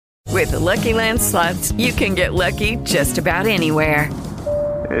With the Lucky Land Slots, you can get lucky just about anywhere.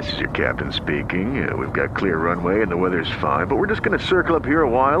 This is your captain speaking. We've got clear runway and the weather's fine, but we're just going to circle up here a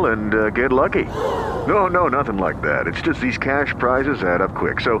while and get lucky. No, nothing like that. It's just these cash prizes add up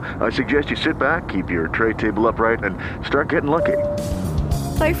quick. So I suggest you sit back, keep your tray table upright, and start getting lucky.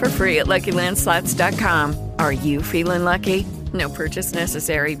 Play for free at LuckyLandSlots.com. Are you feeling lucky? No purchase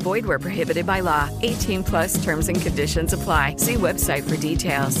necessary. Void where prohibited by law. 18 plus terms and conditions apply. See website for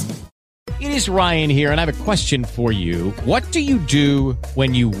details. It is Ryan here, and I have a question for you. What do you do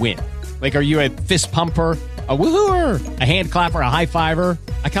when you win? Like, are you a fist pumper, a woohooer, a hand clapper, a high fiver?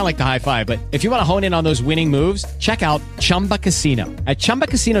 I kind of like the high five, but if you want to hone in on those winning moves, check out Chumba Casino. At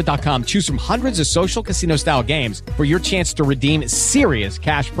ChumbaCasino.com, choose from hundreds of social casino-style games for your chance to redeem serious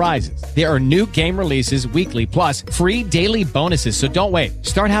cash prizes. There are new game releases weekly, plus free daily bonuses, so don't wait.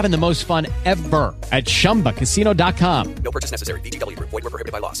 Start having the most fun ever at ChumbaCasino.com. No purchase necessary. VGW. Void where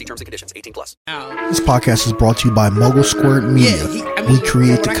prohibited by law. See terms and conditions. 18 plus. This podcast is brought to you by Mogul Squared Media. We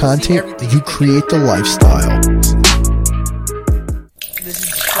create the content, you create the lifestyle. This is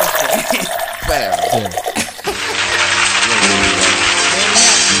disgusting. Fair. Yeah.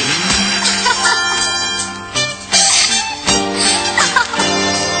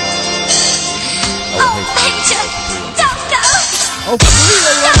 Oh, for real?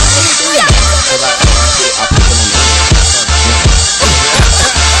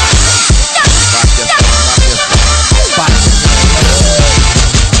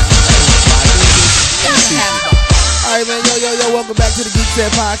 All right, man. Yo. Welcome back to the Geekset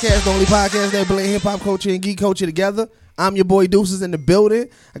podcast, the only podcast that blend hip hop culture and geek culture together. I'm your boy Deuces in the building.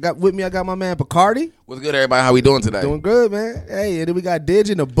 I got my man Picardi. What's good, everybody? How we doing today? Doing good, man. Hey, and then we got Didge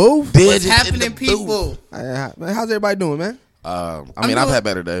in the booth. What's happening, people? Man, how's everybody doing, man? I've had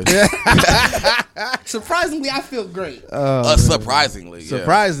better days. Surprisingly, I feel great. Surprisingly.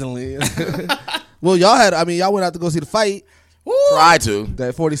 Well, y'all went out to go see the fight. Woo. Try to.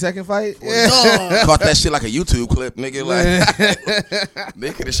 That 40-second fight? Caught that shit like a YouTube clip, nigga. Like,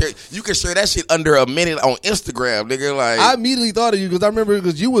 you can share that shit under a minute on Instagram, nigga. Like, I immediately thought of you because I remember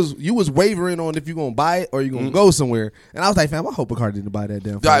you was wavering on if you gonna buy it or you gonna go somewhere, and I was like, fam, I hope Picardi didn't buy that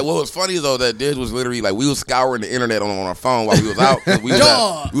damn fight. Right, what was funny though that Diz was literally like we was scouring the internet on our phone while we was out. We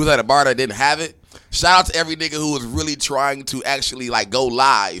was at a bar that didn't have it. Shout out to every nigga who was really trying to actually like go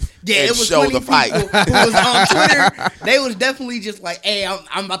live and show the fight. Who was on Twitter, they was definitely just like, hey,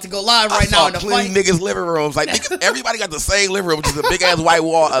 I'm about to go live right now in the fight. Niggas' living rooms. Like, niggas, everybody got the same living room, which is a big ass white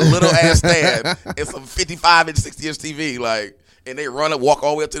wall, a little ass stand, and some 55-inch, 60-inch TV. Like, and they walk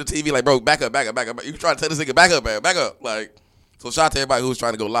all the way up to the TV, like, bro, back up. You trying to tell this nigga, back up, man, back up. Like, so shout out to everybody who was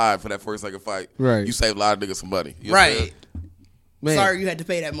trying to go live for that 40-second fight. Right. You saved a lot of niggas some money. You know right. Man. Sorry you had to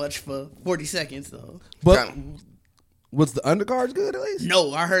pay that much for 40 seconds, though. But was the undercards good at least?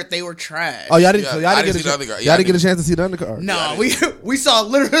 No, I heard they were trash. Oh, y'all didn't get a chance to see the undercard. No, we saw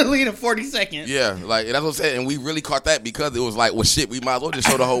literally the 40 seconds. Yeah, like that's what I'm saying, and we really caught that because it was like, well, shit, we might as well just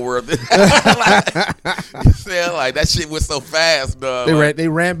show the whole world. Like that shit was so fast, dog. They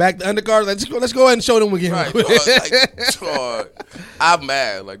ran back the undercards. Like, let's go ahead and show them again. Right, dog, I'm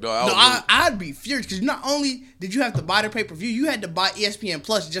mad. Like, dog, I'd be furious because not only did you have to buy the pay-per-view, you had to buy ESPN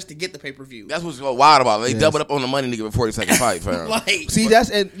Plus just to get the pay-per-view. That's what's so wild about it. They doubled up on the money, nigga, with 40-second fight, fam.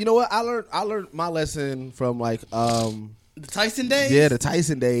 And you know what? I learned my lesson from like the Tyson days. Yeah, the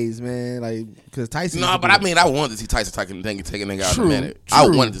Tyson days, man. Like, because Tyson. No, but I mean, I wanted to see Tyson take a nigga out in a minute. I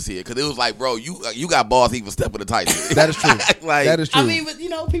wanted to see it because it was like, bro, you got balls even step with the Tyson. That is true. That is true. I mean, but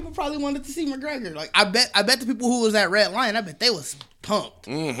people probably wanted to see McGregor. Like, I bet the people who was at Red Lion, I bet they was pumped.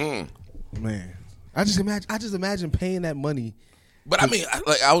 Mm-hmm. Man, I just imagine paying that money. But I mean,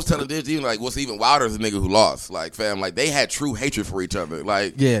 I was telling this, even like what's even wilder is the nigga who lost. Like, fam, like they had true hatred for each other.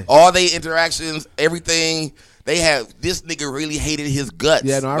 Like, all they interactions, everything. They have this nigga really hated his guts.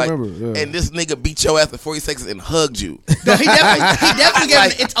 Yeah, no, I remember. Yeah. And this nigga beat your ass for 40 seconds and hugged you. No, he definitely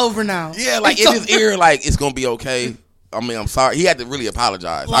gave it. It's over now. Yeah, like in his ear, like it's gonna be okay. I mean, I'm sorry. He had to really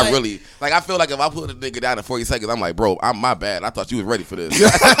apologize. I feel like if I put a nigga down in 40 seconds, I'm like, bro, my bad. I thought you was ready for this.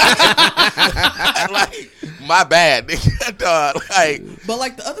 Like, my bad, nigga. Like, but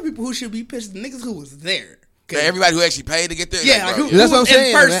like the other people who should be pissed, the niggas who was there. Everybody who actually paid to get there. Yeah, like, bro, that's what I'm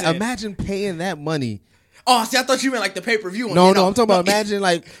saying. Man. Imagine paying that money. Oh, see, I thought you meant like the pay-per-view. No, I'm talking about imagine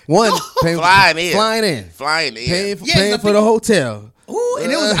like flying in, paying for the hotel. Ooh, and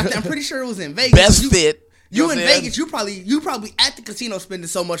it was. I'm pretty sure it was in Vegas. Best fit. You in Vegas, you probably at the casino spending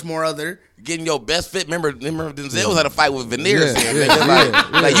so much more getting your best fit. Remember Denzel had a fight with veneers.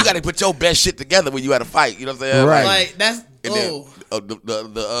 Like you got to put your best shit together when you had a fight. You know what I'm saying? Right. Like And then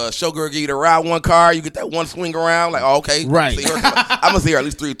the showgirl give you the round one card. You get that one swing around. Like, oh, okay. Right. I'm going to see her at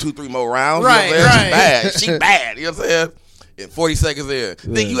least two, three more rounds. Right, you know what I'm saying? right. She bad. You know what I'm saying? In 40 seconds in.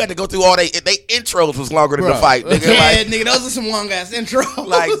 Then you had to go through all they intros was longer than the fight. Nigga. Yeah, Like, nigga, those are some long ass intros.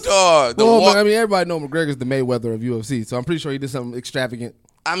 like, dog. Well, I mean, everybody know McGregor's the Mayweather of UFC, so I'm pretty sure he did something extravagant.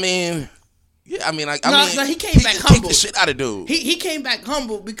 I mean, yeah, I mean, like, No, he came back humble. Kicked the shit out of dude. He came back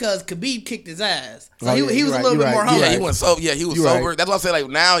humble because Khabib kicked his ass. So Oh, he yeah, was a you're little right, bit more you're humble. Yeah, he was sober. Yeah, he was sober. Right. That's why I say like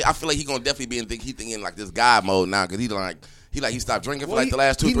now I feel like he gonna definitely be thinking like this guy mode now because he stopped drinking for like the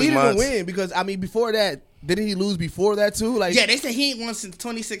last 2-3 months. He needed to win because I mean before that didn't he lose before that too? Like Yeah, they said he ain't won since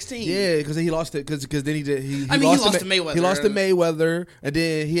 2016. yeah, because he lost it because then he lost to Mayweather. He lost to Mayweather, and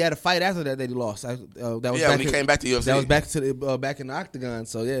then he had a fight after that he lost. That was Yeah, when he came back to UFC. That was back to the back in the octagon.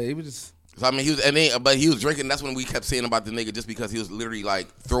 So yeah, he was just. So, I mean, but he was drinking. That's when we kept saying about the nigga just because he was literally like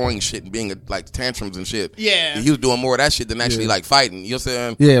throwing shit and being like tantrums and shit. Yeah. He was doing more of that shit than actually like fighting. You know what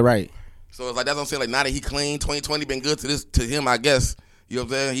I'm saying? Yeah, right. So it's like that's what I'm saying. Like now that he clean, 2020 been good to him, I guess. You know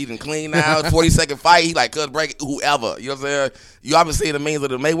what I'm saying? He done clean now. 40-second fight. He like could break whoever. You know what I'm saying? You obviously seeing the means of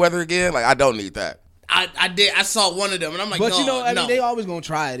the Mayweather again. Like I don't need that. I did. I saw one of them, and I'm like, But no, you know, I no. mean, they always gonna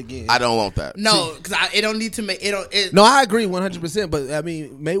try it again. I don't want that. No, because it don't need to make it. Don't. It, No, I agree 100%. But I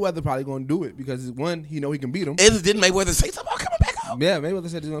mean, Mayweather probably gonna do it because one, he know he can beat him. Didn't Mayweather say something about coming back out? Yeah, Mayweather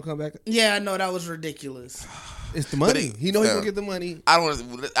said he's gonna come back. Yeah, I know that was ridiculous. It's the money. He know he gonna get the money.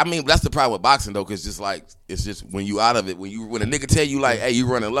 I mean, that's the problem with boxing though, because it's just when you out of it, when a nigga tell you like, hey, you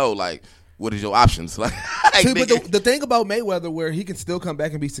running low, like, what is your options? Like, See, but the thing about Mayweather, where he can still come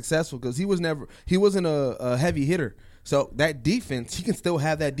back and be successful, because he wasn't a heavy hitter. So that defense, he can still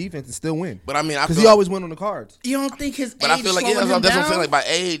have that defense and still win. But I mean, because he always win on the cards. You don't think his but age I feel like slowing him that's what down? I'm saying. Like by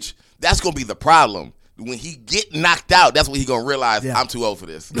age, that's gonna be the problem. When he get knocked out, that's when he gonna realize I'm too old for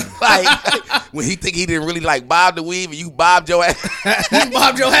this. Like when he think he didn't really like bob the weave, and you bobbed your ass, You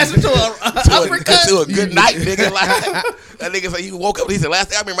bobbed your ass into a uppercut. to a good night, nigga. Like that nigga said, he woke up and he said, last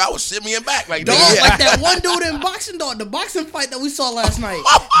thing I remember, I was shimmying back like Dog, nigga, like that one dude in boxing, dog. The boxing fight that we saw last night.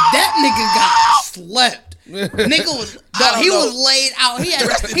 That nigga got slept. Nigga was was laid out. He had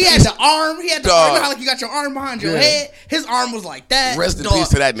the arm. He had the arm. You know how like you got your arm behind your head. His arm was like that. Rest in peace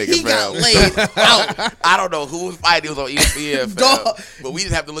to that nigga. He got fam. laid out. I don't know who was fighting. It was on ESPN, Dog. fam. But we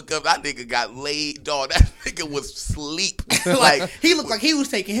just have to look up. That nigga got laid, dog. That nigga was sleep. Like he looked like he was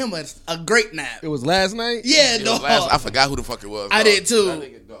taking him a great nap. It was last night. Yeah, It was dog. I forgot who the fuck it was. I dog. did too. That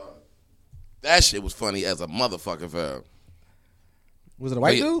nigga, dog. That shit was funny as a motherfucker, fam. Was it a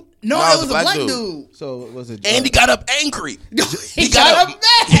white Yeah. dude? No, No, it it was a black dude. So was it? And he got up angry. He got up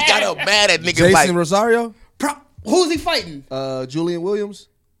mad. He got up mad at niggas Jason like. Rosario, Who's he fighting? Julian Williams.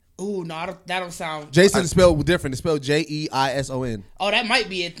 Ooh, no, that don't sound. Jason is spelled different. It's spelled Jeison. Oh, that might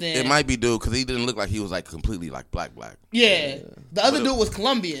be it then. It might be dude because he didn't look like he was like completely like black. Yeah. The other dude was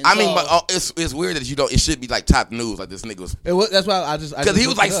Colombian. I mean, so- but it's weird that you don't. It should be like top news. Like this nigga was That's why I just because he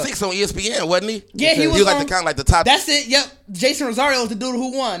was looked like it up. 6 on ESPN, wasn't he? Yeah, he was like on- the kind of like the top. That's it. Yep. Jason Rosario was the dude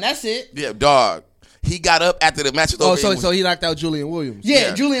who won. That's it. Yeah, dog. He got up after the match was Oh, over. so he knocked out Julian Williams. Yeah,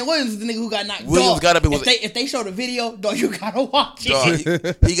 Yeah. Julian Williams is the nigga who got knocked. Williams dog, got up and was- if they show the video, dog, you gotta watch it.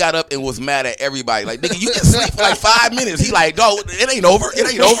 Dog, he got up and was mad at everybody. Like, nigga, you can sleep for like 5 minutes. He like, dog, it ain't over.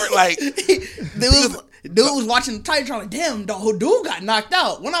 It ain't over. Like, Dude was watching the Titan like, damn, dog, who dude got knocked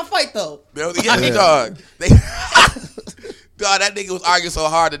out? When I fight though. yeah, dog. Dog, that nigga was arguing so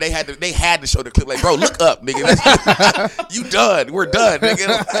hard that they had to show the clip. Like, bro, look up, nigga. You done. We're done,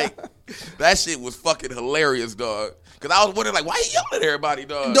 nigga. Like, that shit was fucking hilarious, dog. Because I was wondering, like, why he yelling at everybody,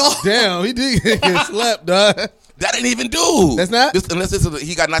 dog? Dog. Damn, he did get slept, dog. That didn't even do. That's not?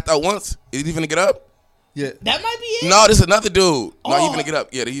 He got knocked out once. Is he finna get up? Yeah. That might be it. No, this is another dude. No, Oh. he finna get up.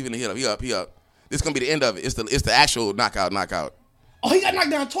 Yeah, he finna hit up. He up. This is gonna be the end of it. It's the actual knockout. Oh, he got knocked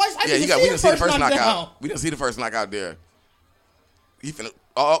down twice. I Yeah, didn't we didn't see the first knockdown. knockout. We didn't see the first knockout there. He finna.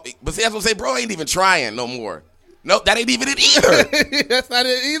 Oh, but see, that's what I'm saying, bro. Ain't even trying no more. Nope, that ain't even it either. That's not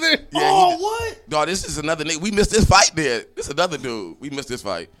it either. Oh, what? Dog, this is another nigga. We missed this fight there. This is another dude. We missed this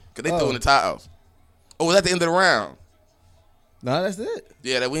fight because they threw in the towels. Oh, was that the end of the round? No, that's it.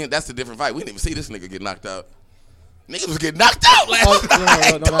 Yeah, that's a different fight. We didn't even see this nigga get knocked out. Niggas was getting knocked out last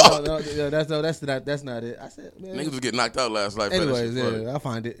night. No. Yeah, that's not it. I said, man. Niggas was getting knocked out last night. Anyways, yeah, I'll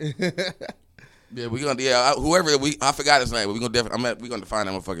find it. Yeah, I forgot his name, but we gonna find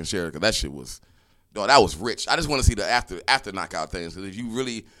him a fucking share because that shit was, dog, that was rich. I just want to see the after knockout things because if you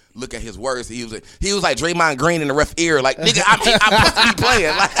really look at his words, he was like Draymond Green in the ref ear, like nigga, I'm supposed to be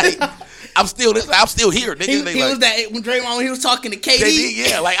playing, like I'm still here, nigga. He like, was that when Draymond when he was talking to KD.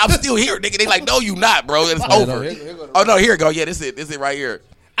 yeah, like I'm still here, nigga. They like, no, you not, bro. It's over. Here go. Oh no, here it go. Yeah, this it right here.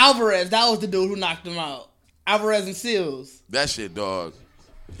 Alvarez, that was the dude who knocked him out. Alvarez and Seals. That shit, dog.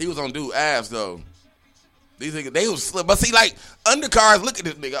 He was on dude ass though. These niggas, they was slim. But see, like, undercards, look at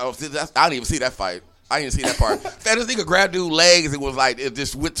this nigga. Oh, I didn't even see that fight. I didn't see that part. Man, this nigga grabbed dude's legs and was like, it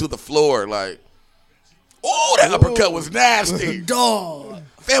just went to the floor. Like, oh, that uppercut was nasty. Dog.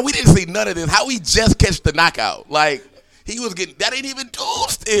 Man, we didn't see none of this. How we just catch the knockout? Like, he was getting, that ain't even dude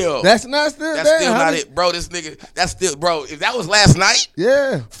still. That's not still That's there. still not it. Bro, this nigga, that's still, bro, if that was last night,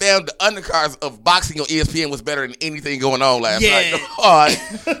 Yeah. fam, the undercards of boxing on ESPN was better than anything going on last Yeah. night.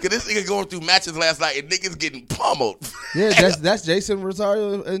 Because this nigga going through matches last night and niggas getting pummeled. Yeah, that's Jason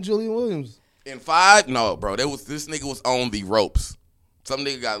Rosario and Julian Williams. In 5, no, bro, this nigga was on the ropes. Some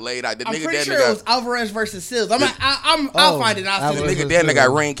nigga got laid out. The I'm nigga pretty that sure nigga, it was Alvarez versus Seals. I'll find it. I'll the send it. nigga then got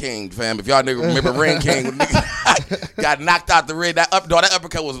Ring King, fam. If y'all nigga remember Ring King, when nigga got knocked out the ring. That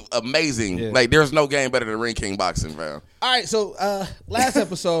uppercut was amazing. Yeah. Like, there's no game better than Ring King boxing, fam. All right, so last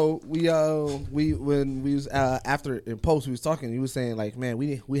episode we when we was after in post we was talking. He was saying like, man,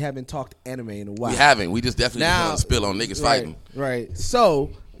 we haven't talked anime in a while. We haven't. We just definitely Now- want to spill on niggas fighting. Right. So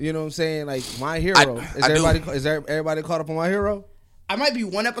you know what I'm saying? Like My Hero. Is everybody caught up on My Hero? I might be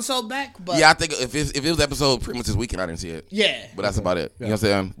one episode back, but Yeah, I think if it was episode pretty much this weekend, I didn't see it. yeah. But that's about it. You know what I'm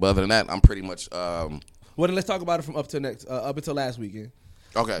saying? But other than that, I'm pretty much Well, then let's talk about it from up until last weekend.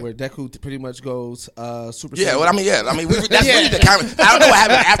 okay. Where Deku pretty much goes Super Yeah, Saiyan. well, that's really the comment. I don't know what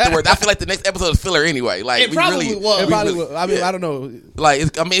happened afterwards. I feel like the next episode is filler anyway. Like, It probably was. It probably was. I mean, I don't know. Like,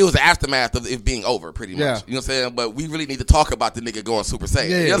 it was the aftermath of it being over, pretty much. Yeah. You know what I'm saying? But we really need to talk about the nigga going Super Saiyan.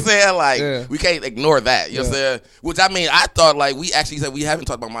 Yeah. You know what I'm saying? Like, Yeah. we can't ignore that. You know what I'm Yeah. saying? Which, I mean, I thought, like, we actually said we haven't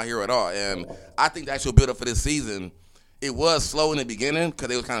talked about My Hero at all. And I think the actual build-up for this season, it was slow in the beginning because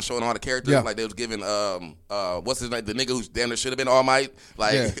they was kind of showing all the characters. Yeah. Like, they was giving, what's his name? The nigga who's damn near should have been All Might.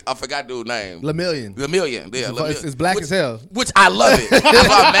 Like, Yeah. I forgot dude's name. Lemillion. Lemillion. Yeah, It's black as hell. Which I love it. That's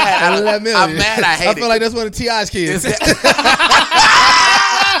why I'm mad. Lemillion. I'm mad I hate I feel it. like that's one of T.I.'s kids.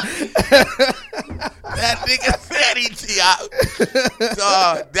 That nigga said he T.I.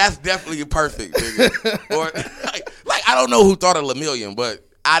 Dog, that's definitely perfect, nigga. Or, like, I don't know who thought of Lemillion, but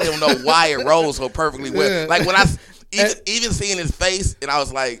I don't know why it rolls so perfectly well. Yeah. Like, when even seeing his face, and I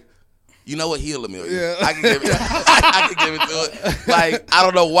was like, you know what, he a Lemillion. Yeah. I can give it. I can give it to it. Like, I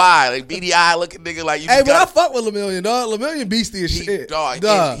don't know why. Like, beady eye looking nigga. Like, you. Hey, just but I got, fuck with Lemillion, dog. Lemillion beastie as shit. dog.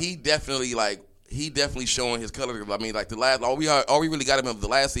 Dog. And he definitely showing his color. I mean, like the last, all we really got him of the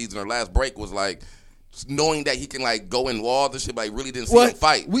last season or last break was like knowing that he can like go in walls and shit. But I really didn't see him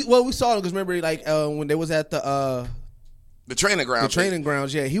fight. We saw him because remember like when they was at the training ground. training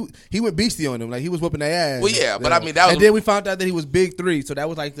grounds. Yeah, he went beastie on them. Like he was whooping their ass. Well, yeah, but I mean that was. And then we found out that he was Big 3. So that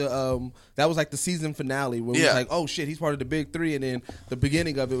was like the season finale where we was like, oh shit, he's part of the Big 3. And then the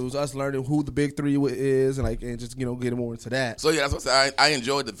beginning of it was us learning who the Big 3 is and just getting more into that. So yeah, that's what I said. I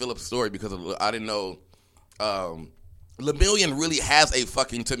enjoyed the Phillips story because I didn't know. Lemillion really has a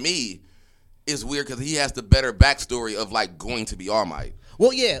fucking, to me, is weird because he has the better backstory of like going to be All Might.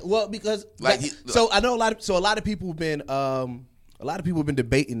 Well, yeah, because Like I know a lot of people have been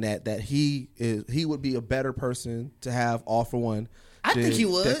debating that he would be a better person to have All For One. I think he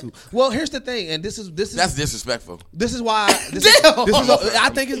would. Deku. Well, here's the thing, and this is That's disrespectful. This is why. I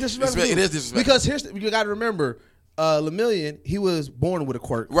think it's disrespectful. It is disrespectful because you got to remember, Lemillion, he was born with a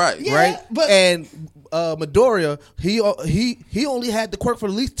quirk, right? Yeah, right. but- And Midoriya, he only had the quirk for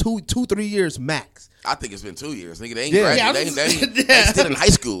at least 2-3 years max. I think it's been 2 years. Nigga, they ain't Yeah. graduated. They still in high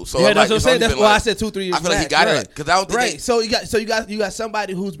school. So Yeah, I'm that's like, what I'm it's saying. only That's been why I like- said 2-3 years. I feel like he max, got right. it because I don't think right. So you got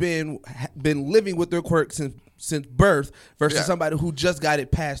somebody who's been living with their quirk since birth versus somebody who just got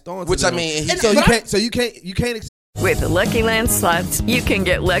it passed on. Which to I them. mean, you can't. With the Lucky Land Slots, you can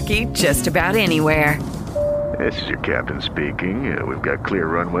get lucky just about anywhere. This is your captain speaking. We've got clear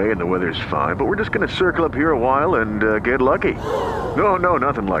runway and the weather's fine, but we're just going to circle up here a while and get lucky. No,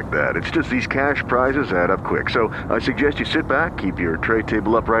 nothing like that. It's just these cash prizes add up quick. So I suggest you sit back, keep your tray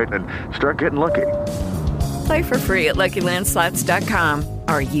table upright, and start getting lucky. Play for free at LuckyLandSlots.com.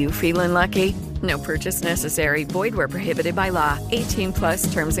 Are you feeling lucky? No purchase necessary. Void where prohibited by law.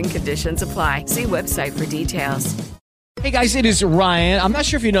 18+ terms and conditions apply. See website for details. Hey guys, it is Ryan. I'm not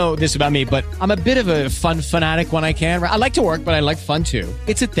sure if you know this about me, but I'm a bit of a fun fanatic when I can. I like to work, but I like fun too.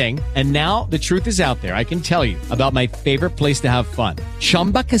 It's a thing. And now the truth is out there. I can tell you about my favorite place to have fun.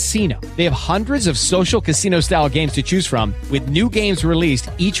 Chumba Casino. They have hundreds of social casino style games to choose from with new games released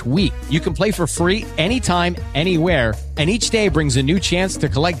each week. You can play for free anytime, anywhere, And each day brings a new chance to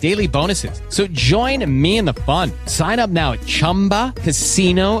collect daily bonuses. So join me in the fun. Sign up now at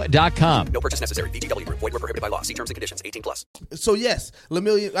ChumbaCasino.com. No purchase necessary. VGW Group. Void where prohibited by law. See terms and conditions. 18+. So yes,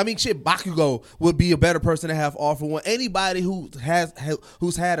 Bakugo would be a better person to have all for one. Anybody who's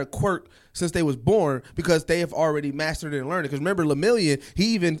had a quirk since they was born, because they have already mastered it and learned it. Because remember, Lemillion,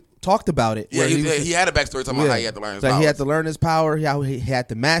 he even talked about it. Yeah, he had a backstory talking about how he had to learn his power. He had to learn his power, how he had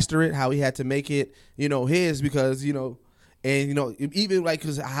to master it, how he had to make it, his, because, even like,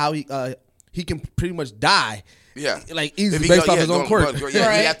 because how he can pretty much die. Yeah. Like, easily based off his own quirk. He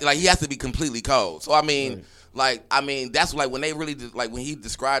has to be completely cold. So, that's like when they really, when he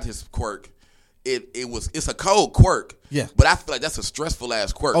described his quirk, it's a cold quirk. Yeah. But I feel like that's a stressful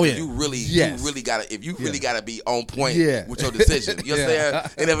ass quirk. Oh, yeah. You really gotta be on point with your decision. You know what I'm saying?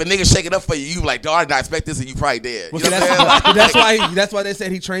 And if a nigga shake it up for you, you like, dog, I did not expect this, and you probably dead. Well, that's why they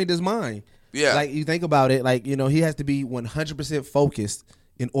said he trained his mind. Yeah. Like, you think about it, he has to be 100% focused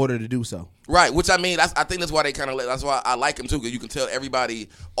in order to do so. Right, which I think that's why that's why I like him too, because you can tell everybody,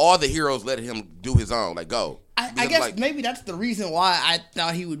 all the heroes let him do his own, like, go. I guess maybe that's the reason why I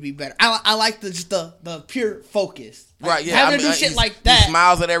thought he would be better. I like the pure focus. Right, yeah. Having to do shit like that. He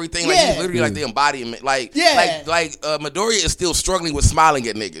smiles at everything. Like, he's literally like the embodiment. Like Midoriya is still struggling with smiling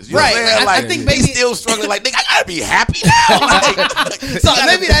at niggas. You know what I'm saying? I think maybe he's still struggling. Like, nigga, I gotta be happy now. So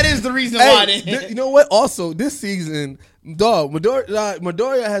maybe that is the reason why. You know what? Also, this season, dog,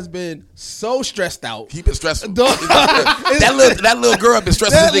 Midoriya has been so stressed out. He been stressed. that little girl been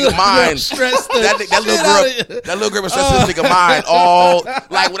stressing this nigga mind. That little girl been stressing this nigga mind all.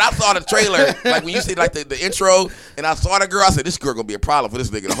 Like, when I saw the trailer, like when you see like the intro, and I saw the girl, I said, this girl gonna be a problem for this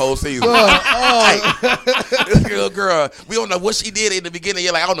nigga the whole season. This little girl, we don't know what she did in the beginning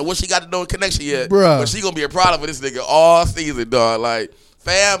yet. Like, I don't know what she got to know in connection yet. Bruh. But she gonna be a problem for this nigga all season, dog. Like,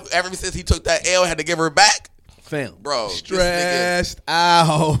 fam, ever since he took that L, had to give her back. Fam, bro, stressed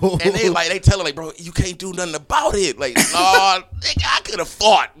out. And they tell her, like, bro, you can't do nothing about it. Like, no, nigga, I could have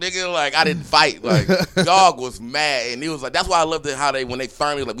fought, nigga. Like, I didn't fight. Like, dog was mad, and he was like, that's why I loved it how when they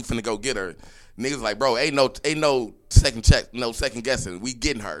finally like, we finna go get her. Niggas like, bro, ain't no second check, no second guessing. We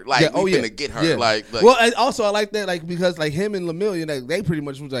getting her. Like, we finna get her. Yeah. Like, well, and also I like that, like, because like him and Lemillion, they pretty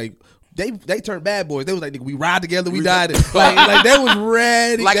much was like. They turned bad boys. They was like, nigga, we ride together, we died. Like they was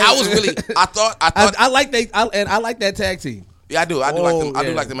ready. Like, I was really, I thought I like that tag team. Yeah, I do. I do like them. I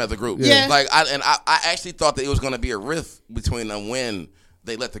do like them as a group. Yeah. Like, I actually thought that it was gonna be a rift between them when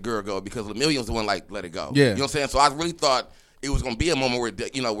they let the girl go, because Lemillion was the one like let it go. Yeah. You know what I'm saying? So I really thought it was gonna be a moment where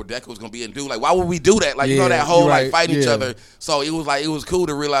Deku was gonna be in dude. Like, why would we do that? Like, that whole like fighting each other. So it was cool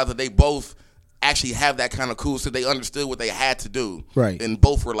to realize that they both actually have that kind of cool, so they understood what they had to do. Right. And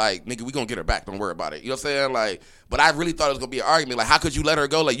both were like, nigga, we gonna get her back. Don't worry about it. You know what I'm saying? Like, but I really thought it was gonna be an argument. Like, how could you let her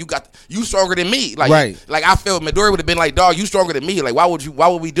go? Like, you stronger than me. Like, right. Like, I felt Midori would have been like, dog, you stronger than me. Like, why would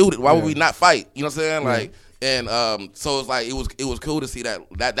we do that? Why would we not fight? You know what I'm saying? Like, and so it's like, it was cool to see that.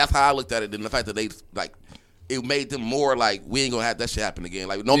 That's how I looked at it, and the fact that they like, it made them more like, we ain't gonna have that shit happen again.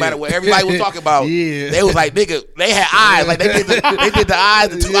 Like, no matter what everybody was talking about, they was like, nigga, they had eyes. Like, they did the eyes,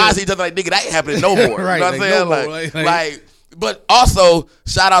 the two eyes to each other. Like, nigga, that ain't happening no more. Right, you know what I'm like, saying? Like, but also,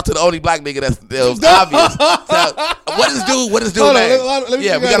 shout out to the only black nigga that was obvious. So, what is dude name? Let me we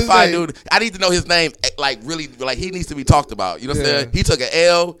gotta find dude. I need to know his name. Like, really, like, he needs to be talked about. You know what I'm saying? He took an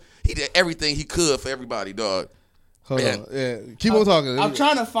L. He did everything he could for everybody, dog. Hold on. Yeah. Keep on talking. I'm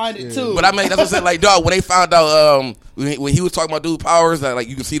trying to find it too. But I mean, that's what I'm saying. Like, dog, when they found out, when he was talking about dude powers, that like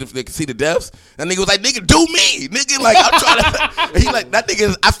you can see the deaths, that nigga was like, nigga, do me, nigga. Like, I'm trying to. He like that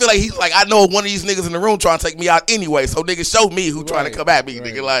nigga. I feel like he's like, I know one of these niggas in the room trying to take me out anyway. So nigga, show me who trying to come at me,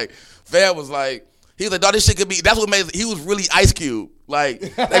 nigga. Like, Fab was like. He was like, dog, this shit could be. That's what made. He was really Ice Cube.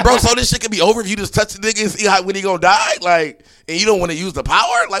 Like, bro, so this shit could be over if you just touch the nigga and see when he gonna die. Like, and you don't want to use the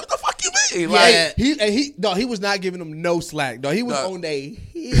power. Like, what the fuck you mean? Like, he was not giving him no slack. Dog, he was on their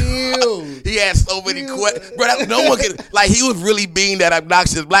heels. He had so many questions, bro. No one could. Like, he was really being that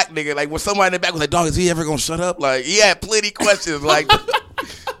obnoxious black nigga. Like, when somebody in the back was like, dog, is he ever gonna shut up? Like, he had plenty questions. Like,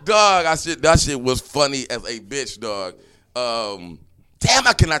 dog, that shit was funny as a bitch, dog. Damn,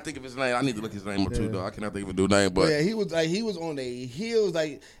 I cannot think of his name. I need to look his name up too, though. I cannot think of a dude's name, but he was on their heels,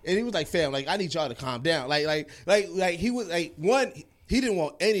 like, and he was like, fam, like, I need y'all to calm down, like he was like, one, he didn't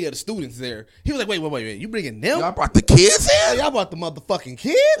want any of the students there. He was like, wait, you bringing them? Y'all brought the kids in? Y'all brought the motherfucking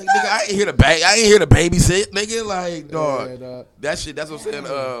kids? Like, nigga, I ain't here to babysit, nigga. Like, dog, that shit. That's what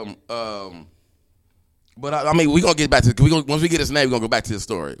I'm saying. But I mean, we gonna get back to once we get his name, we gonna go back to his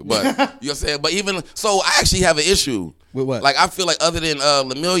story. But you know what I'm saying. But even so, I actually have an issue with what? Like, I feel like other than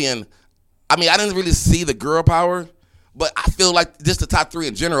Lemillion, I mean, I didn't really see the girl power, but I feel like just the top three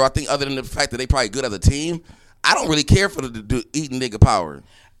in general. I think other than the fact that they probably good as a team, I don't really care for the eating nigga power.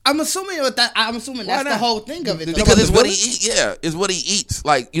 I'm assuming that's the whole thing of it. Though. Because it's what he eats. Yeah, it's what he eats.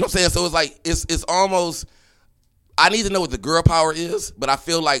 Like, you know what I'm saying? So it's like it's almost. I need to know what the girl power is, but I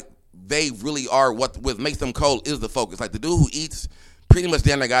feel like they really are what makes them cold is the focus. Like the dude who eats, pretty much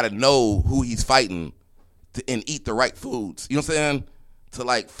damn near got to know who he's fighting and eat the right foods. You know what I'm saying? To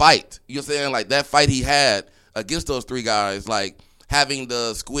like fight. You know what I'm saying? Like that fight he had against those three guys, like having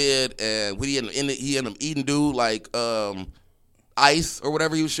the squid and he ended up eating dude like ice or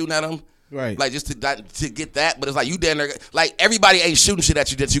whatever he was shooting at him. Right. Like just to get that, but it's like you damn near like everybody ain't shooting shit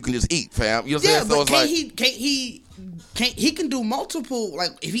at you that you can just eat, fam. You know what I'm saying? So but he can do multiple,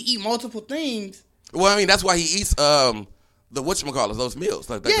 like if he eat multiple things. Well, I mean that's why he eats the whatchamacallit, those meals.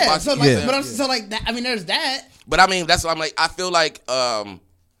 Like, but that, I mean there's that. But I mean that's what I'm like. I feel like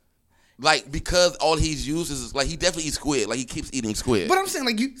because all he's used is like he definitely eats squid. Like he keeps eating squid. But I'm saying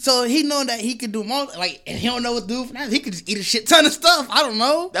like so he know that he could do more. Like and he don't know what to do for that. He could just eat a shit ton of stuff. I don't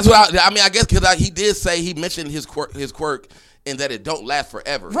know. That's what I mean. I guess because he did say he mentioned his quirk and that it don't last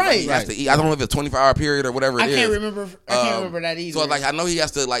forever. Right. Like he has to eat. I don't know if it's a 24-hour period or whatever. I can't remember that either. So like I know he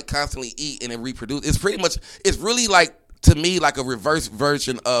has to like constantly eat and then reproduce. It's pretty much. It's really like to me like a reverse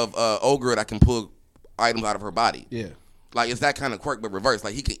version of Ogre that can pull items out of her body. Yeah. Like, it's that kind of quirk, but reverse.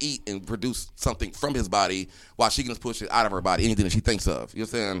 Like, he can eat and produce something from his body while she can just push it out of her body, anything that she thinks of. You know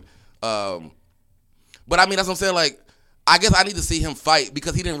what I'm saying? But, I mean, that's what I'm saying. Like, I guess I need to see him fight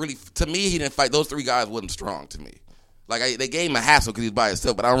because he didn't really, to me, he didn't fight. Those three guys wasn't strong to me. Like, they gave him a hassle because he was by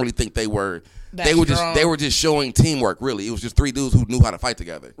himself, but I don't really think they were. They were just showing teamwork, really. It was just three dudes who knew how to fight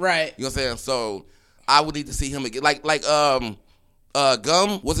together. Right. You know what I'm saying? So, I would need to see him again. Like Gum,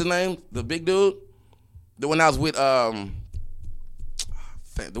 what's his name? The big dude? The one I was with,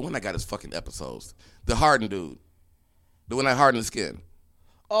 the one that got his fucking episodes. The hardened dude. The one that hardened his skin.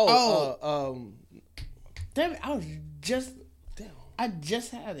 Damn it, I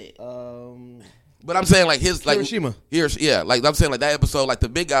just had it. But I'm saying like his like Hiroshima. Yeah, like I'm saying like that episode, like the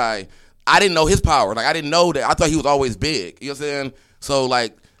big guy, I didn't know his power. Like I didn't know that. I thought he was always big. You know what I'm saying? So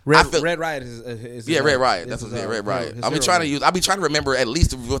like Red Riot is Red Riot. That's what Red Riot. I'll be trying to remember at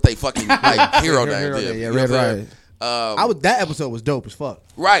least what they fucking like hero name did. Yeah, Red Riot. That episode was dope as fuck.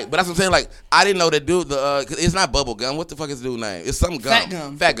 Right, but that's what I'm saying. Like, I didn't know that dude. It's not Bubble Gum. What the fuck is the dude's name? It's some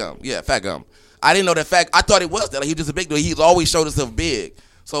gum. Fat Gum. Yeah, Fat Gum. I didn't know that fact. I thought it was that. Like, he was just a big dude. He's always showed himself big.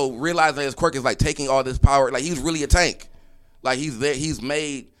 So realizing that his quirk is like taking all this power. Like he's really a tank. Like he's there. He's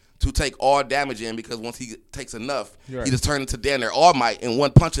made to take all damage in because once he takes enough, he just turns into damn near All Might and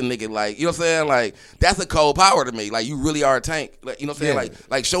one punch a nigga. Like, you know what I'm saying? Like that's a cold power to me. Like you really are a tank. Like, you know what I'm saying?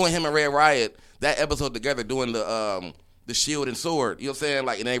 Like showing him and Red Riot that episode together doing the shield and sword. You know what I'm saying?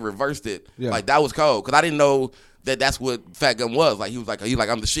 Like and they reversed it. Yeah. Like that was cold because I didn't know that's what Fat Gun was. Like he was like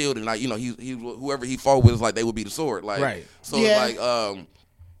I'm the shield and like you know he whoever he fought with was like they would be the sword. Like right. So like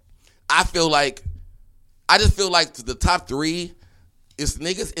I just feel like the top three. It's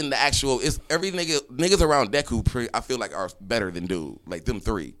niggas in the actual. It's every niggas around Deku. I feel like are better than dude. Like them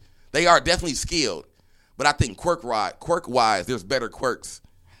three, they are definitely skilled. But I think quirk wise, there's better quirks.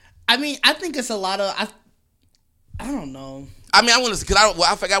 I mean, I think it's a lot of. I don't know. I mean, I want to because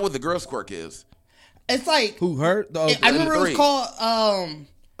I forgot what the girl's quirk is. It's like who hurt? I remember it was called.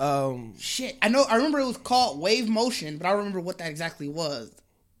 Shit. I remember it was called Wave Motion, but I don't remember what that exactly was.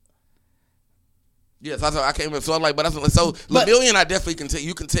 Yes, I can't remember. So I'm like, but that's so Lemillion. I definitely can tell.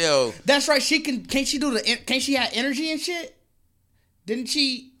 You can tell. That's right. She can. Can't she do the? Can't she have energy and shit? Didn't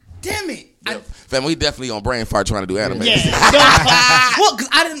she? Damn it! Yeah. Fam, we definitely on brain fart trying to do anime. Yeah. Well, because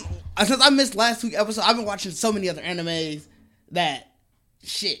I didn't. Since I missed last week's episode, I've been watching so many other animes that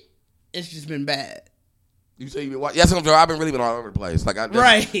shit. It's just been bad. You say you've been watching? Yes, I've been really been all over the place. Like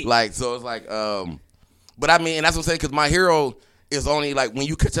right. Like so, it's like but I mean, and that's what I'm saying because My Hero. It's only like when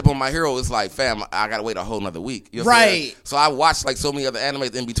you catch up on My Hero, it's like, fam, I gotta wait a whole nother week. You know what I'm saying? So I watched like so many other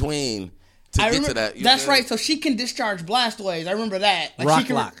animes in between to get to that. That's right. So she can discharge blast waves. I remember that. Like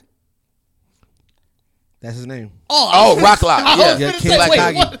Rocklock. That's his name. Oh, Rocklock. Yeah, King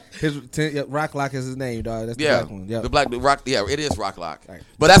Kage. Rocklock is his name, dog. That's the black one. The black dude. Yeah, it is Rocklock. Right.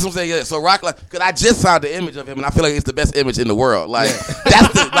 But that's what I'm saying. Yeah, so Rocklock, because I just saw the image of him, and I feel like it's the best image in the world. Like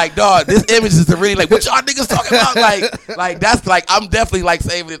that's the like, dog. This image is the really like what y'all niggas talking about. Like that's like I'm definitely like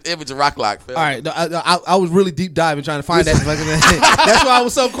saving this image of Rocklock. All right, I was really deep diving trying to find that. That's why I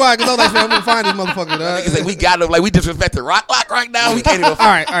was so quiet because I was like, man, I'm gonna find this motherfucker. Niggas like we got him. Like we disrespecting Rocklock right now. We can't even. All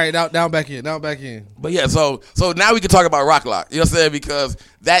right. Now back in. But yeah, so now we can talk about Rocklock. You know what I'm saying? Because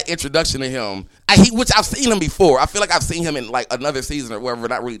that introduction to him, which I've seen him before. I feel like I've seen him in like another season or wherever,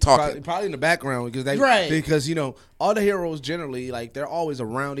 not really talking. Probably in the background because all the heroes generally like they're always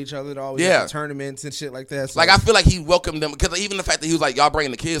around each other. They're always at tournaments and shit like that. So. Like I feel like he welcomed them because even the fact that he was like, y'all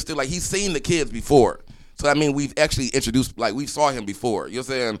bringing the kids through, like he's seen the kids before. So I mean, we've actually introduced, like we saw him before. You know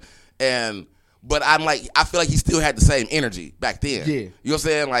what I'm saying? But I'm like, I feel like he still had the same energy back then. Yeah. You know what I'm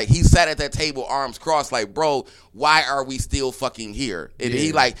saying? Like, he sat at that table, arms crossed, like, bro, why are we still fucking here? And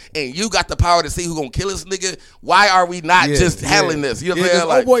he like, and you got the power to see who gonna kill this nigga. Why are we not just handling this? You know what I'm saying?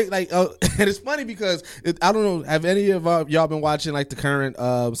 Like, oh boy, like, and it's funny because I don't know. Have any of y'all been watching like the current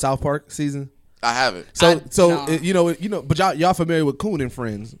South Park season? I haven't. But y'all familiar with Coon and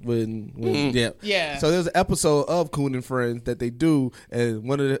Friends? Yeah. So there's an episode of Coon and Friends that they do, and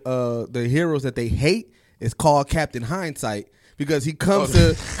one of the heroes that they hate is called Captain Hindsight because he comes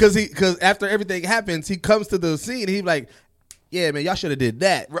because after everything happens, he comes to the scene and he's like, yeah, man, y'all should have did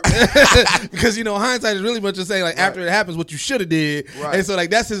that. Right. Because, hindsight is really much just saying, like, after it happens, what you should have did. Right. And so, like,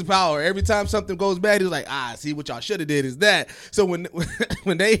 that's his power. Every time something goes bad, he's like, see, what y'all should have did is that. So when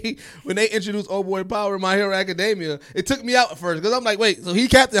they introduced Old Boy Power in My Hero Academia, it took me out at first. Because I'm like, wait, so he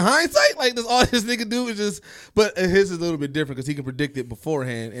Captain Hindsight? Like, that's all this nigga do is just... But his is a little bit different because he can predict it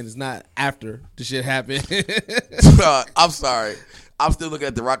beforehand, and it's not after the shit happened. I'm sorry. I'm still looking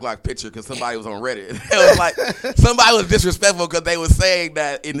at the Rock Lock picture because somebody was on Reddit. It was like somebody was disrespectful because they were saying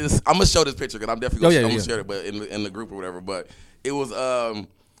that in this. I'm gonna show this picture because I'm definitely gonna share it, but in the group or whatever. But it was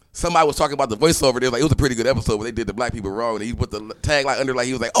somebody was talking about the voiceover. They was like, it was a pretty good episode, but they did the black people wrong, and he put the tag like under, like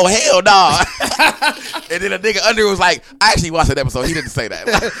he was like, oh hell no. And then a nigga under was like, I actually watched that episode. He didn't say that.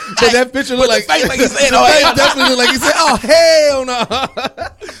 But that picture looked like he said, oh hell, definitely looked like he said, oh hell no.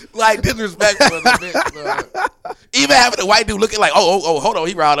 Like disrespectful as a bitch. Even having the white dude looking like, oh, hold on,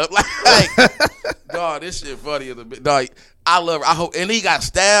 he riled up. Like, dog, this shit funny as a bitch. Dog, I love her. I hope, and he got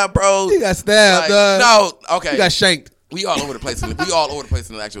stabbed, bro. He got stabbed. No, okay. He got shanked. We all over the place. We all over the place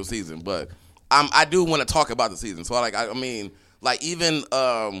in the actual season, but I do want to talk about the season. So I mean, like even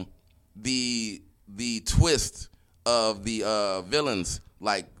the twist of the villains,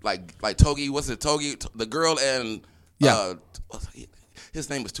 like Togi. What's it? Togi, the girl, and his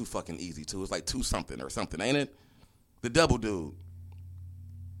name is too fucking easy too. It's like two something or something, ain't it? The double dude.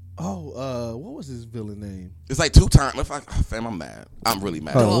 Oh, what was his villain name? It's like 2 times. Fam, I'm mad. I'm really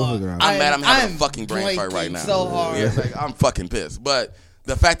mad. I'm mad. I'm having a fucking brain fart right now. So hard. Yeah, like, I'm fucking pissed. But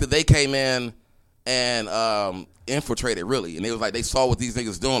the fact that they came in and infiltrated really, and it was like they saw what these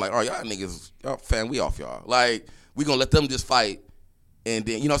niggas doing. Like, oh y'all niggas, fam, we off y'all. Like we gonna let them just fight. And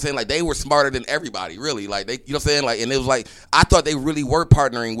then, you know what I'm saying? Like, they were smarter than everybody, really. Like, they, you know what I'm saying? Like, and it was like, I thought they really were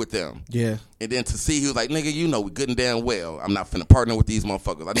partnering with them. Yeah. And then to see, he was like, nigga, you know, we good and damn well. I'm not finna partner with these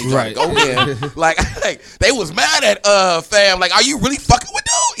motherfuckers. I need y'all to go in. like, they was mad at fam. Like, are you really fucking with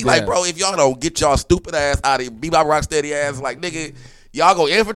dude? He like, bro, if y'all don't get y'all stupid ass out of here, Bebop Rocksteady ass, like, nigga, y'all go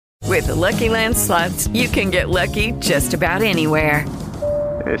in for. With the Lucky Land Slots, you can get lucky just about anywhere.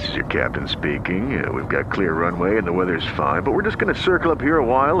 This is your captain speaking. We've got clear runway and the weather's fine, but we're just going to circle up here a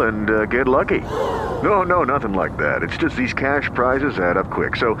while and get lucky. No, nothing like that. It's just these cash prizes add up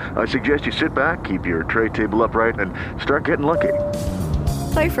quick. So I suggest you sit back, keep your tray table upright, and start getting lucky.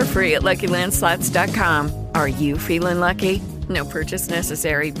 Play for free at LuckyLandSlots.com. Are you feeling lucky? No purchase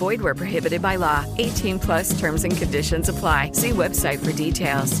necessary. Void where prohibited by law. 18+ terms and conditions apply. See website for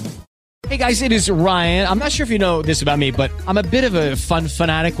details. Hey guys, it is Ryan. I'm not sure if you know this about me, but I'm a bit of a fun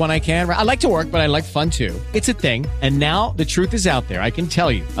fanatic when I can. I like to work, but I like fun too. It's a thing. And now the truth is out there. I can tell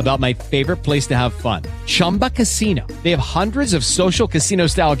you about my favorite place to have fun. Chumba Casino. They have hundreds of social casino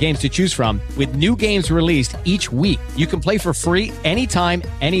style games to choose from with new games released each week. You can play for free anytime,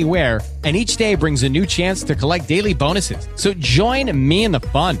 anywhere. And each day brings a new chance to collect daily bonuses. So join me in the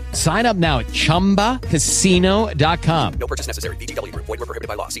fun. Sign up now at ChumbaCasino.com. No purchase necessary. VGW. Void where prohibited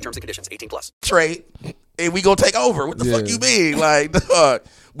by law. See terms and conditions. 18+. Trade, and we gonna take over. What the fuck you mean? Like,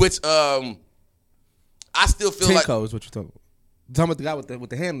 which I still feel like. Tinko is what you're talking about. You're talking about the guy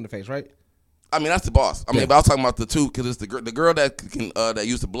with the hand in the face, right? I mean, that's the boss. I mean, but I was talking about the two because it's the girl that can that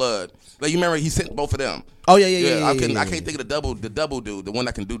used the blood. Like, you remember he sent both of them. Oh yeah. I can't think of the double dude, the one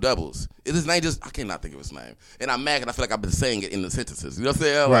that can do doubles. Is his name just? I cannot think of his name, and I'm mad because I feel like I've been saying it in the sentences. You know what I'm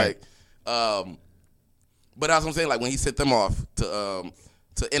saying? Right. Like, but that's what I'm saying. Like when he sent them off to,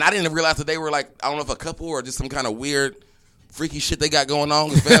 and I didn't even realize that they were like, I don't know if a couple or just some kind of weird, freaky shit they got going on.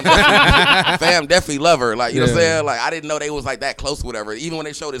 Fam definitely love her. Like, you know what I'm saying? Like, I didn't know they was like that close or whatever. Even when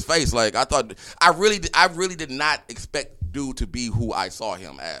they showed his face, like, I thought, I really did not expect dude to be who I saw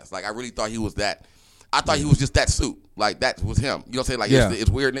him as. Like, I really thought he was that. I thought he was just that suit. Like, that was him. You know what I'm saying? Like,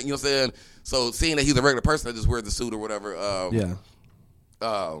 it's weird. You know what I'm saying? So seeing that he's a regular person that just wears the suit or whatever.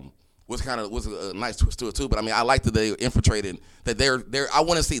 was a nice twist to it too. But I mean, I like that they infiltrated. That they're. I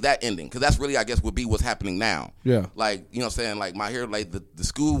want to see that ending because that's really, I guess, would be what's happening now. Yeah. Like, you know what I'm saying? Like, my hero, like the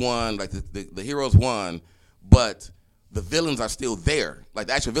school won, like the heroes won, but the villains are still there. Like,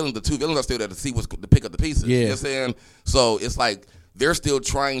 the actual villains, the two villains are still there to see to pick up the pieces. Yeah. You know what I'm saying? So it's like they're still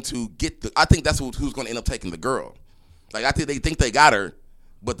trying to get I think that's who's going to end up taking the girl. Like, I think they got her,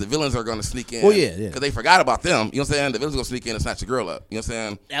 but the villains are going to sneak in. Well, yeah. Because they forgot about them. You know what I'm saying? The villains are going to sneak in and snatch the girl up. You know what I'm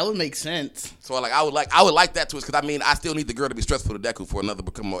saying? That would make sense. So like I would like that twist because I mean I still need the girl to be stressful to Deku for another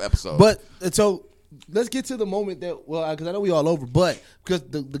more episode. But so let's get to the moment that because I know we all over, but because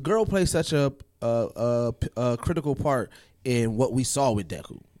the girl plays such a critical part in what we saw with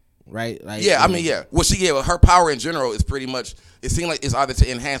Deku, right? Like, yeah, I mean, yeah. Well, her power in general is pretty much. It seemed like it's either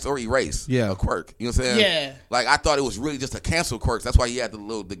to enhance or erase a quirk. You know what I'm saying? Yeah. Like, I thought it was really just to cancel quirks. That's why he had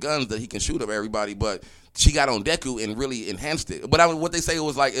the guns that he can shoot up everybody. But she got on Deku and really enhanced it. But what they say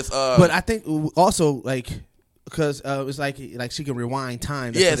was like it's. But I think also like because it's like she can rewind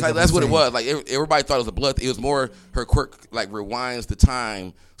time. That's what it was. Like everybody thought it was a blood. It was more her quirk like rewinds the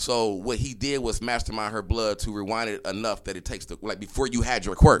time. So what he did was mastermind her blood to rewind it enough that it takes before you had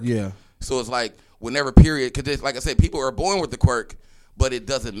your quirk. Yeah. So it's like whenever period, because like I said, people are born with the quirk, but it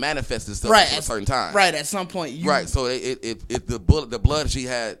doesn't manifest itself at a certain time. Right, at some point. Right. So it the blood she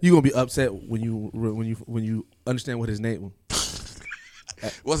had. You're gonna be upset when you understand what his name was.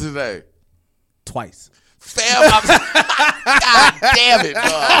 What's his name? Twice. Fam, God damn it,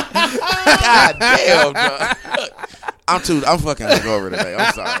 dog. God damn, dog. I'm fucking hungover today.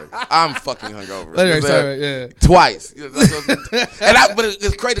 I'm sorry. I'm fucking hungover. Yeah. Twice. But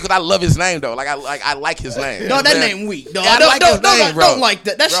it's crazy because I love his name though. Like I like his name. No, that name weak. Dog. Yeah, I like his name, bro. Don't like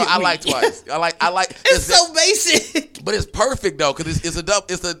that. That bro, shit weak. I like Twice. I like. It's so basic. But it's perfect though because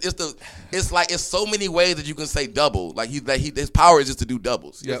it's so many ways that you can say double. Like his power is just to do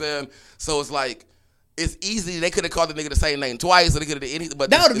doubles. You know what I'm saying? So it's like. It's easy. They could have called the nigga the same name twice, or they could have did anything. But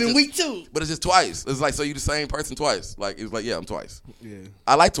that would have been weak too. But it's just Twice. It's like, so you the same person twice. Like it was like, yeah, I'm Twice. Yeah,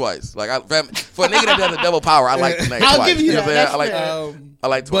 I like Twice. Like for a nigga that does a double power, I like the name. I'll Twice. give you that. That's I like. fair. I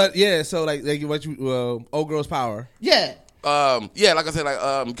like Twice. But yeah, so like what you old girl's power. Yeah. Yeah, like I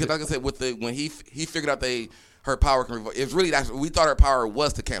said, because like I said, when he figured out her power can revolt. It's really we thought her power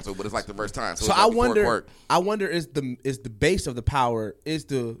was to cancel, but it's like the first time. So I wonder is the base of the power is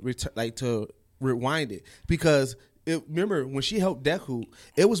to rewind it because remember when she helped Deku,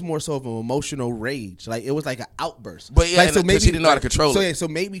 it was more so of an emotional rage. Like it was like an outburst. But yeah, so maybe she didn't know how to control it. So yeah, so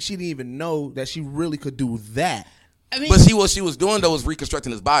maybe she didn't even know that she really could do that. I mean, but what she was doing though was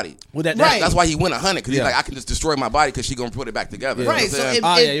reconstructing his body. Well, that's why he went 100 because he's like, I can just destroy my body because she's gonna put it back together. Yeah. Right. So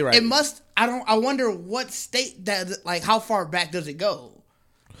you're right. It must. I wonder what state that like how far back does it go?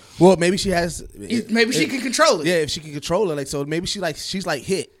 Well, maybe she has. Maybe she can control it. Yeah, if she can control it, like so, maybe she's like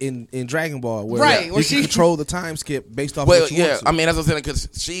Hit in Dragon Ball, where right, you can control the time skip based off. Well, what you want to. I mean, that's what I'm saying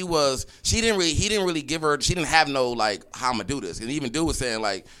because he didn't really give her. She didn't have no like how I'm gonna do this, and even dude was saying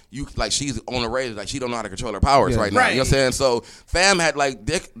like she's on the raise, like she don't know how to control her powers right now. Right. You know what I'm saying? So Fam had like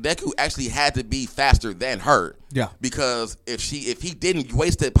Deku actually had to be faster than her. Yeah. Because if he didn't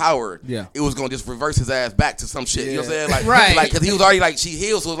waste that power, it was gonna just reverse his ass back to some shit. You know what I'm saying? Like, right. Like, because he was already like she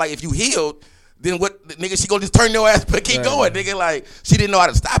healed, so it's like if you healed, then what, nigga? She gonna just turn your ass, but keep going, nigga. Like she didn't know how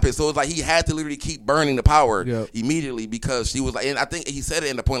to stop it, so it's like he had to literally keep burning the power immediately because she was like, and I think he said it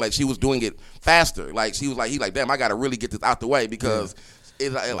in the point like she was doing it faster. Like she was like, damn, I gotta really get this out the way because I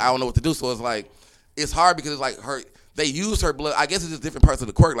don't know what to do. So it's like it's hard because it's like her. They used her blood. I guess it's just different parts of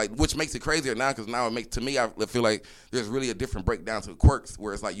the quirk, like which makes it crazier now because now it makes to me I feel like there's really a different breakdown to the quirks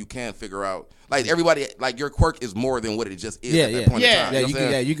where it's like you can figure out like everybody like your quirk is more than what it just is at that point in time.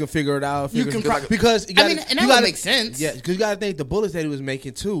 Yeah, you can figure it out. Because and that would make sense. Yeah, because you got to think the bullets that he was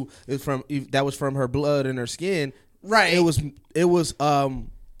making too is from her blood and her skin. Right.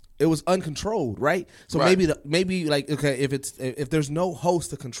 It was uncontrolled, right? So maybe like okay, if there's no host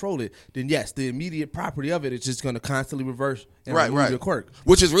to control it, then yes, the immediate property of it is just going to constantly reverse and remove your quirk.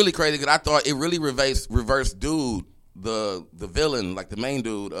 Which is really crazy because I thought it really reversed dude the villain like the main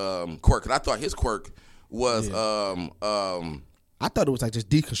dude quirk. Because I thought his quirk was I thought it was like just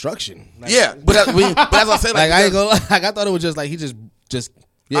deconstruction. Like, but as I said, like I ain't gonna like I thought it was just like he just.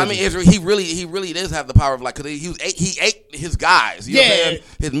 Yeah, I mean, he really does have the power of like, cause he ate his guys, you know what I'm saying?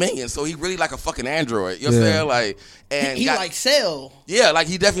 His minions. So he really like a fucking android, you know what I'm saying? Like, and he like Cell. Yeah, like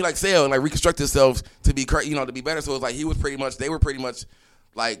he definitely like Cell and like reconstruct himself to be, to be better. So it's like they were pretty much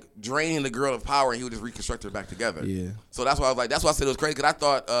like draining the girl of power, and he would just reconstruct her back together. Yeah. So that's why I was like, that's why I said it was crazy. Cause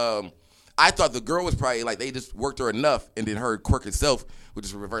I thought the girl was probably like they just worked her enough, and then her quirk itself would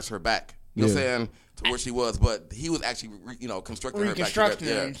just reverse her back You know what I'm saying? To where she was, but he was actually, constructing her back Reconstructing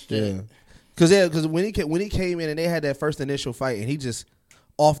together. her instead. Because when he came in and they had that first initial fight and he just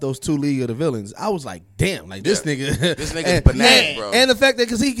off those two League of the Villains, I was like, damn, like this nigga. This nigga's bananas, bro. And the fact that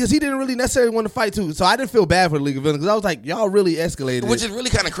because he didn't really necessarily want to fight too, so I didn't feel bad for the League of Villains because I was like, y'all really escalated, Which is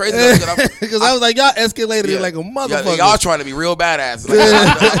really kind of crazy because I was like, y'all escalated it like a motherfucker. Y'all trying to be real badass. Like,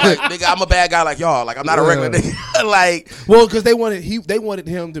 I'm like, nigga, I'm a bad guy like y'all. Like I'm not a regular nigga. Like, well, because they wanted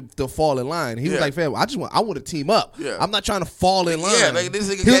him to fall in line. He was like, fam, I want to team up. Yeah. I'm not trying to fall in line. yeah, like, this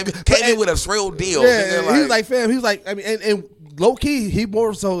nigga came in with a real deal. Yeah, Nigga, he was like, fam, he was like, I mean, and low key, he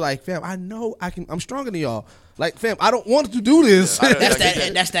more so like, fam, I know I'm stronger than y'all. Like, fam, I don't want to do this.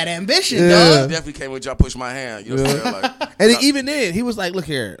 That's that ambition, He dog. definitely came with y'all push my hand. You know what I'm saying? Like, And then even then, he was like, look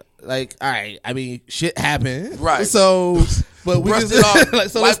here, like, all right, I mean, shit happened. Right. So, but we brushed just, it off, like,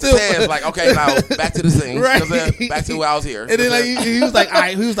 so wiped it's still, his hands, like, okay, now back to the scene. Right. Back to where I was here. And then like he was like, all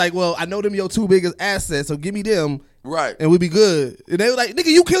right, he was like, well, I know them your two biggest assets, so give me them. Right. And we be good. And they were like, nigga,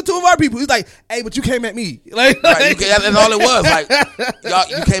 you killed two of our people. He's like, hey, but you came at me. Like, Right, that's all it was. Like, y'all,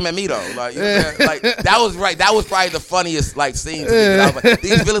 you came at me though. Like, you know what I'm saying? Like that was right. That was probably the funniest like scene. To me. I was like,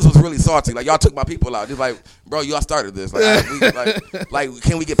 these villains was really salty. Like y'all took my people out. Just like, bro, y'all started this. Like,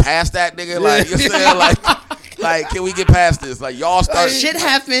 can we get past that, nigga? Like, you know what I'm saying? Like, can we get past this? Like, y'all started. Shit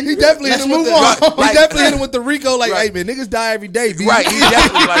happened. he definitely Let's hit him with move the, on. he definitely hit him with the Rico. Like, Right. hey man, niggas die every day. B. Right, he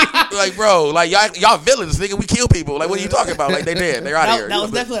definitely like, bro, like y'all villains, nigga. We kill people. Like, what are you talking about? Like, they dead. They're out of here. That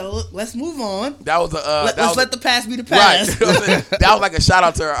was definitely. Let's move on. That was a. Let's let the past be the Right, past. that was like a shout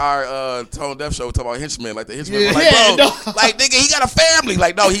out to our Tone Deaf show talking about henchmen. Like the henchmen, were like, Yeah, bro, no. like nigga, he got a family.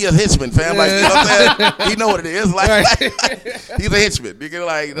 Like no, he a henchman, fam. Like you know what I'm saying? He know what it is. Like, he's a henchman. Nigga,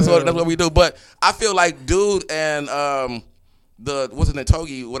 like that's what we do. But I feel like dude and what's his name,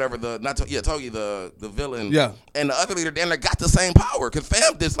 Togi, whatever Togi, the villain, and the other leader, damn, they got the same power. Cause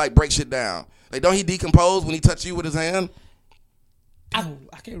fam just like break shit down. Like don't he decompose when he touch you with his hand? I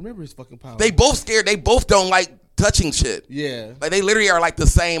can't remember his fucking power. They both scared. They both don't like touching shit. Yeah. Like they literally are like the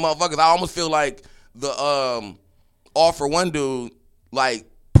same motherfuckers. I almost feel like the All for One dude like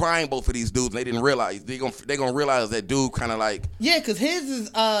prying both of these dudes and they didn't realize. They gonna realize that dude kinda like Yeah, because his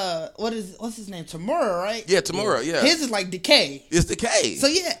is what's his name? Tamura, right? Yeah, Tamura, yeah. His is like decay. It's decay. So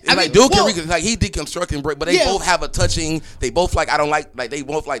yeah, it's like dude can like he deconstructing break, but they both have a touching. They both like I don't like they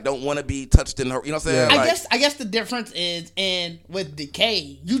both like don't want to be touched in her. You know what I'm saying? I Like, guess the difference is with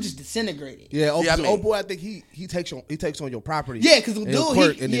decay, you just disintegrated. Yeah, I mean, boy, I think he takes on your property. Yeah, because and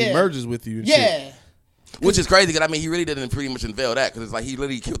dude, then he merges with you. And yeah. shit. which is crazy because I mean he really didn't pretty much unveil that because it's like he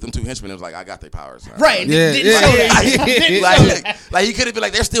literally killed them two henchmen. It was like I got their powers. Right. Yeah, Didn't show that. Didn't show that. like he could have been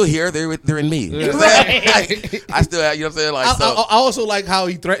like they're still here. They're in me. You know what I'm saying? Like, I still have, you know what I'm saying? Like I also like how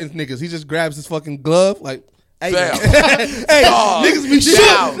he threatens niggas. He just grabs his fucking glove like. Hey, Damn. hey, Dog. niggas be shook.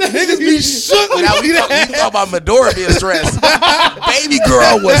 Down. Niggas be shook. When Now you we see talk that. about Medora being stressed. Baby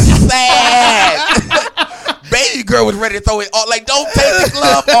girl was sad. Baby girl was ready to throw it off. Like, don't take the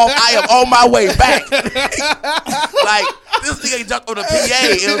glove off. I am on my way back. Like, this nigga jumped on the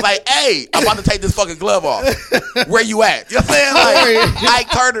PA and was like, hey, I'm about to take this fucking glove off. Where you at? You know what I'm saying? Like,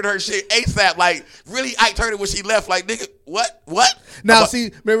 Ike Turner her shit ASAP. Like, really Ike Turner when she left. Like, nigga, what? Now,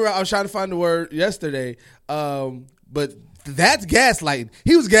 see, remember I was trying to find the word yesterday, but that's gaslighting.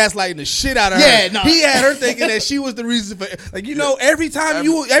 He was gaslighting the shit out of her. Yeah, no. He had her thinking that she was the reason for, like, you know, every time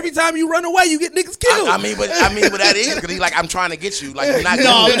you run away, you get niggas killed. I mean, but that is because he's like, I'm trying to get you. Like, you're not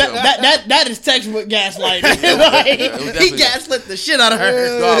No, getting me. that is textbook gaslighting. Like, he gaslit the shit out of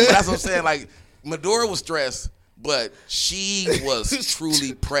her. No, but that's what I'm saying. Like, Medora was stressed, but she was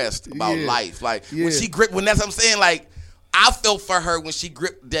truly pressed about life. Like, when she gripped, when that's what I'm saying, like, I felt for her when she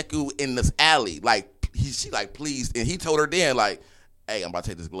gripped Deku in this alley. Like, she like, please. And he told her then, like, hey, I'm about to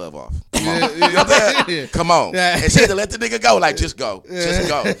take this glove off. Come on. You know what I'm saying? Come on. And she had to let the nigga go. Like, just go. Just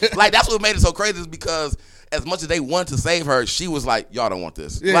go. Like, that's what made it so crazy is because as much as they wanted to save her, she was like, y'all don't want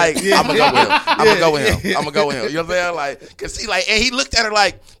this. Like, I'm going to go with him. I'm going to go with him. I'm going to go with him. You know what I'm saying? Like, because she like, and he looked at her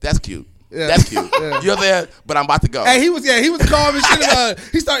like, that's cute. Yeah. That's cute. Yeah. You're there, but I'm about to go. Hey, he was calm and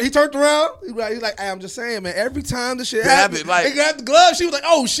shit. He turned around. He's like, hey, I'm just saying, man. Every time the shit happened, like, he grabbed the glove. She was like,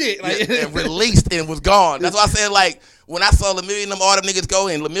 oh shit, like, and released and was gone. That's why I said, like, when I saw Lemillion and them all them niggas go,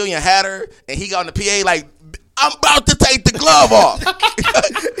 and Lemillion had her, and he got on the PA, like, I'm about to take the glove off.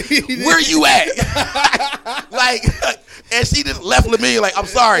 Where you at? Like, and she just left Lemillion like, I'm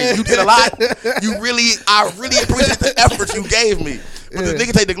sorry, you did a lot. I really appreciate the effort you gave me. But the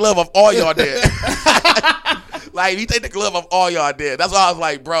nigga take the glove off, all y'all dead. Like, he take the glove off, all y'all dead. That's why I was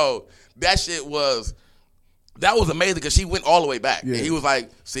like, bro, that shit was That was amazing because she went all the way back. And he was like,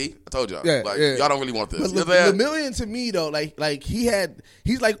 see, I told y'all. Y'all don't really want this. But Lemillion to me though, like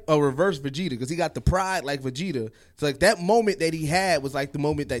he's like a reverse Vegeta because he got the pride like Vegeta. So like that moment that he had was like the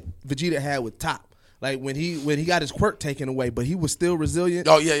moment that Vegeta had with Top. Like when he got his quirk taken away, but he was still resilient.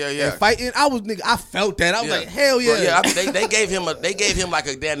 Oh yeah. And fighting, I felt that. I was like, hell yeah. Bro, yeah, I mean, they gave him like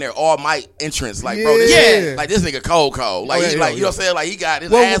a damn near all might entrance. Like bro, this nigga cold. Like you know what I'm saying? Like he got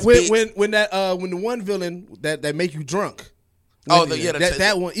his ass beat. When the one villain that make you drunk.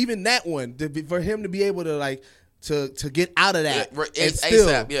 That one, even that one, for him to be able to like to get out of that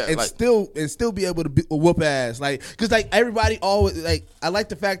and still be able to whoop ass, like because like everybody always like I like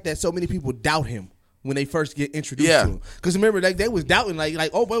the fact that so many people doubt him when they first get introduced to him. Because remember, like they was doubting,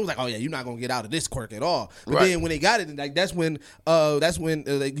 like oh boy was like, oh yeah, you're not gonna get out of this quirk at all. But then when they got it, like that's when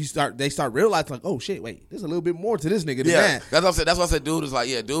like they start realizing like, oh shit, wait, there's a little bit more to this nigga than that. That's what I said. That's what I said. Dude is like,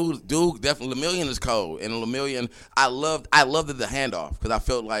 dude definitely Lemillion is cold, and Lemillion, I loved the handoff because I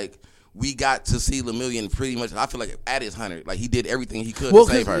felt like we got to see Lemillion pretty much. I feel like at his 100, like he did everything he could to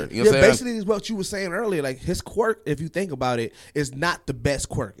save her. You know what I'm saying? Basically, is what you were saying earlier. Like his quirk, if you think about it, is not the best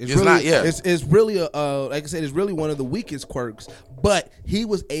quirk. It's really not. Yeah, it's really like I said, it's really one of the weakest quirks. But he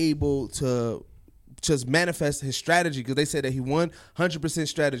was able to just manifest his strategy because they said that he won 100%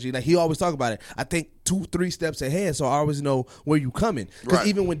 strategy. Like he always talk about it. I think 2-3 steps ahead, so I always know where you coming. Because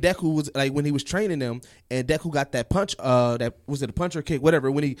even when Deku was like when he was training them, and Deku got that punch, that was it a punch or kick,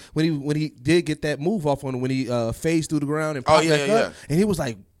 whatever. When he did get that move off on him, when he phased through the ground and popped back up, and he was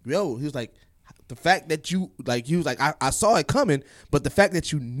like, the fact that you like, he was like, I saw it coming, but the fact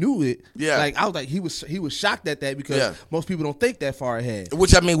that you knew it, like I was like, he was shocked at that because most people don't think that far ahead.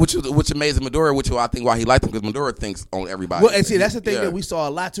 Which amazing Midoriya, which I think why he liked him because Midoriya thinks on everybody. Well, and see, that's the thing that we saw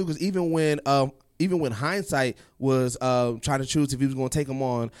a lot too, because even when Hindsight was trying to choose if he was going to take him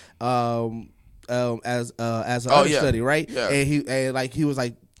on as an understudy, right? Yeah. And he was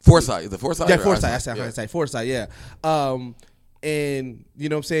like Foresight. Is it Foresight? Yeah, Foresight. I said Hindsight. Foresight. Yeah. And you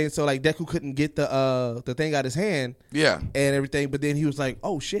know what I'm saying? So like Deku couldn't get the thing out his hand. Yeah. And everything. But then he was like,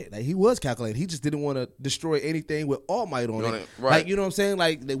 oh shit. Like he was calculating. He just didn't want to destroy anything with All Might on it. Right. Like, you know what I'm saying?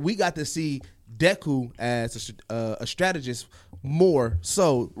 Like we got to see Deku as a strategist more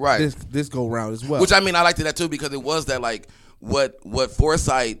so this go round as well. Which I mean I liked that too because it was that like what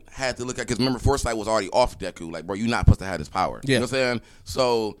Foresight had to look at, because remember Foresight was already off Deku. Like, bro, you're not supposed to have this power. Yeah. You know what I'm saying?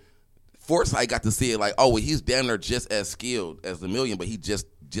 So Foresight got to see it like, oh, well, he's damn near just as skilled as Lemillion, but he just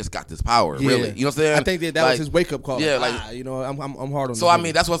got this power, really. You know what I'm saying? I think that was his wake up call. Yeah, like you know, I'm hard on. So I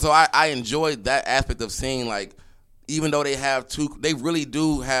mean, that's what. So I enjoyed that aspect of seeing like, even though they really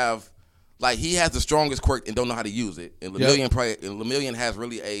do have, like he has the strongest quirk and don't know how to use it, and Lemillion has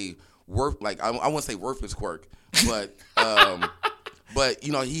really a I wouldn't say worthless quirk, but. But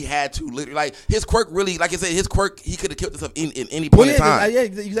you know he had to literally like his quirk really, like I said, his quirk he could have killed himself in any point in time.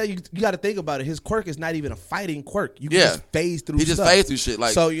 You got to think about it. His quirk is not even a fighting quirk. You can just phase through. He just phased through shit.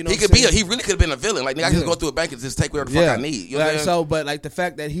 Like so, you know, he really could have been a villain. Like nigga, I can just go through a bank and just take whatever the fuck I need. You know what I'm saying? So, but like the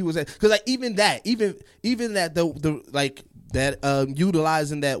fact that he was because like even that the like that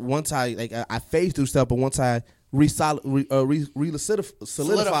utilizing that one time like I phased through stuff, but one time. Solidify.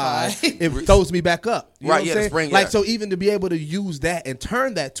 It throws me back up. You know what I'm saying? Spring, like so, even to be able to use that and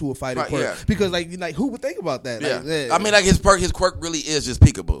turn that to a fighting quirk, because like who would think about that? Like, I mean, like his quirk really is just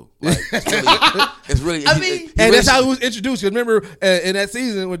peekaboo. Like it's really. I mean, and that's how it was introduced. Remember in that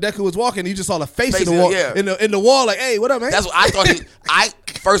season when Deku was walking, he just saw the face in the wall. In the wall, like, hey, what up, man? That's what I thought.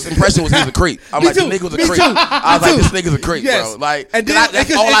 First impression was he was a creep. I'm like, this nigga was a creep. I was like, this nigga's a creep, bro. Like, and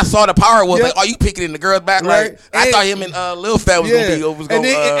that's all I saw the power was. Like, are you picking in the girl's back? Like, I thought him and Lil Fat was gonna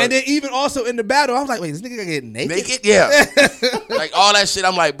be. And then even also in the battle, I was like, wait, this nigga gonna get naked? Naked, yeah. Like all that shit.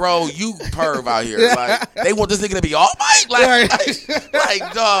 I'm like, bro, you perv out here. Like, they want this nigga to be All Might.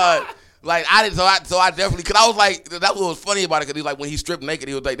 Like, dog. Like I didn't. So I definitely. Cause I was like, that was funny about it. Cause he like when he stripped naked,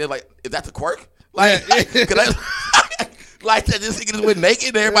 he was like, they're like, is that the quirk? Like, like that this nigga just went naked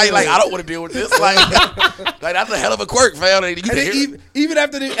and everybody like, I don't want to deal with this. Like that's a hell of a quirk, fam. Even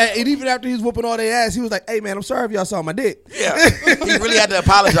after he was whooping all their ass, he was like, hey man, I'm sorry if y'all saw my dick. Yeah. He really had to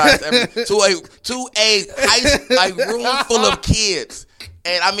apologize to a room full of kids.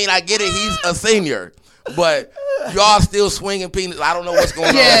 And I mean, I get it, he's a senior. But y'all still swinging penis. I don't know what's going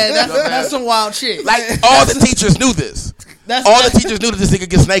on. Yeah, that's some wild shit. Like all the teachers knew this. All the teachers knew that this nigga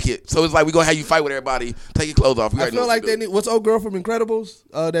gets naked. So it's like, we're going to have you fight with everybody. Take your clothes off. I feel like they need, what's old girl from Incredibles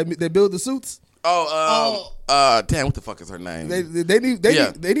that build the suits? Damn, what the fuck is her name?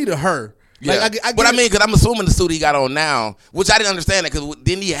 They needed her. Yeah. Like, but I mean, because I'm assuming the suit he got on now, which I didn't understand that, because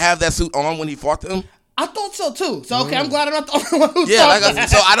didn't he have that suit on when he fought them? I thought so too. So okay, I'm glad I'm not the only one who Yeah, thought like that.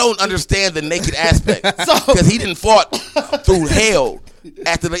 so I don't understand the naked aspect So- because he didn't fought through hell.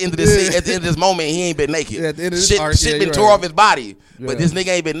 After the end of this, at the end of this moment, he ain't been naked. Yeah, at the end of this arc, shit yeah, been you're tore right. off his body, Yeah. but this nigga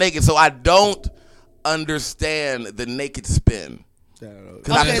ain't been naked. So I don't understand the naked spin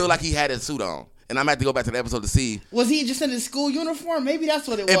because I Okay. feel like he had his suit on, and I'm gonna have to go back to the episode to see. Was he just in his school uniform? Maybe that's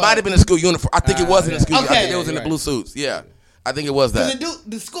what it was. It might have been a school uniform. I think it was in a school. I Okay. think it was in the Right. blue suits. Yeah, I think it was that.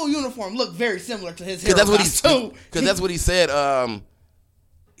 The school uniform looked very similar to his Because hero that's what costume. Because that's what he said.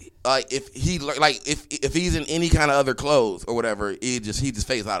 If he's in any kind of other clothes or whatever, he just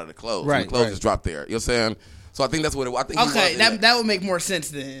fades out of the clothes. Right, And the clothes right. just drop there. You know what I'm saying? So I think that's what it. I think he Okay, was in that. that would make more sense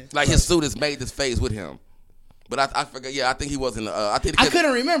then. Like his suit has made this phase with him. But I forgot. Yeah, I think he was in the. I think I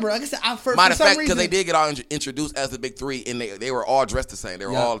couldn't remember. Like I said, for Matter of some fact, reason. because they did get all introduced as the big three, and they were all dressed the same. They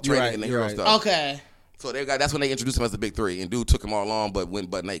were Yeah, all you're training right, in the you're hero right. stuff. Okay. So that's when they introduced him as the big three, and dude took them all along, but went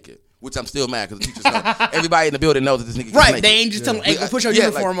butt naked. Which I'm still mad because the teachers know. Everybody in the building knows that this nigga gets Right, naked. they ain't just telling, hey, go put your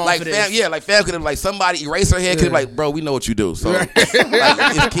uniform on for this. Fam could have, like, somebody erase her head, could have, like, bro, we know what you do. So, like,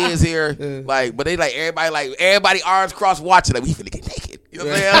 his kids here, like, but they, like, everybody arms crossed watching, like, we finna get naked. You know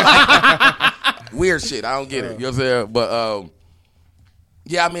what I'm saying? Like, weird shit. I don't get it. You know what I'm saying? But,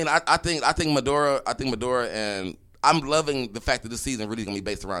 yeah, I mean, I think Medora, and I'm loving the fact that this season really is going to be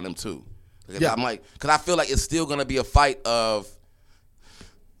based around them, too. Yeah. I'm like, because I feel like it's still going to be a fight of,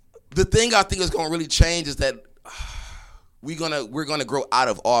 the thing I think is going to really change is that we're gonna grow out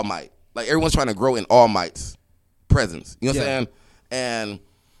of All Might. Like everyone's trying to grow in All Might's presence. You know what I'm saying? And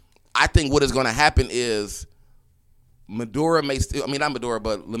I think what is going to happen is Medora may still. I mean, not Medora,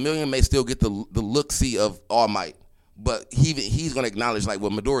 but Lemillion may still get the look-see of All Might. But he's gonna acknowledge like, well,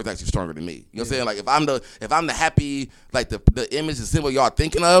 Medora's actually stronger than me. You know what I'm saying? Like if I'm the happy, like the image and symbol y'all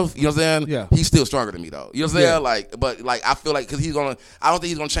thinking of, you know what I'm saying? Yeah. He's still stronger than me though. You know what I'm saying? Yeah. Like, but like I feel like because I don't think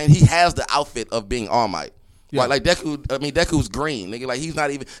he's gonna change. He has the outfit of being All Might. Yeah. Like Deku, I mean Deku's green, nigga. Like he's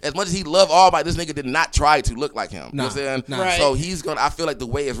not even as much as he loved All Might. This nigga did not try to look like him. You know what I'm saying? Nah. Right. So he's gonna. I feel like the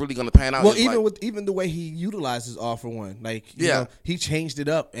way it's really gonna pan out. Well, is even like, with the way he utilizes All for One, like you Yeah. know, he changed it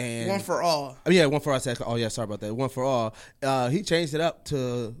up and One for all. Oh, yeah, One for All. Oh yeah, sorry about that. One for All. He changed it up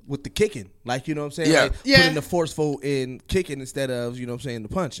to with the kicking, like you know what I'm saying. Yeah. Like, Yeah. putting the forceful in kicking instead of you know what I'm saying the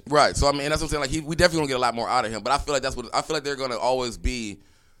punching. Right. So I mean, that's what I'm saying. Like we definitely gonna get a lot more out of him. But I feel like they're gonna always be.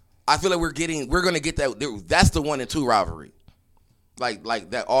 I feel like we're gonna get that. That's the 1 and 2 rivalry. Like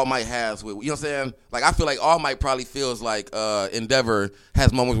that All Might has with, you know what I'm saying? Like I feel like All Might probably feels like Endeavor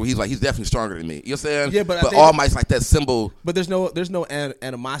has moments where he's definitely stronger than me. You know what I'm saying? Yeah, but I think- All Might's like that symbol. But there's no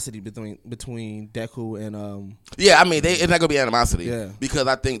animosity between Deku and Yeah, I mean it's not gonna be animosity. Yeah. Because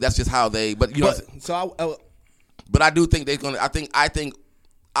I think that's just how they. But you know. But so But I do think they're gonna.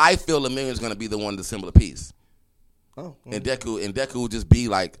 I feel Lemillion's gonna be the one to symbol of peace. And Deku will just be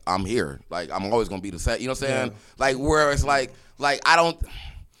like, I'm here. Like I'm always gonna be the same. You know what I'm saying? Yeah. Like where it's like I don't.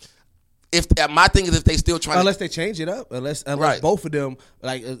 If my thing is if they still trying unless they change it up, unless Right. both of them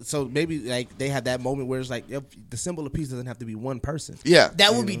like so maybe like they have that moment where it's like the symbol of peace doesn't have to be one person. yeah.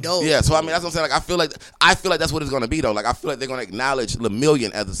 That would be dope. Yeah, so I mean that's what I'm saying. Like I feel like that's what it's gonna be though. Like I feel like they're gonna acknowledge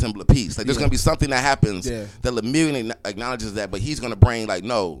Lemillion as a symbol of peace. Like there's gonna be something that happens that Lemillion acknowledges that, but he's gonna bring like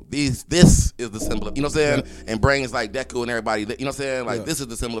no, this is the symbol of, you know what I'm saying, and brings like Deku and everybody. You know what I'm saying? Like this is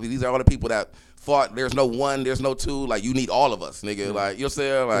the symbol of peace. These are all the people that fought. There's no one. There's no two. Like you need all of us, nigga. Like you know what I'm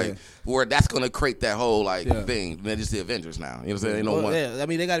saying? Like where that's gonna create that whole like thing. And then just the Avengers now. You know what I'm saying? Ain't no one. Yeah, I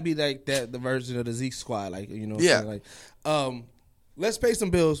mean they got to be like that the version of the Zeke squad, like you know. What Yeah. I'm saying? Like, let's pay some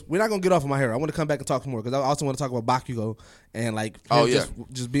bills. We're not gonna get off of my hair. I want to come back and talk more because I also want to talk about Bakugo and like him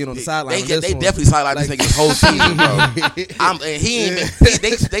just being on the sideline. They definitely sidelined this nigga this whole season, bro. And he ain't even,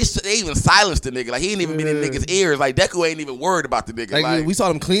 they even silenced the nigga. Like he ain't even been in niggas' ears. Like Deku ain't even worried about the nigga. Like, we saw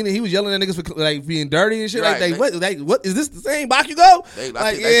them cleaning. He was yelling at niggas for like being dirty and shit. Right. What is this the same Bakugo?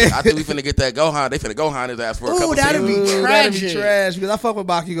 I think we finna get that Gohan. They finna Gohan his ass for a couple that'd be seasons. That'd be tragic. trash because I fuck with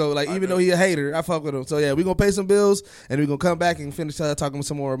Bakugo. Like even though he a hater, I fuck with him. So yeah, we gonna pay some bills and we gonna come back and finish talking with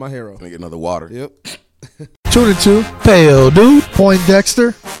some more of my hero. Gonna get another water. Yep. Tune into Pale Dude,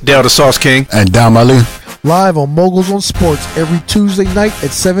 Poindexter, Dale the Sauce King, and Dom Ali. Live on Moguls on Sports every Tuesday night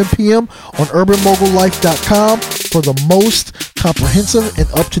at 7 p.m. on UrbanMogulLife.com for the most comprehensive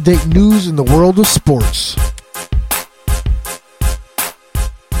and up-to-date news in the world of sports.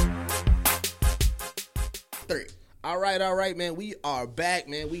 All right, man. We are back,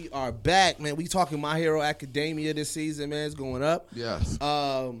 man. We talking My Hero Academia this season, man. It's going up. Yes.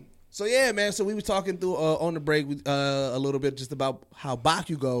 So yeah, man. So we were talking through on the break a little bit just about how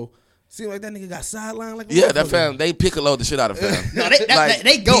Bakugo seemed like that nigga got sidelined. Like that fam, they Piccolo the shit out of fam. No,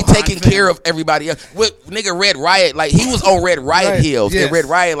 they go. He taking care of everybody else. With nigga Red Riot, like he was on Red Riot heels. Yes. And Red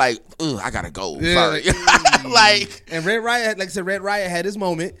Riot, like I gotta go. Yeah, Sorry. Like, and Red Riot, like I said, Red Riot had his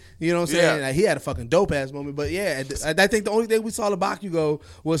moment. You know what I'm saying? Yeah. Like, he had a fucking dope ass moment. But yeah, I think the only thing we saw the Bakugo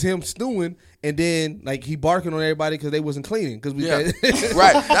was him stewing, and then like he barking on everybody because they wasn't cleaning. Because we right. That's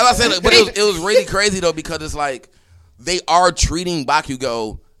what I said. Like, but it was really crazy though, because it's like they are treating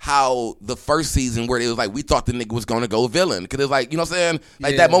Bakugo how the first season where it was like we thought the nigga was gonna go villain, because it's like, you know what I'm saying,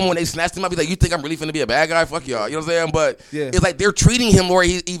 like that moment when they snatched him up, he's like, you think I'm really finna be a bad guy? Fuck y'all, you know what I'm saying? But it's like they're treating him where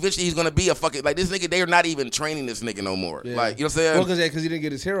eventually he's gonna be a fucking, like, this nigga, they're not even training this nigga no more. Like, you know what I'm saying? Well, because he didn't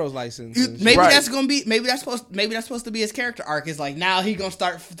get his hero's license. Maybe that's gonna be, maybe that's supposed to be his character arc. Is like now he gonna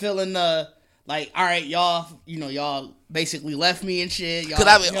start feeling the like, all right, y'all, you know, y'all basically left me and shit.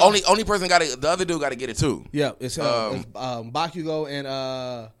 Because only person got it, the other dude got to get it too. Yeah, it's Bakugo and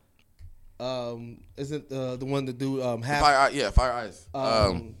isn't the one that do Fire Eyes.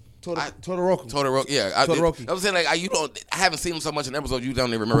 Todoroki. Yeah. Todoroki. I was saying, like, I haven't seen him so much in episodes, you don't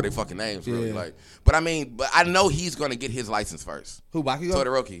even remember their fucking names, really. Like, but I know he's gonna get his license first. Who, Bakugo?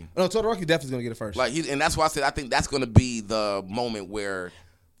 Todoroki. No, Todoroki definitely gonna get it first. Like, and that's why I said I think that's gonna be the moment where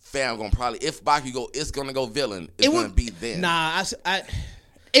fam gonna probably, if Bakugo is gonna go villain, it's gonna be then. Nah,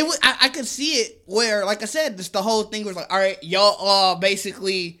 I could see it where, like I said, this the whole thing was like, all right, y'all all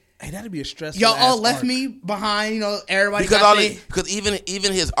basically. Hey, that'd be a stressful. Y'all all left arc. me behind. You know, everybody. Because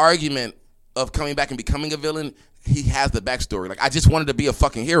even his argument of coming back and becoming a villain, he has the backstory. Like, I just wanted to be a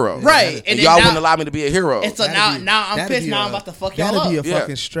fucking hero, right? And y'all wouldn't allow me to be a hero. And so now I'm pissed. Now I'm about to fuck y'all up. That'd be a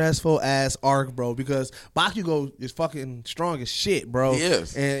fucking stressful ass arc, bro. Because Bakugo is fucking strong as shit, bro. He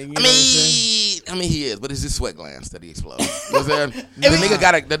is. And you know what I'm saying? I mean, he is, but it's his sweat glands that he explodes. You know what I'm saying?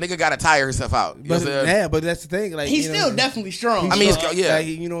 The nigga gotta tire himself out. You know what I'm saying? Yeah, but that's the thing. Like, he's still definitely strong. Like,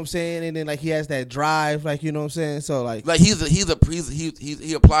 you know what I'm saying? And then like he has that drive, like, you know what I'm saying? So like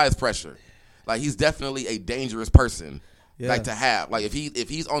he applies pressure. Like, he's definitely a dangerous person. Yeah. Like, to have, like, if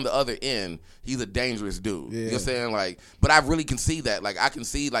he's on the other end, he's a dangerous dude. You know what I'm saying? Like, but I really can see that. Like, I can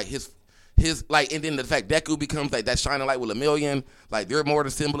see like his like, and then the fact Deku becomes like that shining light with a million, like, they're more the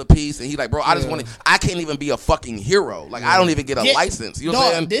symbol of peace, and he's like, bro, I can't even be a fucking hero. Like, I don't even get a license. You know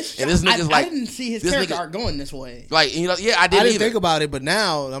what I'm saying? And this nigga's like, I didn't see his character arc going this way. Like, you know, I didn't think about it, but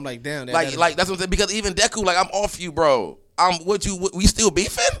now I'm like, damn. Like that's what I'm saying, because even Deku, like, I'm off you, bro. We still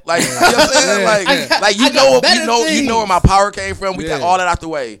beefing? Like, you know what I'm saying? Like you know where my power came from. We got all that out the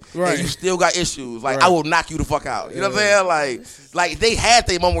way. Right. And you still got issues. Like, I will knock you the fuck out. You know what I'm saying? Like they had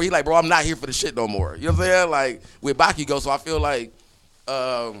their moment where he's like, bro, I'm not here for the shit no more. You know what I'm saying? Like, with Bakugo, so I feel like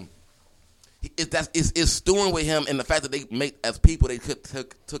it's stewing with him, and the fact that they make, as people, they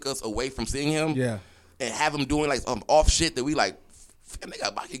took us away from seeing him. Yeah. And have him doing like off shit that we like, they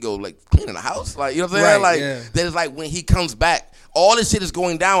got Bakugo like cleaning the house, like, you know what I'm saying? Like, that is like when he comes back, all this shit is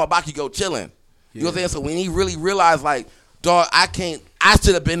going down with Bakugo chilling. You know what I'm saying? So when he really realized, like, dog, I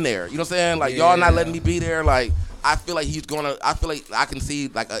should have been there. You know what I'm saying? Like, y'all not letting me be there. Like, I feel like I feel like I can see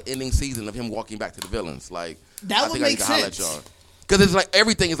like an ending season of him walking back to the villains. Like, that would make sense. Because it's like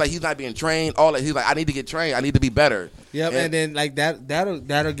everything is like he's not being trained. All that, he's like, I need to get trained. I need to be better. Yep, and then like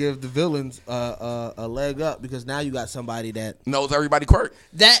that'll give the villains a leg up, because now you got somebody that knows everybody quirk.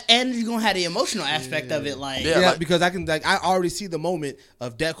 That, and you're gonna have the emotional aspect of it, like like, because I already see the moment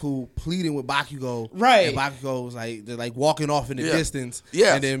of Deku pleading with Bakugo, right? And Bakugo was like, they're like walking off in the distance,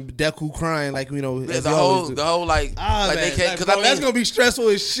 and then Deku crying, like, you know, the whole like they can't, because that's gonna be stressful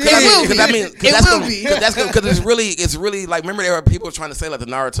as shit. Because it's really like, remember there were people trying to say like the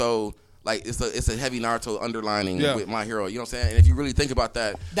Naruto. Like, it's a heavy Naruto underlining with My Hero. You know what I'm saying? And if you really think about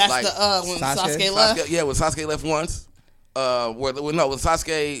that, that's like, when Sasuke left. When Sasuke left once. When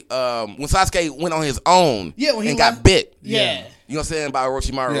Sasuke went on his own and got bit. Yeah. You know what I'm saying? By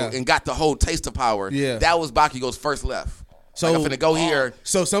Orochimaru and got the whole taste of power. Yeah. That was Bakugo's first left. So like, I'm finna go here.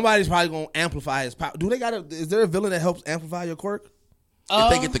 So somebody's probably gonna amplify his power. Is there a villain that helps amplify your quirk? If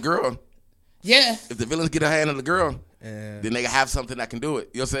they get the girl. Yeah. If the villains get a hand on the girl, then they have something that can do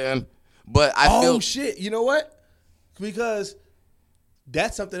it. You know what I'm saying? But I feel shit. You know what? Because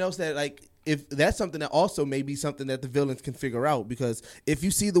that's something else that, like, if that's something that also may be something that the villains can figure out. Because if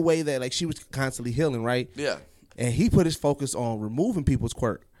you see the way that, like, she was constantly healing, right? Yeah. And he put his focus on removing people's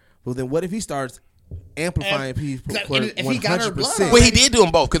quirk. Well, then what if he starts amplifying people's quirk 100%? Well, he did do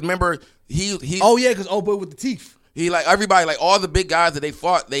them both. Because remember, he. Oh yeah, because old boy with the teeth. He, like, everybody, like, all the big guys that they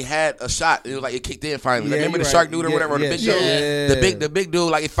fought, they had a shot. It was like, it kicked in finally. Like, remember the shark dude or whatever, or the big dude? The big dude,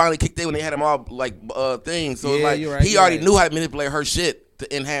 like, it finally kicked in when they had him all, like, things. So, it's like, he already knew how to manipulate her shit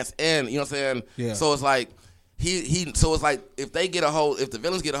to enhance and, you know what I'm saying? Yeah. So, it's like, so it's like, if they get a hold, if the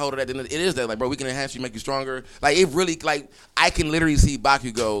villains get a hold of that, then it is that, like, bro, we can enhance you, make you stronger. Like, it really, like, I can literally see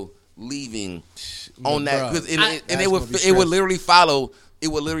Bakugo leaving on that. Cause it would literally follow it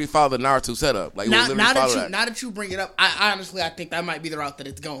would literally follow the Naruto setup. Like, it would literally follow that. Now that you bring it up, I honestly think that might be the route that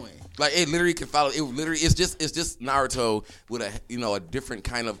it's going. Like, it literally can follow. It literally, it's just Naruto with a different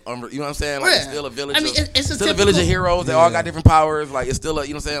kind of, you know what I'm saying? Like, it's still a village. I mean, it's still a village of heroes. They all got different powers. Like, it's still a,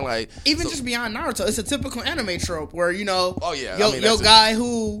 you know what I'm saying? Like, even just beyond Naruto, it's a typical anime trope where oh yeah, your guy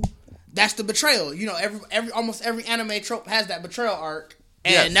who, that's the betrayal. Almost every anime trope has that betrayal arc,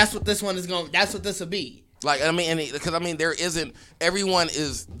 and that's what this one is going. That's what this will be. Like, I mean, because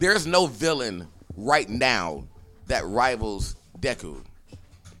there's no villain right now that rivals Deku.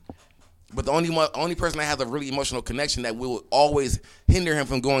 But the only person that has a really emotional connection that will always hinder him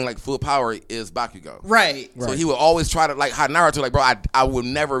from going like full power is Bakugo. Right. So he will always try to, like how Naruto, like, bro, I will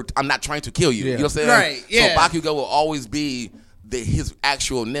never, I'm not trying to kill you. You know what I'm saying? Right. Yeah. So Bakugo will always be his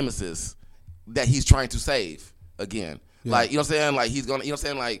actual nemesis that he's trying to save again. Yeah. Like, you know what I'm saying? Like, he's gonna, you know what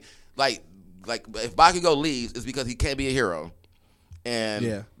I'm saying? Like if Bakugo leaves, it's because he can't be a hero.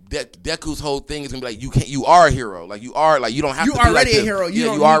 And Deku's whole thing is gonna be like, you are a hero. Like, you are, like, you don't have to be already like a hero.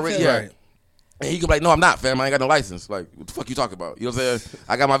 You already. Right. And he could be like, no, I'm not, fam. I ain't got no license. Like, what the fuck you talking about? You know what I'm saying?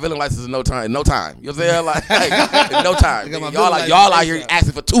 I got my villain license in no time. You know what I'm saying? Like in no time. Y'all out here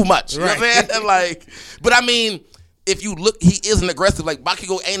asking for too much. You know what I'm saying? Like, but I mean, if you look, he isn't aggressive. Like,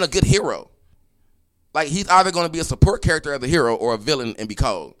 Bakugo ain't a good hero. Like, he's either going to be a support character as a hero or a villain and be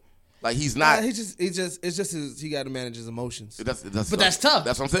cold. Like, he's not. It's just he got to manage his emotions. That's tough.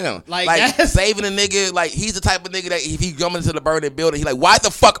 That's what I'm saying. Like saving a nigga, like, he's the type of nigga that if he come into the burning building, he like, why the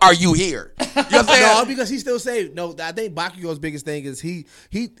fuck are you here? You know what I'm saying? No, because he's still saved. No, I think Bakugo's biggest thing is he's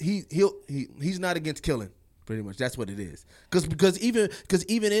not against killing. Pretty much, that's what it is. Because even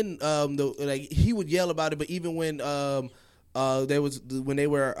in he would yell about it, but even when when they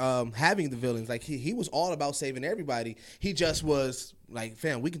were having the villains, like he was all about saving everybody. He just was like,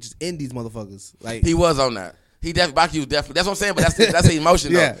 fam, we can just end these motherfuckers. Like, he was on that. Bakugo definitely. That's what I'm saying. But that's the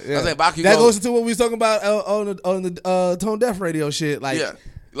emotion. Yeah, though. I'm saying Bakugo. That goes into what we was talking about on the Tone Deaf Radio shit. Like, yeah.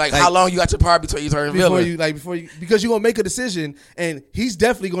 Like, how long you got your power before you turn villain? Because you're gonna make a decision, and he's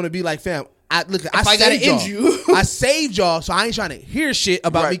definitely gonna be like, fam, I gotta end you. I saved y'all, so I ain't trying to hear shit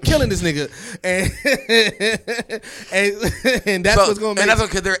about me killing this nigga. And that's what's gonna make. And that's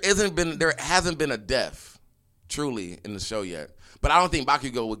because there hasn't been a death truly in the show yet. But I don't think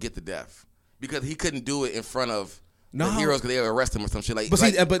Bakugo would get the death because he couldn't do it in front of the heroes because they would arrest him or some shit like. But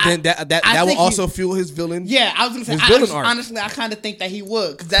then that will also fuel his villain. Yeah, I was gonna say. Honestly, I kind of think that he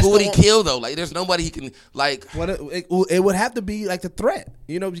would. Who would he kill though? Like, there's nobody he can like. It would have to be like the threat,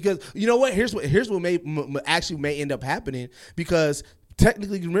 because you know what? Here's what may end up happening because.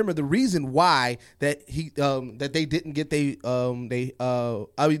 Technically, remember the reason why that they didn't get the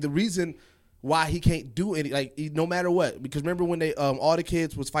reason why he can't do any, like, no matter what, because remember when they all the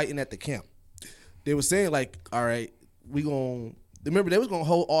kids was fighting at the camp, they were saying like, all right, remember they was gonna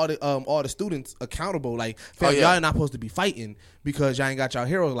hold all the students accountable, like, fam, y'all not supposed to be fighting because y'all ain't got y'all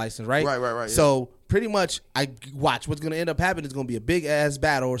hero license, right? Right. So pretty much, I watch what's gonna end up happening is gonna be a big ass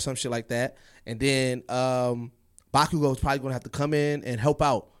battle or some shit like that, and then Bakugo is probably gonna have to come in and help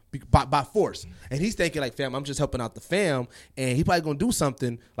out by force, and he's thinking like, fam, I'm just helping out the fam, and he probably gonna do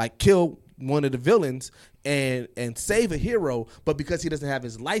something like kill one of the villains and save a hero, but because he doesn't have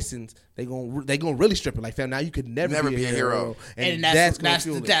his license, they gonna really strip it. Like, fam, now you could never be a hero. And that's the I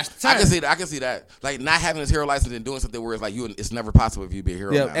can see that. Like, not having his hero license and doing something where it's like it's never possible if you be a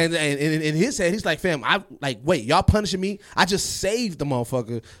hero. Yeah, now. And in his head, he's like, fam, wait, y'all punishing me? I just saved the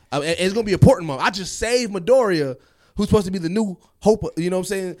motherfucker. It's gonna be important, I just saved Midoriya, who's supposed to be the new hope. You know what I'm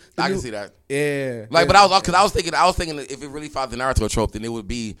saying? I can see that. Yeah. Like, but I was thinking that if it really followed the Naruto trope, then it would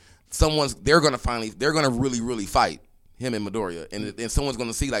be they're gonna really, really fight him and Midoriya, and someone's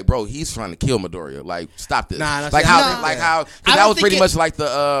gonna see like, bro, he's trying to kill Midoriya. Like, stop this. That was pretty much like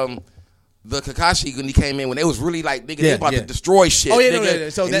the Kakashi when he came in, when they was really like, nigga, they about to destroy shit. Oh yeah, nigga. No.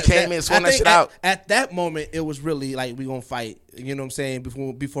 So and he came in, scoring that shit out. At that moment, it was really like, we gonna fight. You know what I'm saying?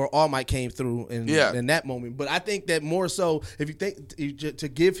 Before All Might came through, in that moment. But I think that more so, if you think to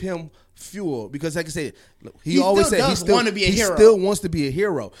give him fuel, because like I said, he always said he still wants to be a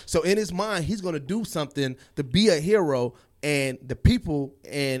hero. So in his mind, he's gonna do something to be a hero. And the people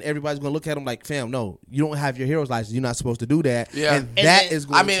and everybody's gonna look at him like, fam, no, you don't have your hero's license. You're not supposed to do that. Yeah, and that is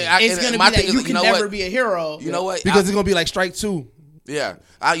going. It's gonna be that you can never be a hero. You know what? Because it's gonna be like Strike 2. Yeah,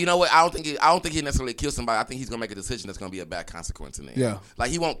 you know what? I don't think he necessarily kill somebody. I think he's gonna make a decision that's gonna be a bad consequence in the end. Yeah,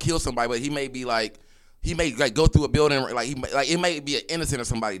 like, he won't kill somebody, but he may go through a building, like it may be an innocent or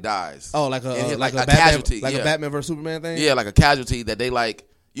somebody dies. Oh, like a casualty, like a Batman versus Superman thing. Yeah, like a casualty that they like.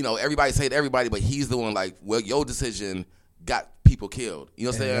 Everybody say to everybody, but he's the one like, well, your decision got people killed. You know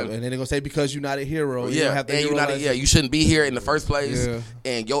what I'm saying? And then they're gonna say because you're not a hero, you Yeah, don't have the and hero license. you shouldn't be here in the first place. Yeah.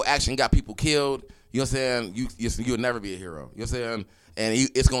 And your action got people killed. You know what I'm saying? You'll never be a hero. You know what I'm saying? And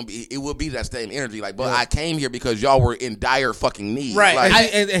it will be that same energy. Like, but I came here because y'all were in dire fucking need. Right.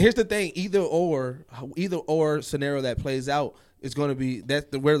 Like, and here's the thing: either or scenario that plays out is going to be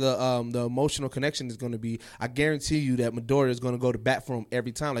where the emotional connection is going to be. I guarantee you that Midoriya is going to go to bat for him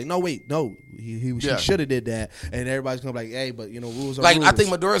every time. Like, no, he should have did that, and everybody's going to be like, hey, but rules are rules. I think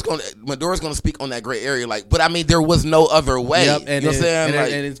Midoriya's going to speak on that gray area. Like, but I mean, there was no other way. Yep, you know what I'm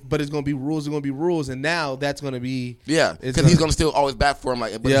saying? But it's going to be rules. It's going to be rules, and now that's going to be because he's going to still always bat for him.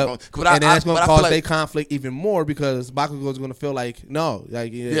 Like, but and then that's going to cause their conflict even more because Bakugo is going to feel like no,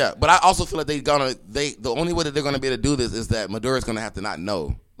 like But I also feel like the only way that they're going to be able to do this is that Midoriya's going to have to not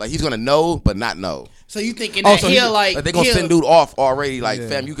know. Like, he's gonna know, but not know. So you thinking that they're gonna send dude off already? Like,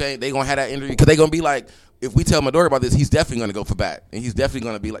 fam, you can't. They gonna have that injury because they gonna be like, if we tell Midoriya about this, he's definitely gonna go for bat, and he's definitely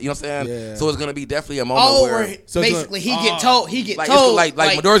gonna be like, you know what I'm saying? Yeah. So it's gonna be definitely a moment where basically he get told.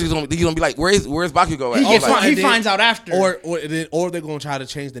 Midoriya's gonna be like, where's Bakugo at? He finds out after, or they're gonna try to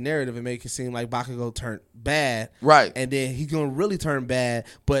change the narrative and make it seem like Bakugo turned bad, right? And then he's gonna really turn bad,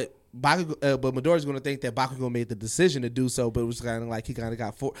 but Midoriya's going to think that Bakugo made the decision to do so, but it was kind of like he kind of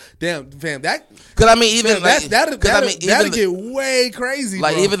got Damn, fam, that because I mean even that'll get way crazy.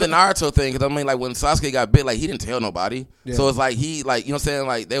 Like, bro. even the Naruto thing, because I mean, like, when Sasuke got bit, like, he didn't tell nobody. Yeah. So it's like he, like, you know what I'm saying?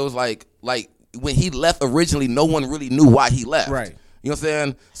 Like, there was like when he left originally, no one really knew why he left. Right. You know what I'm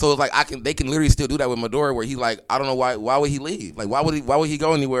saying? So it's like they can literally still do that with Midoriya, where he's like, I don't know why would he leave? Like, why would he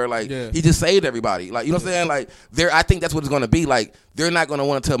go anywhere? Like, he just saved everybody. Like, you know what I'm saying? Like, I think that's what it's gonna be. Like, they're not gonna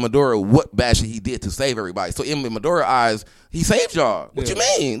want to tell Midoriya what bad shit he did to save everybody. So in Midoriya's eyes, he saved y'all. What you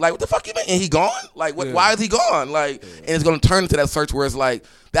mean? Like, what the fuck you mean? And he gone? Like, what? Why is he gone? Like, and it's gonna turn into that search where it's like,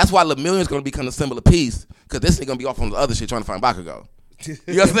 that's why Lemillion's gonna become the symbol of peace, because this nigga gonna be off on the other shit trying to find Bakugo. You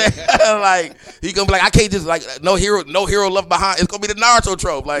know what I'm saying? Like, he gonna be like, I can't just, like, no hero left behind. It's gonna be the Naruto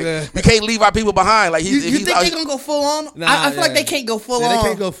trope. Like, we can't leave our people behind. Like, you think they're gonna go full on? Nah, I feel like they can't go full on. They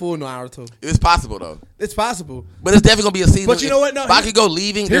can't go full Naruto. It's possible though. It's possible, but it's definitely gonna be a season. But you know what? No, Bakugo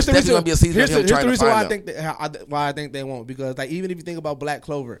leaving. There's definitely gonna be a season of him trying to find them. Why I think they won't, because like, even if you think about Black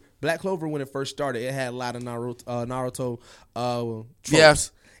Clover when it first started, it had a lot of Naruto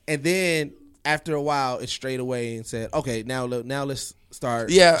tropes, and then after a while, it strayed away and said, okay, now let's start.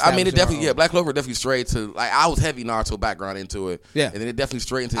 Yeah, I mean, it definitely. Black Clover definitely strayed to, like, I was heavy Naruto background into it. Yeah, and then it definitely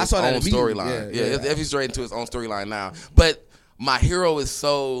strayed into its own storyline. Yeah, it's definitely strayed into its own storyline now. But My Hero is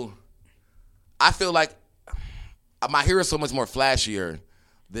so. I feel like My Hero is so much more flashier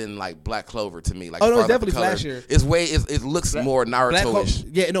than, like, Black Clover to me. Like, it's definitely flashier. It looks more Naruto-ish.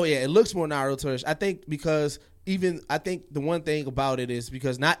 It looks more Naruto-ish. I think because. I think the one thing about it is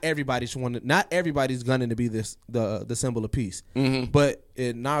because not everybody's gunning to be the symbol of peace. Mm-hmm. But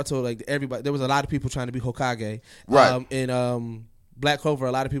in Naruto, like, there was a lot of people trying to be Hokage. Right. In Black Clover,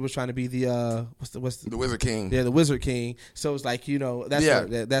 a lot of people was trying to be the Wizard King. Yeah, the Wizard King. So it's like,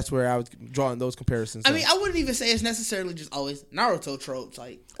 that's where I was drawing those comparisons. I mean, I wouldn't even say it's necessarily just always Naruto tropes.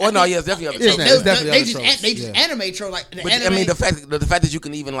 Like, it's definitely other tropes. They just anime tropes. Like, I mean, the fact that you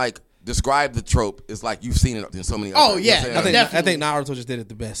can even, like, describe the trope is like you've seen it in so many. Oh yeah, I think Naruto just did it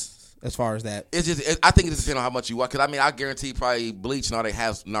the best as far as that. It's just I think it just depends on how much you watch. Because I mean, I guarantee probably Bleach and all they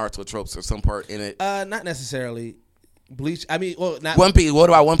has Naruto tropes or some part in it. Not necessarily. Bleach. I mean, well, not One Piece. What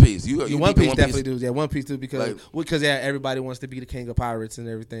about One Piece? You One Piece definitely do. Yeah, One Piece too because everybody wants to be the king of pirates and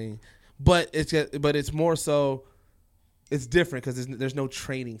everything. But it's more so. It's different because there's no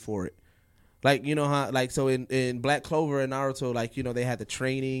training for it. Like, you know how, like, so in Black Clover and Naruto, like, you know, they had the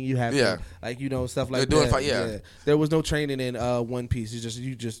training. You have to, like, you know, stuff like that. There was no training in One Piece.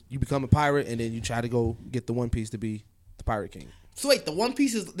 You become a pirate and then you try to go get the One Piece to be the Pirate King. So wait, the One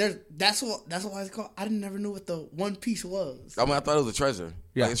Piece is there. That's why it's called. I never knew what the One Piece was. I mean, I thought it was a treasure.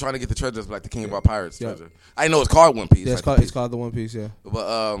 Yeah, like, it's trying to get the treasure, like the King of our Pirates treasure. I didn't know it's called One Piece. Yeah, it's called the One Piece. Yeah,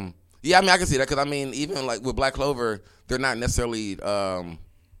 but yeah, I mean, I can see that because I mean, even like with Black Clover, they're not necessarily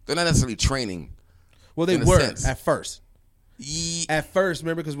training. Well, they were at first. At first,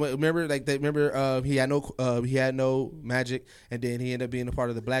 remember he had no magic, and then he ended up being a part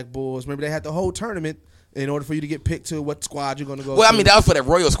of the Black Bulls. Remember, they had the whole tournament in order for you to get picked to what squad you're going to go. Well, I mean, that was for that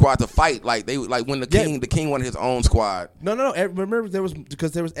royal squad to fight. Like when the king wanted his own squad. No. Remember, there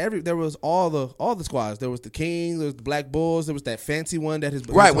was all the squads. There was the king. There was the Black Bulls. There was that fancy one that his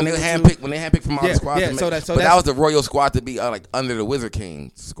when they handpicked from all the squads. Yeah, that was the royal squad to be like under the Wizard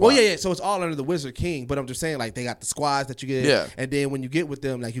King squad. Well, yeah. So it's all under the Wizard King. But I'm just saying, like, they got the squads that you get. Yeah. And then when you get with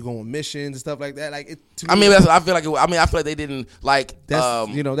them, like, you go on missions and stuff like that. Like, I feel like they didn't like.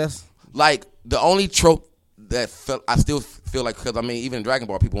 That's like the only trope I still feel like, because I mean, even in Dragon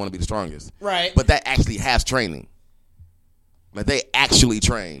Ball, people want to be the strongest, Right. But that actually has training. Like they actually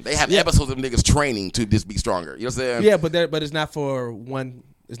train. They have episodes of niggas training to just be stronger. You know what I'm saying? Yeah, but it's not for one.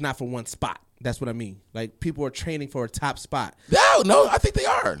 It's not for one spot. That's what I mean. Like people are training for a top spot. No, I think they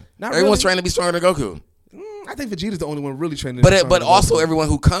are. Not Everyone's really. trying to be stronger than Goku. I think Vegeta's the only one really training. But also everyone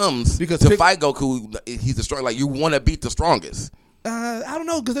who comes to fight Goku, he's the strong. Like you want to beat the strongest. I don't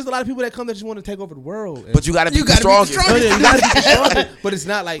know, because there's a lot of people that come that just want to take over the world. But you got to be the strongest. No, yeah, you got to be the strongest. But it's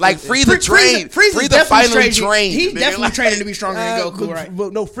not like Frieza trained. Frieza finally trained. He's definitely training to be stronger than Goku, right?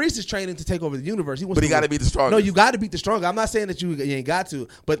 But no, Frieza's training to take over the universe. But he got to be the strongest. No, you got to beat the strongest. I'm not saying that you ain't got to,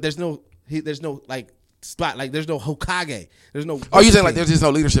 but there's no like spot, like there's no Hokage. There's no. Oh, you saying like there's just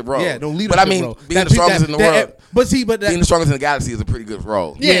no leadership role? Yeah, no leadership. But I mean, role. being the strongest in the world. Being the strongest in the galaxy is a pretty good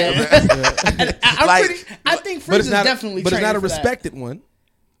role. Yeah, I think Frieza's definitely. But it's not a for that. respected one.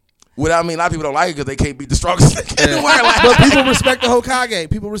 Well, I mean, a lot of people don't like it because they can't beat the strongest in the world. Like, but people respect the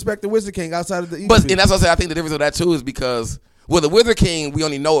Hokage. People respect the Wizard King outside of the. And that's what I say. I think the difference of that too is because the Wizard King we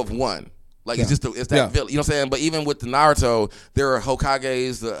only know of one. Like it's that villain. You know what I'm saying? But even with the Naruto, there are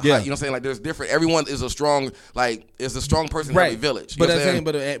Hokages. You know what I'm saying? Like there's different. Everyone is a strong person in every village. But I'm saying,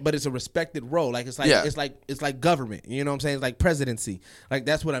 but it's a respected role. Like it's like government. You know what I'm saying? It's like presidency. Like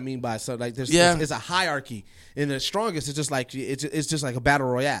that's what I mean by so like there's it's a hierarchy. And the strongest is just like it's just like a battle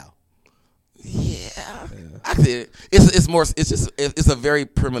royale. Yeah. I did. It's a very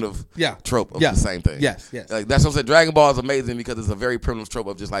primitive trope of the same thing. Yes. Like that's what I'm saying. Dragon Ball is amazing because it's a very primitive trope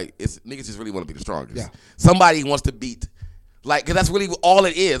of just like niggas just really want to be the strongest. Yeah. Somebody wants to beat, like, because that's really all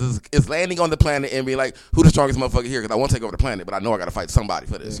it is landing on the planet and being like, who the strongest motherfucker here? Because I want to take over the planet, but I know I got to fight somebody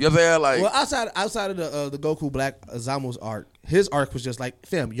for this. You know what I'm saying? Like, well, outside of the Goku Black Zamu's arc, his arc was just like,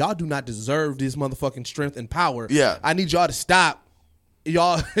 fam, y'all do not deserve this motherfucking strength and power. Yeah. I need y'all to stop.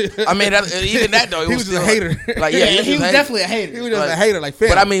 Y'all, I mean, even that though, he was just a hater. Like, he was definitely a hater. He was just a hater, like, fam.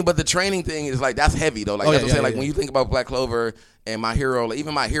 But I mean, the training thing is like that's heavy though. Like that's what I'm saying. Like when you think about Black Clover and My Hero, like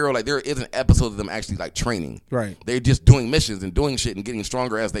even My Hero, like there isn't episodes of them actually like training. Right. They're just doing missions and doing shit and getting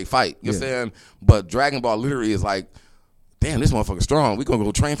stronger as they fight. You know what I'm saying? But Dragon Ball literally is like, damn, this motherfucker's strong. We gonna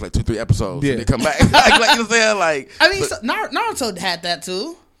go train for like 2-3 episodes and then come back. like you know what I'm saying? Like, I mean, Naruto had that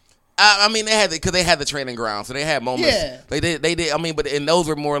too. I mean, they had the training ground, so they had moments. Yeah. They did. I mean, and those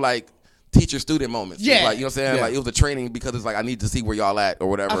were more like teacher-student moments. Yeah. Like, you know what I'm saying? Yeah. Like, it was a training because it's like, I need to see where y'all at or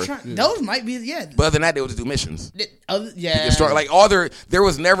whatever. Those might be, But other than that, they would just do missions. Yeah. Like, there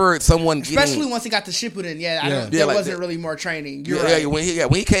was never someone Especially once he got to Shippuden, there wasn't really more training. You're right. When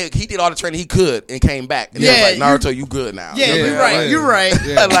he came, he did all the training he could and came back. And they was like, Naruto, you good now. Yeah, you know you're right.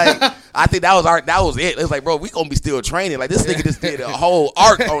 Yeah. Like, I think that was it. It was like, bro, we gonna be still training. Like, this nigga just did a whole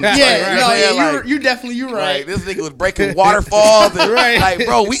arc on this. You're definitely right. Like, this nigga was breaking waterfalls. And, like,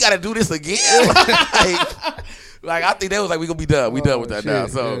 bro, we gotta do this again. Like I think they was like, we gonna be done. We done with that now.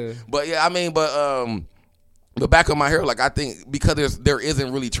 So, but yeah, I mean, but back on My Hero, like I think because there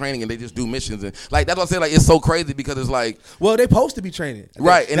isn't really training and they just do missions and like that's what I'm saying. Like it's so crazy because it's like, well, they supposed to be training,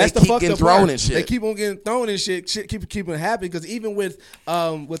 right? And that's they keep getting thrown and shit. They keep on getting thrown and shit. Shit keep it happening because even with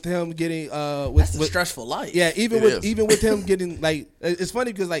him getting with a stressful life. Yeah, even with him getting like it's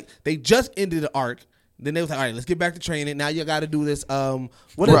funny because like they just ended the arc. Then they was like, all right, let's get back to training. Now you got to do this.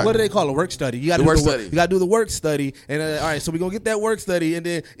 What do they call it? Work study. You got to do study. You got to do the work study. And all right, so we're gonna get that work study. And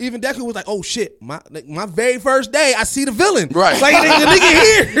then even Deku was like, oh shit, my very first day, I see the villain. Right, like the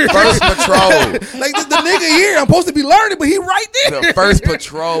nigga here, first patrol. Like the nigga here, I'm supposed to be learning, but he right there. The first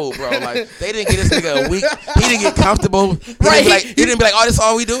patrol, bro. Like they didn't get this nigga a week. He didn't get comfortable. He didn't be like, oh, this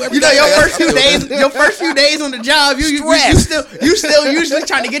all we do every day. Your first few days on the job, you still usually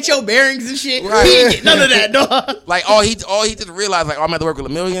trying to get your bearings and shit. Right. He ain't get none of that, dog. Like all he just realized, like, oh, I'm gonna have to work with a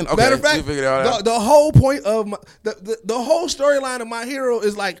million. Okay, matter of fact, we figured it out. The whole point of the whole storyline of My Hero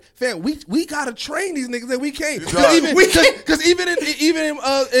is like, fam, we gotta train these niggas and we can't. Because even in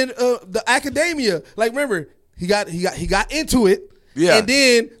the academia, like remember he got into it, and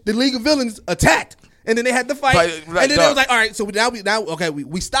then the League of Villains attacked. And then they had to fight, and then it was like, all right, so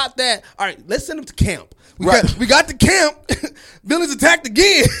we stopped that. All right, let's send them to camp. We got to camp. Villains attacked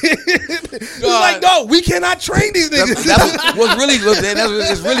again. It's like, no, we cannot train these niggas. That's what's really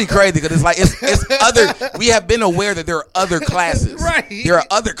it's really crazy because it's like it's other. We have been aware that there are other classes. Right. There are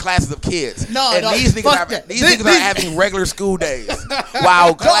other classes of kids. These niggas are having regular school days.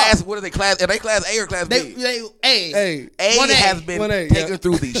 Wow, class. What are they class? Are they class A or class B? A has been taken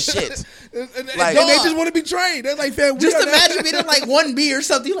through these shit. Like, and they just want to be trained. They're like, fam, just imagine being like 1B or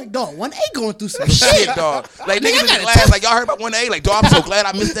something. You're like, dog, 1A going through some shit, dog. Like niggas in class, like y'all heard about 1A. Like, dog, I'm so glad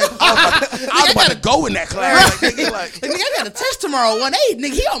I missed that. I was about to go go in that class. Like, nigga, Like, nigga, I got a test tomorrow. 1-8,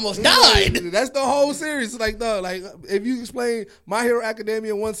 nigga, he almost died. That's the whole series. Like, no, like if you explain My Hero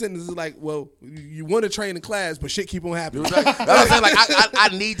Academia in one sentence, it's like, well, you want to train in class, but shit keep on happening. that's what I'm saying. Like, I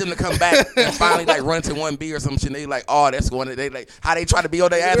need them to come back and finally like run to 1B or some shit. And they like, oh, that's going. They like how they try to be on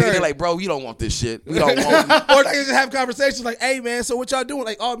their ass. Right. They're like, bro, you don't want this shit. We don't want. Or they just have conversations like, hey man, so what y'all doing?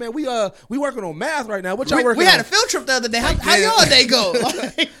 Like, oh man, we working on math right now. What y'all working We on? had a field trip the other day. How y'all day go?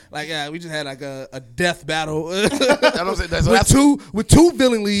 Like, yeah, we just had like a death battle That's what I'm saying. with two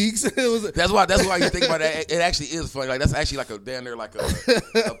villain leagues. It was That's why you think about that. It actually is funny. Like that's actually like a damn near like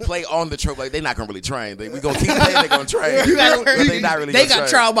a play on the trope. Like they're not gonna really train. We gonna keep playing. They're gonna train. But they not really. They gonna got train.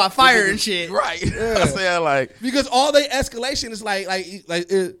 trial by fire and shit. Right. I'm saying like because all they escalation is like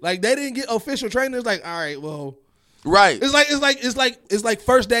they didn't get official training. It's like, all right, well. right. It's like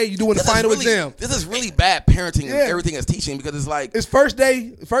first day you doing the final exam. This is really bad parenting and everything is teaching because it's like It's first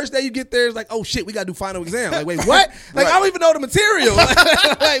day you get there. It's like, oh shit, we gotta do final exam. Like, wait, what? Like, I don't even know the material.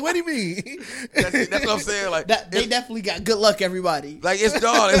 Like, what do you mean? that's what I'm saying. Like They definitely got good luck, everybody. Like it's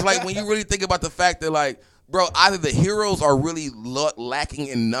dog. It's like when you really think about the fact that like, bro, either the heroes are really lacking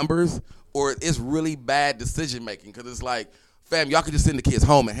in numbers or it's really bad decision making because it's like. Fam, y'all can just send the kids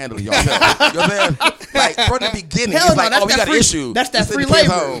home and handle it yourself. You know what I'm saying? Like from the beginning, Hell it's no, like, that's oh, we that got an free- issue. that's that Just send free the kids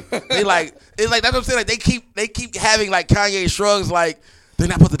labor. home. They like it's like that's what I'm saying. Like they keep having like Kanye shrugs like they're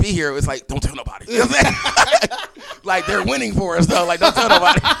not supposed to be here. It's like don't tell nobody. You know what I'm saying? Like they're winning for us though. Like don't tell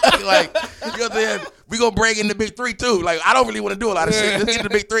nobody. Like you know what I'm saying? We gonna bring in the big three too. Like I don't really want to do a lot of shit. Just get the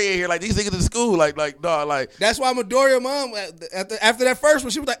big three in here. Like these niggas in school. Like dog. Like That's why Midoriya mom after that first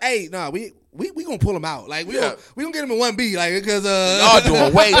one, she was like, hey, nah, we gonna pull him out. Like we gonna get him in 1B. Like because y'all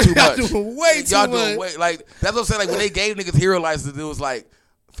doing way too much. Y'all doing way too Y'all much. doing way like that's what I'm saying. Like when they gave niggas hero licenses, it was like.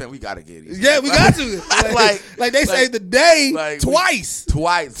 Fam, we gotta get these. Yeah, we got to. Like they saved the day twice.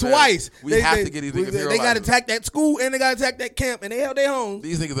 Twice. We have to get these niggas hero They got to licenses. attack that school and they got to attack that camp and they held their home.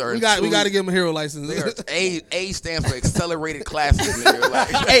 These niggas are. We got to give them a hero license. They are, A stands for accelerated classes. Nigga. Like,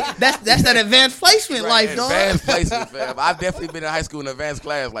 Hey, that's that advanced placement life, dog. advanced placement, fam. I've definitely been in high school in advanced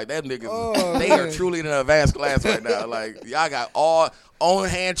class. Like them niggas, they are truly in an advanced class right now. Like y'all got all on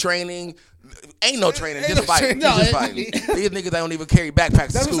hand training. Ain't no training, just fighting. Just fighting. These niggas don't even carry backpacks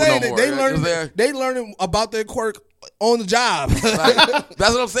to That's school what I'm no saying. more. They learning about their quirk on the job. Like,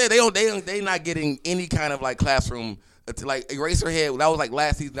 that's what I'm saying. They not getting any kind of like classroom. Like Eraserhead, that was like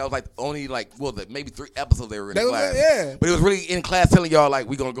last season. That was like only like maybe 3 episodes they were in class. But it was really in class telling y'all like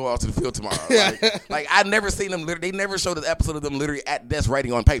we gonna go out to the field tomorrow. Like I never seen them. They never showed an episode of them literally at desk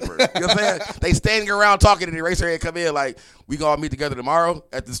writing on paper. You know what I'm saying? They standing around talking and Eraserhead come in like we gonna meet together tomorrow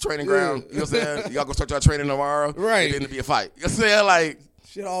at this training ground. You know what I'm saying? Y'all gonna start y'all training tomorrow. Right. And then it'll be a fight. You know what I'm saying? Like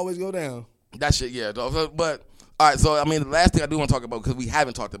Shit always go down. that shit. Yeah. But all right. So I mean, the last thing I do want to talk about because we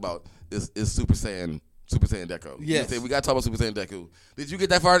haven't talked about is Super Saiyan Deku. Yes. We got to talk about Super Saiyan Deku. Did you get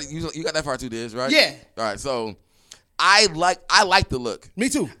that far? You got that far too, Diz, right? Yeah. All right. So I like the look. Me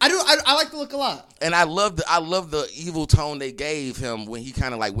too. I do. I like the look a lot. And I love the evil tone they gave him when he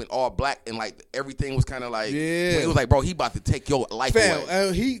kind of like went all black and like everything was kind of like when it was like, bro, he about to take your life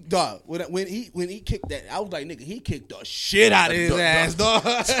away. He dog when he kicked that, I was like, nigga, he kicked the shit out of his ass,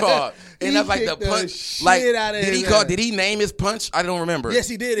 dog. And that's like the punch. Like did he name his punch? I don't remember. Yes,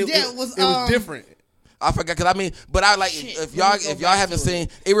 he did. It was different. I forgot because I mean, but I like if y'all haven't seen,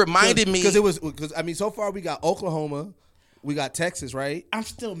 it reminded me because I mean, so far we got Oklahoma, we got Texas, right? I'm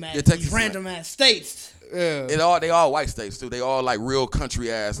still mad Yeah, at Texas these random ass states. Yeah. They all white states too. They all like real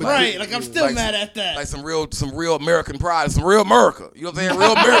country ass. Like, Right, like I'm still mad at that. Like some real American pride, some real America. You know what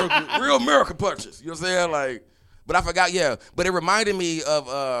I'm saying? Real American punches. You know what I'm saying? Like, but I forgot. Yeah, but it reminded me of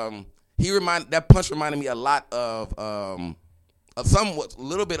that punch reminded me a lot of somewhat a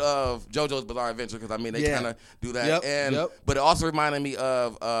little bit of JoJo's Bizarre Adventure because I mean they kind of do that, but it also reminded me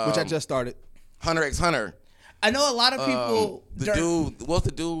of which I just started, Hunter x Hunter. I know a lot of people. What's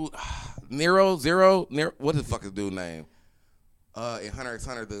the dude? Nero, what the fuck is the dude's name? In Hunter x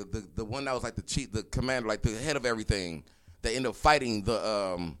Hunter, the one that was like the commander, like the head of everything. They end up fighting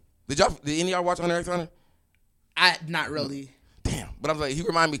the. Did any of y'all watch Hunter x Hunter? Not really. Damn, but I'm like, he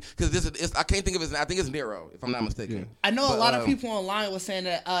remind me because I can't think of his name. I think it's Nero, if I'm not mistaken. Yeah. I know a lot of people online was saying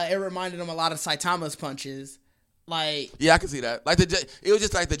that it reminded them a lot of Saitama's punches. Like, yeah, I can see that. Like it was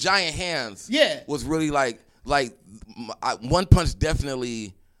just like the giant hands. Yeah, was really like one punch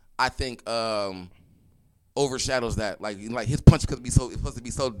definitely. I think overshadows that. Like his punch could be supposed to be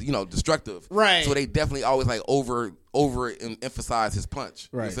so destructive. Right. So they definitely always like over emphasize his punch.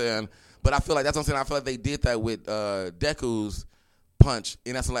 Right. You know what I'm saying? But I feel like that's what I'm saying. I feel like they did that with Deku's punch,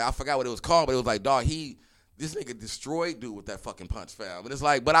 and that's like I forgot what it was called, but it was like, dog, this nigga destroyed dude with that fucking punch, fam. But it's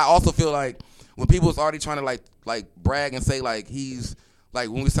like, but I also feel like when people was already trying to like brag and say like he's like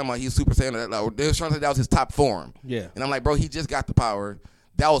when we was talking about he's Super Saiyan, like, they was trying to say that was his top form. Yeah. And I'm like, bro, he just got the power.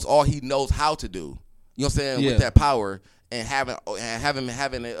 That was all he knows how to do. You know what I'm saying? Yeah. With that power and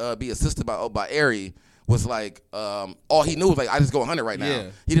having it be assisted by Eri was like all he knew was like I just go 100 right now. Yeah.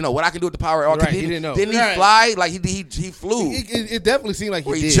 He didn't know what I can do with the power. Right, he didn't know. Didn't he Right. fly? Like he flew. It definitely seemed like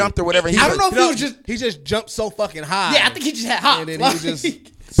or he did. jumped or whatever. I don't know if he was just. He just jumped so fucking high. Yeah, I think he just had hops. And then he was just.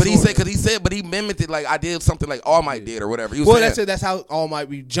 But he soaring. said, but he mimicked it like I did something like All Might did or whatever. He was Well, saying, that's how All Might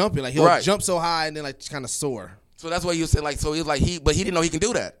be jumping. Like he'll Right. jump so high and then like kind of soar. So that's what he was saying. Like so he was like but he didn't know he can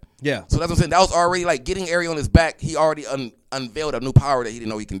do that. Yeah. So that's what I'm saying. That was already like getting Eri on his back. He already unveiled a new power that he didn't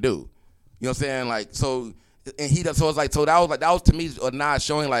know he can do. You know what I'm saying? Like so. And he does, so it's like that was to me a nod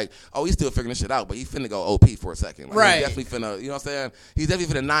showing like, oh, he's still figuring this shit out, but he finna go OP for a second. Like, Right. He's definitely finna, you know what I'm saying? He's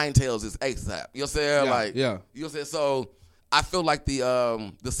definitely finna nine tails his ASAP. You know what I'm saying? Yeah, like, yeah. You know what I'm saying? So I feel like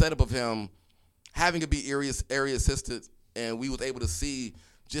the setup of him having to be Eri assisted, and we was able to see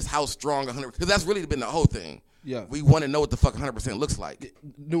just how strong 100, because that's really been the whole thing. Yeah. We want to know what the fuck 100% looks like.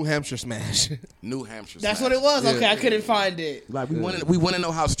 New Hampshire smash. New Hampshire. That's smash. what it was. Yeah. Okay, I couldn't find it. Like we want to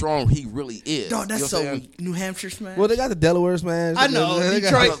know how strong he really is. Dog, that's You know so what I'm saying? weak. New Hampshire smash. Well, they got the Delaware smash. I know They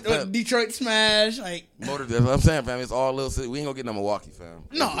got- Detroit smash. Like Motor, that's what I'm saying, fam. It's all little city. We ain't gonna get no Milwaukee, fam.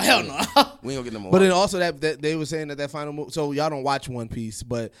 no, hell no. We ain't gonna get no Milwaukee. But then also that they were saying that final move. So y'all don't watch One Piece,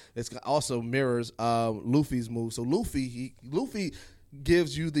 but it's also mirrors Luffy's move. So Luffy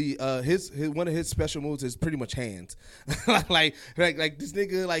gives you the his one of his special moves is pretty much hands. like this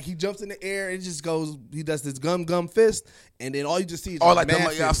nigga, like he jumps in the air and just goes. He does this gum fist, and then all you just see is like mad them,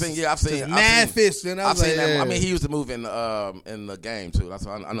 fist. I've seen Just mad fist. And I I've was seen like, that. yeah. I mean, he used the move in the game too. That's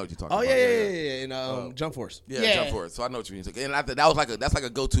why I know what you're talking Oh about. yeah. In Jump Force. Yeah, Yeah. jump for it. So I know what you mean. And I think that was that's like a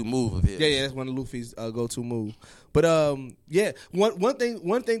go-to move of his. Yeah, that's one of Luffy's go-to move. But yeah, one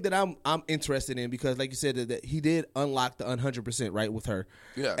thing that I'm interested in, because like you said that he did unlock the 100% right with her.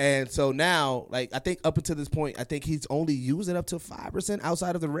 Yeah. And so now, like I think up until this point, I think he's only used it up to 5%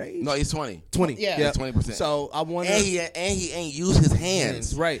 outside of the rage. No, he's 20. 20. Yeah. Yeah, 20%. So I wonder. And he ain't used his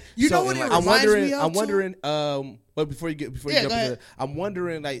hands. Right. You So, know what it I'm reminds wondering. me of, I'm too? wondering. But before you Yeah, jump go into ahead. that, I'm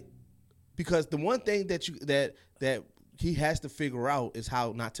wondering like because the one thing that he has to figure out is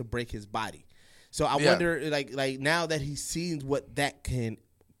how not to break his body. So I wonder like now that he's seen what that can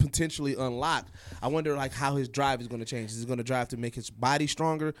potentially unlock, I wonder like how his drive is going to change. Is he going to drive to make his body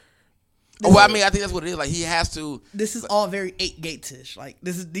stronger? Well, I mean, I think that's what it is. Like he has to. This is all very 8 gates ish. Like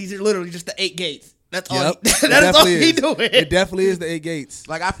these are literally just the 8 gates. That's all. Yep. That's all he doing. It definitely is the 8 gates.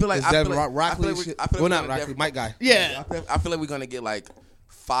 Like I feel like It's I feel definitely like, Rock I feel Lee like we- shit. I feel like Well, we're not gonna Rock Lee, Mike guy. Yeah. I feel like we're gonna get like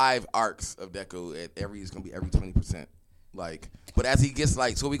 5 arcs of Deku at every. It's gonna be every 20%. Like, but as he gets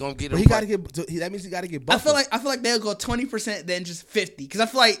like, so we gonna get him. But he got to get. That means he got to get. I feel buffer. like they'll go 20% then just 50 because I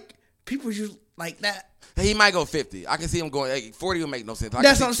feel like people use like that. He might go 50. I can see him going. Hey, 40 would make no sense. I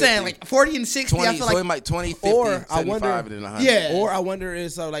That's can what I'm see saying. 50, Like 40 and 60. 20, I feel so like it might 20, 50, Or I 75, wonder- and then 100. Yeah. Or I wonder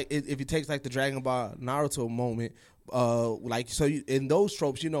is so like if he takes like the Dragon Ball Naruto moment, like so in those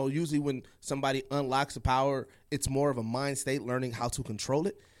tropes, you know, usually when somebody unlocks the power, it's more of a mind state, learning how to control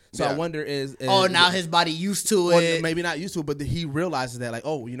it. So I Yeah. wonder is now his body used to or it. maybe not used to it, but he realizes that like,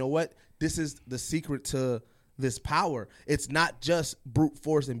 oh, you know what, this is the secret to this power. It's not just brute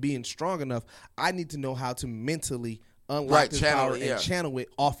force and being strong enough. I need to know how to mentally unlock this channel power it, yeah. and channel it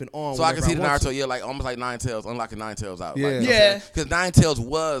off and on. So I can see the whenever want Naruto, like almost like Nine Tails, unlocking Nine Tails out. Yeah. Like, Yeah. Because Nine Tails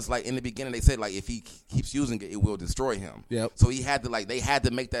was like in the beginning, they said like if he keeps using it, it will destroy him. Yep. So he had to like they had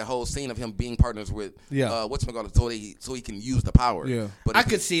to make that whole scene of him being partners with whatchamacallit, so he can use the power. Yeah. But I if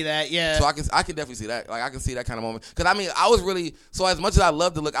he- could see that. Yeah. So I can definitely see that. Like I can see that kind of moment. Because I mean, I was really so as much as I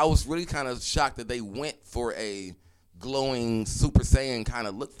love the look, I was really kind of shocked that they went for a glowing Super Saiyan kind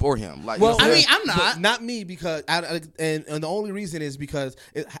of look for him. Like, Well, you know what I'm saying? I'm not. But not me because and the only reason is because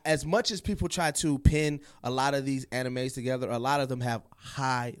as much as people try to pin a lot of these animes together, a lot of them have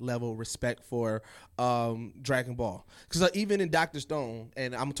high level respect for Dragon Ball. Because even in Dr. Stone,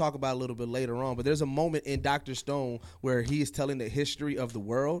 and I'm gonna talk about it a little bit later on, but there's a moment in Dr. Stone where he is telling the history of the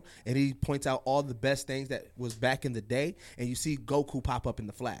world, and he points out all the best things that was back in the day, and you see Goku pop up in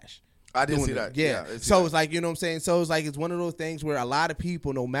the Flash. I did doing see it. that. Yeah. I did see So that. it's like, you know what I'm saying? So it's like it's one of those things where a lot of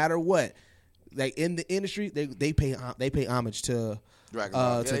people, no matter what, like in the industry, they pay homage to Dragon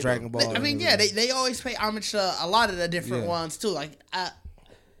Ball. Yeah, to they Dragon do. Ball. I mean, yeah, they always pay homage to a lot of the different Yeah. ones too. Like,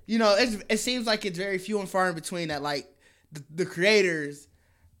 you know, it seems like it's very few and far in between that like the creators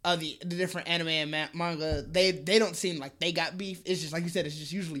of the different anime and manga they don't seem like they got beef. It's just like you said, it's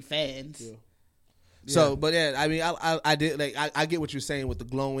just usually fans. So, but yeah, I mean, I did like I get what you're saying with the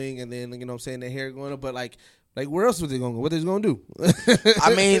glowing and then you know what I'm saying the hair going up, but like where else was they gonna go? What they gonna do?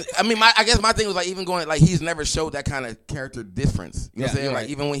 I guess my thing was like even going like he's never showed that kind of character difference. You know what I'm saying? Like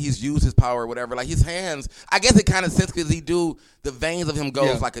even when he's used his power or whatever, like his hands. I guess it kind of sense because the veins of him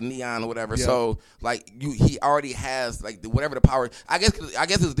goes like a neon or whatever. Yeah. So like he already has like whatever the power. I guess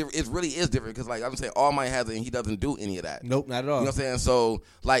it's different. It really is different because like I'm saying, All Might has it and he doesn't do any of that. Nope, not at all. You know what I'm saying? So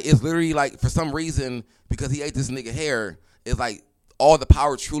like it's literally like for some reason because he ate this nigga hair, it's like. All the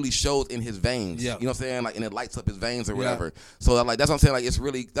power truly shows in his veins. Yeah. You know what I'm saying? Like, and it lights up his veins or whatever. Yeah. So, like, that's what I'm saying. Like, it's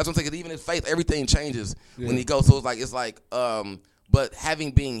really, that's what I'm saying. Because even his face, everything changes when he goes. So, it's like, but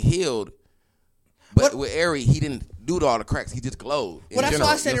having being healed, but with Aerie, he didn't do all the cracks. He just glowed. Well, that's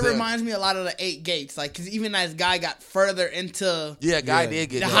why I said it reminds me a lot of the 8 gates. Like, because even as Guy got further into. Yeah, Guy did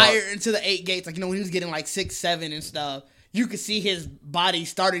get higher into the 8 gates. Like, you know, when he was getting like 6, 7 and stuff. You could see his body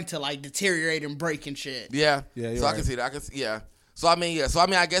starting to, like, deteriorate and break and shit. Yeah. So, I can see that. So I mean,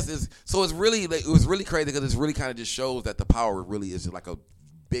 I guess it was really crazy because it really kind of just shows that the power really is just like a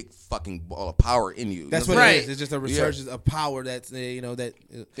big fucking ball of power in you. That's what it is. It's just a resurgence of power that's that.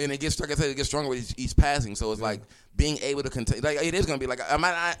 And it gets, like I said, it gets stronger with each passing. So it's like being able to contain. Like it is gonna be like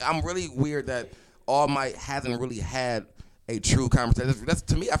I'm really weird that All Might hasn't really had a true conversation. That's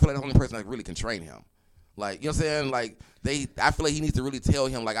to me. I feel like the only person that really can train him. Like, you know what I'm saying? Like, I feel like he needs to really tell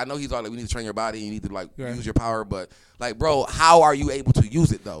him, like, I know he's all like, we need to train your body, you need to, like, use your power, but, like, bro, how are you able to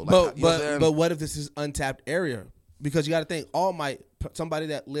use it, though? Like, but what if this is untapped area? Because you got to think, All Might, somebody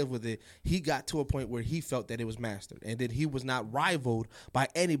that lived with it, he got to a point where he felt that it was mastered and that he was not rivaled by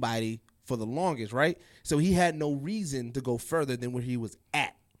anybody for the longest, right? So he had no reason to go further than where he was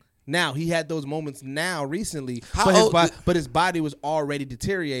at. Now, he had those moments recently, but his body was already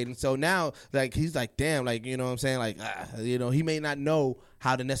deteriorating. So now, like, he's like, damn, like, you know what I'm saying? Like, you know, he may not know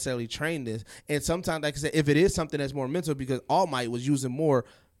how to necessarily train this. And sometimes, like I said, if it is something that's more mental, because All Might was using more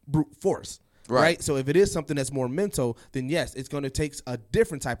brute force. Right. So if it is something that's more mental, then yes, it's going to take a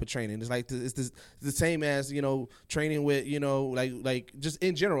different type of training. It's like it's the same as, you know, training with, you know, like just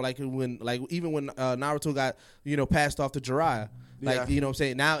in general, like when even when Naruto got, you know, passed off to Jiraiya. Like, you know what I'm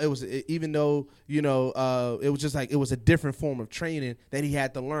saying? Now it was, even though, you know, it was just like, it was a different form of training that he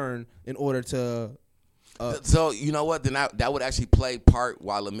had to learn in order to. So, you know what? Then that would actually play part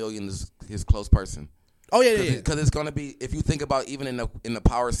while Lemillion is his close person. Oh, yeah. Because it's going to be, if you think about even in the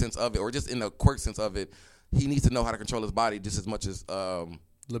power sense of it, or just in the quirk sense of it, he needs to know how to control his body just as much as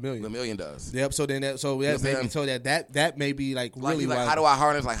Lemillion does. Yep. So then that may be like really like how do I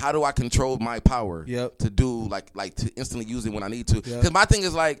harness? Like how do I control my power? Yep. To do like to instantly use it when I need to. Because my thing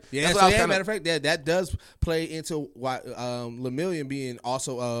is like matter of fact that does play into why Lemillion being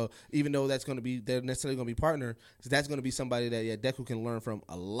also even though that's going to be they're necessarily going to be partner, that's going to be somebody that Deku can learn from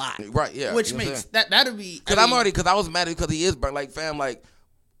a lot. Right. Yeah. Which makes that'll be because I was mad because he is but like fam like.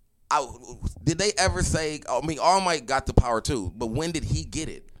 Did they ever say? I mean, All Might got the power too, but when did he get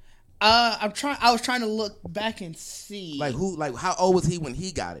it? I was trying to look back and see. Like who? Like how old was he when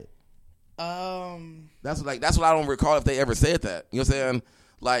he got it? That's what I don't recall if they ever said that. You know what I'm saying?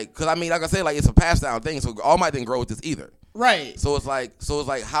 Like, cause I mean, like I said, like it's a passed down thing. So All Might didn't grow with this either. Right. So it's like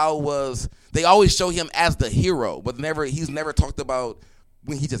how was they always show him as the hero, but he's never talked about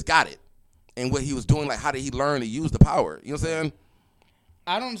when he just got it and what he was doing. Like how did he learn to use the power? You know what I'm saying?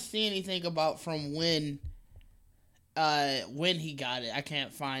 I don't see anything about from when he got it. I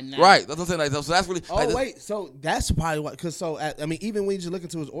can't find that. Right. That's what I'm saying. Like, so that's really. Wait. So that's probably what. Because I mean, even when you just look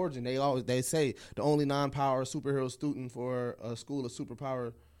into his origin, they say the only non-power superhero student for a school of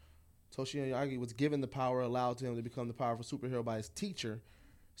superpower, Toshio Yagi, was given the power allowed to him to become the powerful superhero by his teacher.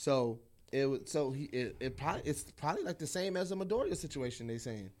 So it's probably like the same as the Midoriya situation. They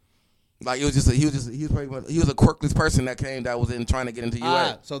saying. Like he was a quirkless person that was in trying to get into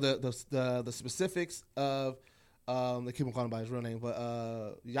UA. So the specifics of they keep on calling him by his real name, but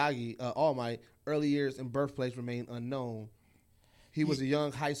Yagi, All Might, early years and birthplace remain unknown. He was a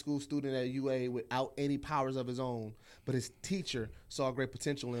young high school student at UA without any powers of his own, but his teacher saw great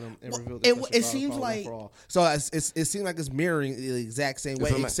potential in him and revealed that it seems like so it seems like it's mirroring the exact same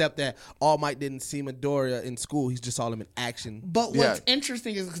way, except that All Might didn't see Midoriya in school; he just saw him in action. But what's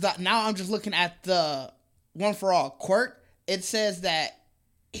interesting is because now I'm just looking at the One for All quirk. It says that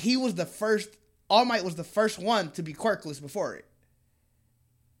he was the first. All Might was the first one to be quirkless before it.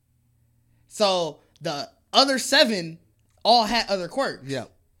 So the other 7 all had other quirks. Yeah.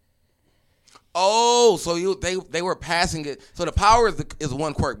 Oh, so they were passing it. So the power is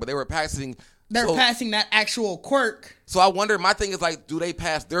one quirk, but they were passing. They're passing that actual quirk. So I wonder. My thing is like, do they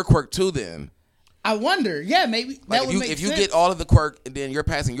pass their quirk too then? I wonder. Yeah, maybe Like that would make sense. if you get all of the quirk and then you're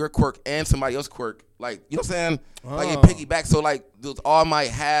passing your quirk and somebody else's quirk, like you know what I'm saying? Like it piggyback. So like those All Might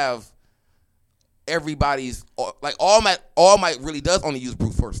have everybody's like All Might really does only use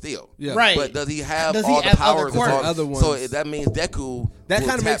brute force steel. Yeah. Right. But does he have Does he all the have powers? other quirks? Other ones. So that means Deku. That will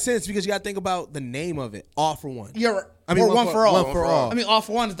kind of tap- makes sense because you got to think about the name of it. All for one. I mean, one for all. One for all. I mean, all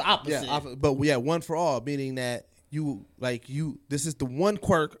for one is the opposite. Yeah, but yeah, one for all, meaning that this is the one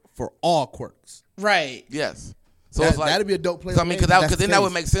quirk for all quirks. Right. Yes. So That, it's like that'd be a dope play. So I mean, because then that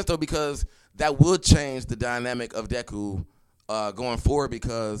would make sense though, because that would change the dynamic of Deku going forward,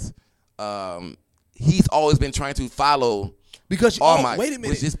 because he's always been trying to follow because All Might. wait a minute,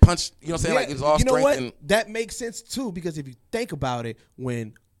 which just punch. You know what I'm saying? Like it's all you know strength what? and That makes sense too, because if you think about it,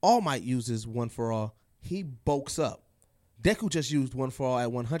 when All Might uses one for all, he bulks up. Deku just used one for all at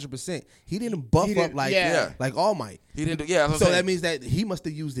 100%. He didn't buff up like All Might. he didn't do. Yeah. That's what So I'm saying. that means that he must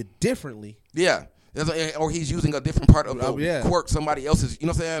have used it differently. Yeah. Or he's using a different part of the quirk somebody else's. You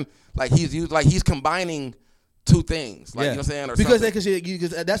know what I'm saying? Like he's combining two things. Like you know what I'm saying? Or because something.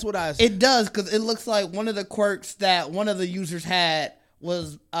 because that's what I. It does, because it looks like one of the quirks that one of the users had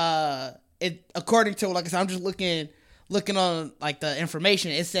was it according to, like I said, I'm just looking on like the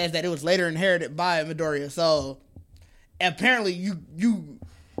information. It says that it was later inherited by Midoriya. So apparently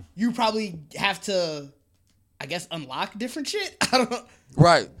you probably have to, I guess, unlock different shit. I don't know.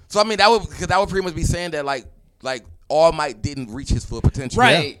 Right. So I mean that would pretty much be saying that like All Might didn't reach his full potential.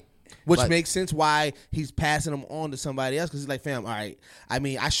 Right. Yeah. Which makes sense why he's passing them on to somebody else, because he's like, fam, all right. I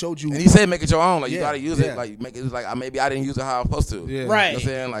mean, I showed you. And he said make it your own. Like you gotta use it. Yeah. Like make it like maybe I didn't use it how I was supposed to. Yeah. Right. You know what I'm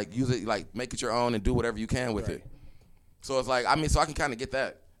saying? Like use it, like make it your own and do whatever you can with it. So it's like, I mean, so I can kind of get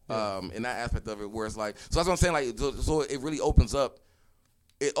that in that aspect of it, where it's like, so that's what I'm saying. Like, so it really opens up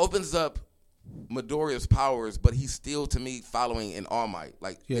Midoriya's powers, but he's still, to me, following in All Might.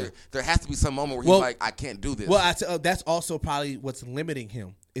 Like there has to be some moment where he's like, I can't do this. Well, that's also probably what's limiting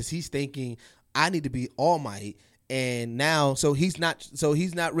him, is he's thinking, I need to be All Might. And now, so he's not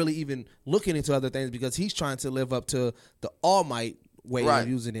really even looking into other things, because he's trying to live up to the All Might way of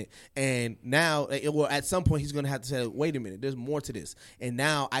using it. And now, at some point, he's going to have to say, wait a minute, there's more to this. And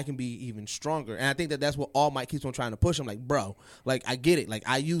now I can be even stronger. And I think that's what All Might keeps on trying to push him. Like, bro, like, I get it. Like,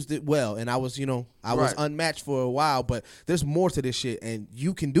 I used it well, and I was, was unmatched for a while, but there's more to this shit, and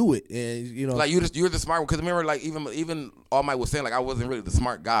you can do it. And, like, you're the smart one. Because remember, like, even All Might was saying, like, I wasn't really the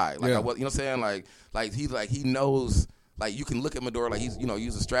smart guy. Like, I was, you know what I'm saying? Like he knows. Like, you can look at Midoriya, like,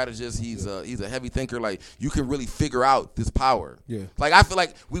 he's a strategist, he's a heavy thinker. Like, you can really figure out this power. Yeah. Like, I feel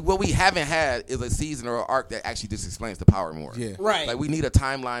like what we haven't had is a season or an arc that actually just explains the power more. Yeah. Right. Like, we need a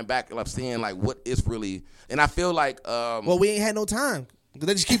timeline back of seeing, like, what is really, and I feel like well, we ain't had no time.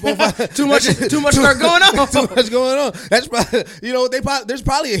 They just keep on too much start going on. Too much going on. That's probably, there's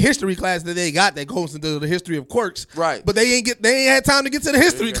probably a history class that they got that goes into the history of quirks. Right. But they ain't had time to get to the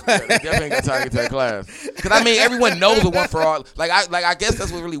history class. They definitely ain't got time to get to that class. Because I mean, everyone knows a one for all. I guess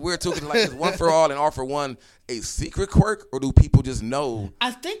that's what's really weird too. Because is one for all and all for one a secret quirk, or do people just know?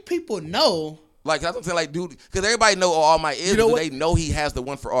 I think people know. Like, that's what I'm saying. Like, dude, because everybody know All Might is. Do they know he has the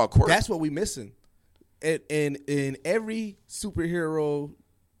one for all quirk? That's what we missing. In every superhero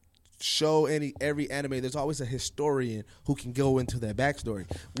show, every anime, there's always a historian who can go into their backstory.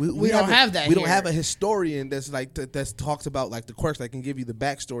 We don't have that. We don't have a historian that's like that talks about like the quirks, that can give you the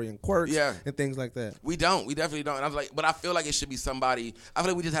backstory and quirks and things like that. We don't. We definitely don't. And I was like, but I feel like it should be somebody. I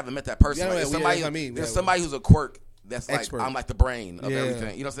feel like we just haven't met that person. Yeah, like, somebody. There's somebody who's a quirk that's like, expert. I'm like the brain of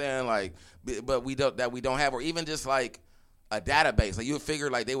everything. You know what I'm saying? Like, but we don't have, or even just like a database. Like, you would figure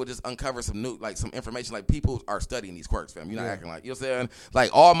like they would just uncover some new, like, some information. Like, people are studying these quirks, fam. You're not acting like, you know what I'm saying?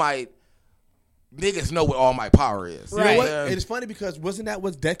 Like, All Might, niggas know what All Might power is. Right. You know what? It's funny because wasn't that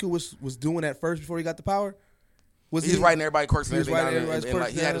what Deku was doing at first before he got the power? He's writing everybody quirks and everything down, and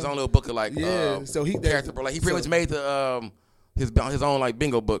like, he had his own little book of like so he character, like, he pretty much made the his own like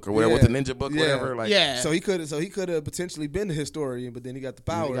bingo book or whatever, with the ninja book, whatever. Like, So he could have potentially been the historian, but then he got the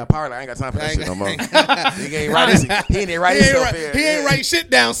power. He got power. Like, I ain't got time for that shit no more. He ain't write his. He ain't write himself here. He ain't write shit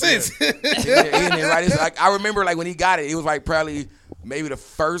down since. He ain't write his. Like, I remember like when he got it, it was like probably maybe the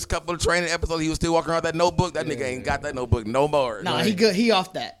first couple of training episodes, he was still walking around with that notebook. That nigga ain't got that notebook no more. Nah, like, he good. He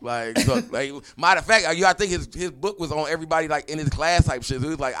off that. Like, so, like, matter of fact, I think his book was on everybody like in his class type shit. So he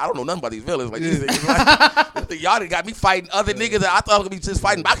was like, I don't know nothing about these villains. Like, these niggas, like, y'all done got me fighting other niggas that I thought was gonna be just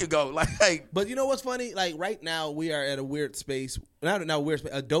fighting Bakugo. Like, but you know what's funny? Like, right now we are at a weird space. Not weird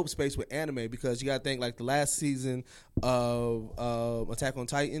space, a dope space with anime, because you gotta think like the last season of Attack on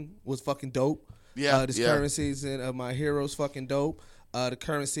Titan was fucking dope. This current season of My Hero's fucking dope. The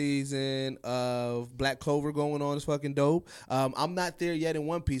current season of Black Clover going on is fucking dope. I'm not there yet in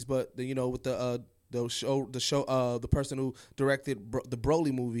One Piece, but with the person who directed the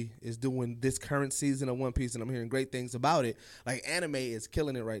Broly movie is doing this current season of One Piece, and I'm hearing great things about it. Like, anime is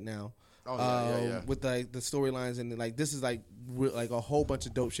killing it right now. Oh yeah. With the storylines, and like this is like a whole bunch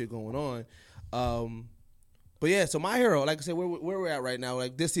of dope shit going on. But yeah, so My Hero, like I said, where we're at right now,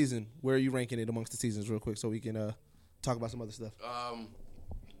 like this season, where are you ranking it amongst the seasons, real quick, so we can talk about some other stuff.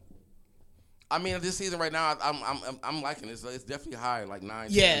 I mean, this season right now, I'm liking it. It's definitely high, like 9.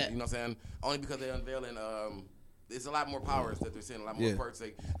 Yeah. 10, you know what I'm saying? Only because they're unveiling. There's a lot more powers that they're seeing, a lot more perks.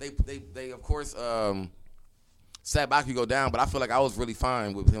 They of course sat Bakugo down, but I feel like I was really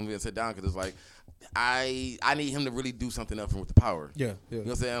fine with him being sit down because it's like I need him to really do something else with the power. Yeah. You know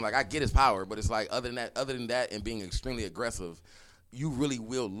what I'm saying? Like, I get his power, but it's like other than that, and being extremely aggressive, you really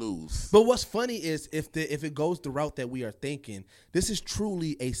will lose. But what's funny is if it goes the route that we are thinking, this is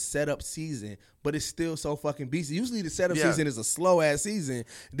truly a setup season, but it's still so fucking beastly. Usually the setup season is a slow ass season.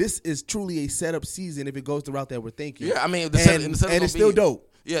 This is truly a setup season if it goes the route that we're thinking. Yeah, I mean, and it's still dope.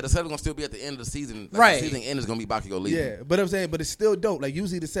 Yeah, the setup's gonna still be at the end of the season. Like, right. The season end is gonna be Bakugo leaving. Yeah, but I'm saying, but it's still dope. Like,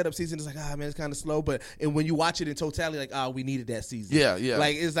 usually the setup season is like, man, it's kind of slow. But when you watch it in totality, like, we needed that season. Yeah.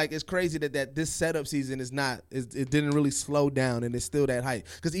 Like it's crazy that this setup season is not. It didn't really slow down, and it's still that hype.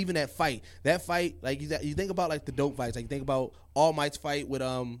 Because even that fight, like you think about like the dope fights. Like, you think about All Might's fight with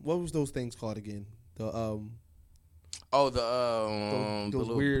what was those things called again? The real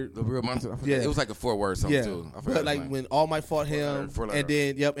monster. Yeah, it was like a 4-word something too. I forgot. But like when All Might fought him, and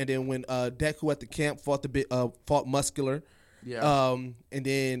then when Deku at the camp fought Muscular. Yeah. And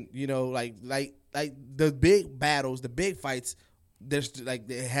then like the big battles, the big fights. There's like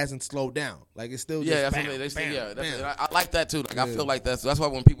it hasn't slowed down. Like, it's still just I like that too. Like, I feel like that's why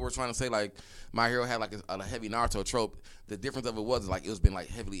when people were trying to say like My Hero had like a heavy Naruto trope, the difference of it was like it was been like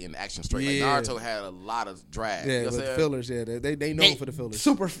heavily in action straight. Yeah. Like, Naruto had a lot of drag. Yeah, you know with fillers. Yeah, they known for the fillers.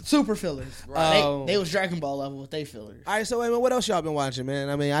 Super fillers. Right. They was Dragon Ball level with they fillers. All right, so man, what else y'all been watching,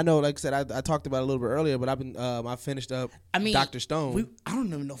 man? I mean, I know, like I said, I talked about it a little bit earlier, but I finished up. Dr. Stone. I don't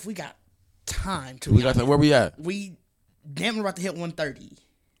even know if we got time to. Where we at? We damn near about to hit 1:30.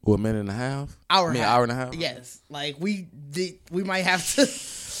 What, a minute and a half? Hour and a half. Yes, like we might have to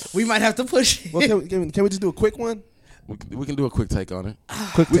push it. Well, can we just do a quick one? We can do a quick take on it.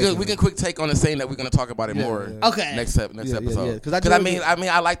 We can quick take on it, saying that we're going to talk about it more. Yeah. Okay. Next episode. Because I mean,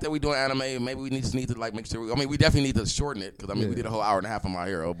 I like that we're doing anime. Maybe we just need to like make sure. We definitely need to shorten it because we did a whole hour and a half on My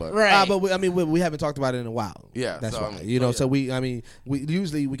Hero, but right. But we haven't talked about it in a while. Yeah, that's why. So we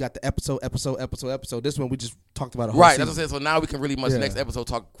usually we got the episode. This one we just talked about a whole right. season. That's what I'm saying. So now we can really next episode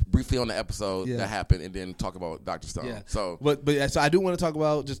talk briefly on the episode that happened and then talk about Dr. Stone. Yeah. So so I do want to talk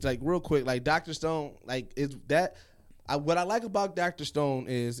about just like real quick, like Dr. Stone, like is that. What I like about Dr. Stone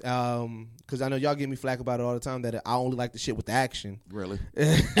is, because I know y'all give me flack about it all the time, that I only like the shit with the action. Really?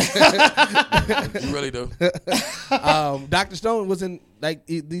 You really do. Dr. Stone wasn't, like,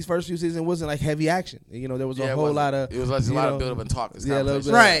 these first few seasons wasn't, like, heavy action. There was a whole lot of... It was like a lot of build-up and talk. Yeah, a little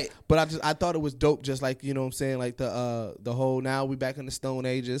bit. Right. But I thought it was dope, just like, you know what I'm saying, like the whole, now we back in the Stone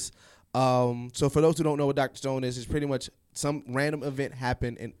Ages. So for those who don't know what Dr. Stone is, it's pretty much some random event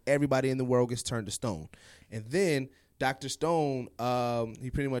happened and everybody in the world gets turned to stone. And then... Dr. Stone, he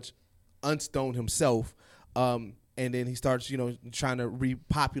pretty much unstoned himself, and then he starts, trying to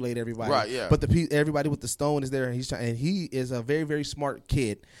repopulate everybody. Right, yeah. But everybody with the stone is there, and he is a very, very smart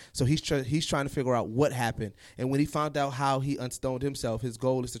kid. So he's trying to figure out what happened. And when he found out how he unstoned himself, his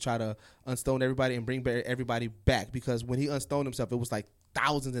goal is to try to unstone everybody and bring everybody back. Because when he unstoned himself, it was like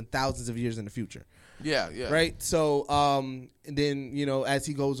thousands and thousands of years in the future. Yeah. Right? So, and then, as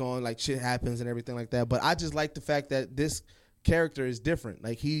he goes on, like, shit happens and everything like that. But I just like the fact that this character is different.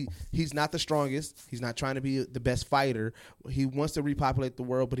 Like, he's not the strongest. He's not trying to be the best fighter. He wants to repopulate the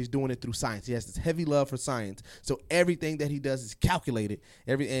world, but he's doing it through science. He has this heavy love for science. So everything that he does is calculated.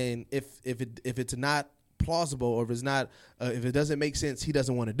 And if it's not plausible or if it's not, if it doesn't make sense, he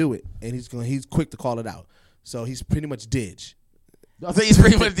doesn't want to do it. And he's quick to call it out. So he's pretty much Didge. I think he's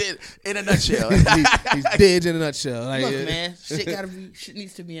pretty much did in a nutshell. he's Didge in a nutshell. Like, look, man, shit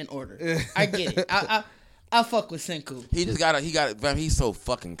needs to be in order. I get it. I fuck with Senku. He just got it. Fam, he's so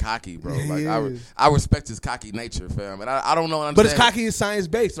fucking cocky, bro. Like, I respect his cocky nature, fam. And I don't know. But his cocky is science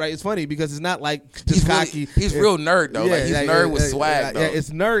based, right? It's funny because it's not like just he's cocky. He's real nerd though. He's nerd with swag though. Yeah,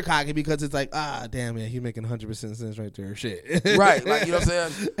 it's nerd cocky because it's like, damn, yeah, he's making 100% sense right there. Shit. Right, like, you know what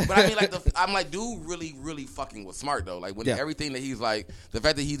I'm saying. But I mean, like, I'm like, dude, really, really fucking was smart though. Like, when everything that he's like, the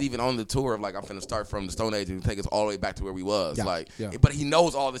fact that he's even on the tour of like, I'm finna start from the Stone Age and take us all the way back to where we was. But he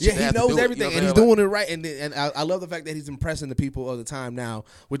knows all the shit. Yeah, he knows everything, and he's doing it right. And and I love the fact that he's impressing the people of the time now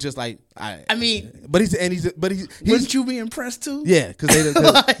with just like I mean, but he's wouldn't you be impressed too? Yeah, because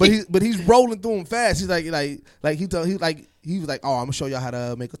but he's rolling through them fast. He's like he was like, oh, I'm gonna show y'all how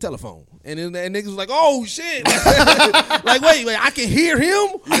to make a telephone, and then and niggas was like, oh shit, like wait, I can hear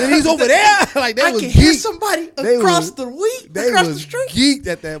him, and he's over there. Like they I was can hear geeked. somebody They across was- the street. Geeked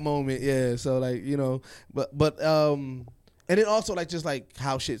at that moment. Yeah, so like but and then also like just like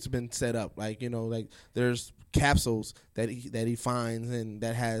how shit's been set up. Like like there's capsules that he finds and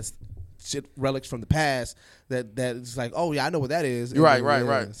that has shit relics from the past that it's like, oh yeah, I know what that is. And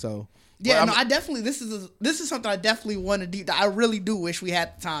Right. So. Yeah, I definitely. This is something I definitely want to deep. I really do wish we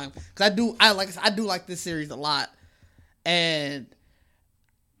had the time because I do like this series a lot, and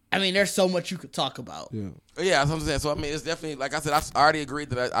I mean, there's so much you could talk about. Yeah. Yeah, that's what I'm saying. So I mean, it's definitely like I said. I already agreed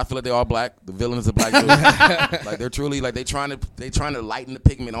that I feel like they're all black. The villain is a black dude. Like they're truly like they trying to lighten the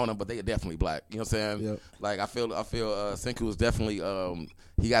pigment on them, but they are definitely black. You know what I'm saying? Yep. Like I feel Senku is definitely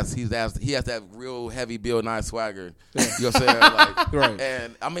he has that real heavy Bill Nye swagger. You know what I'm saying? Like, Right.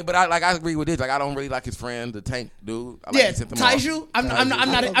 And I mean, but I agree with this. Like I don't really like his friend, the tank dude. I like Taiju. I'm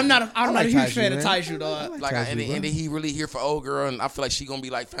not a huge Taiju, fan of man. Taiju, dog. Like and then he really here for old girl, and I feel like she gonna be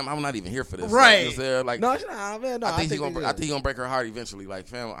like, fam, I'm not even here for this. Right. Like, you know what I'm saying? Like, No, man, no. I think he gonna break her heart eventually. Like,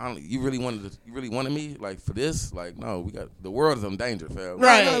 fam, you really wanted me like for this? Like, no, we got the world is in danger, fam.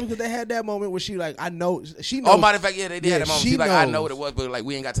 Right. No, because they had that moment where she like, I know she knows. Oh, matter of fact, yeah, they did have that moment. she She like, I know knows. what it was, but like,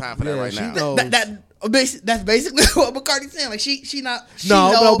 we ain't got time for that right she now. knows. That's basically what McCarthy's saying. Like she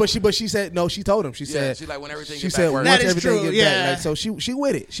But she said no. She told him. She said she like when everything She get said back work. once That is everything true, gets yeah. back. Like so, she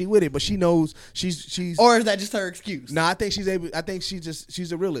with it. But she knows she's. or is that just her excuse? No, I think she's able. I think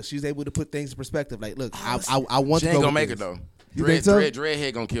she's a realist. She's able to put things in perspective. Like, look, I want She to ain't go gonna with make it this. though. You think so?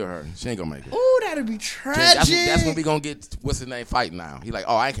 Dreadhead gonna kill her. She ain't gonna make it. Ooh, that'd be tragic. That's when we gonna get what's his name fighting now. He like,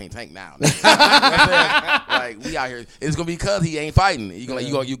 oh, I can't tank now. You know what I'm saying? Like we out here. It's gonna be because he ain't fighting.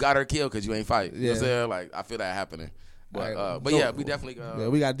 You got her killed because you ain't fighting. You know what I'm saying? Like I feel that happening. But Right. yeah, we definitely. Yeah,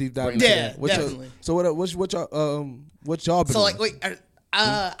 we got deep dive. bring into Yeah, that. definitely. So what y'all been? So like, doing? wait,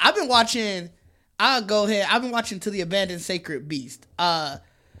 I've been watching. I'll go ahead. I've been watching To the Abandoned Sacred Beast.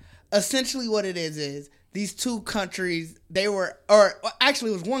 Essentially, what it is these two countries.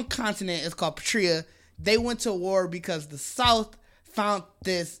 Actually, it was one continent. It's called Patria. They went to war because the South found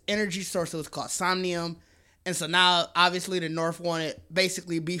this energy source that was called somnium, and so now obviously the North wanted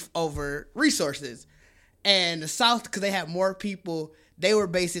basically beef over resources, and the South, because they had more people, they were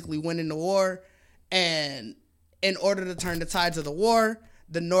basically winning the war, and in order to turn the tides of the war,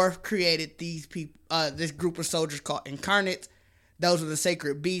 the North created these people, this group of soldiers called Incarnates. Those were the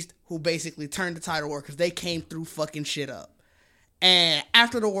Sacred Beast who basically turned the tide of the war because they came through fucking shit up. And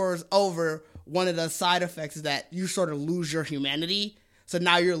after the war is over, one of the side effects is that you sort of lose your humanity. So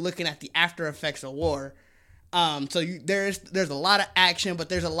now you're looking at the after effects of war. So there's a lot of action, but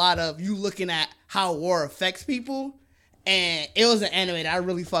there's a lot of you looking at how war affects people. And it was an anime that I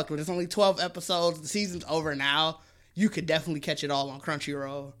really fucked with. It's only 12 episodes. The season's over now. You could definitely catch it all on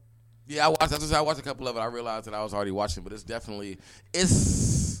Crunchyroll. Yeah, I watched a couple of it. I realized that I was already watching, but it's definitely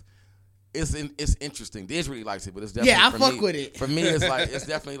it's interesting. Diz really likes it, but it's definitely I fuck with it. For me, it's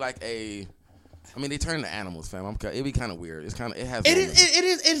definitely like a. I mean, they turn into animals, fam. It'd be kind of weird. It's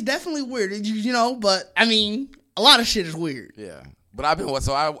definitely weird, but I mean, a lot of shit is weird. Yeah, but I've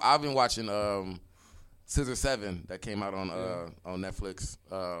been watching Scissor 7 that came out on Netflix,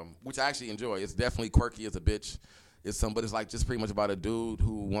 which I actually enjoy. It's definitely quirky as a bitch. But it's like just pretty much about a dude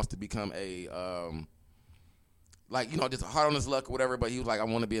who wants to become a just hard on his luck or whatever. But he was like, I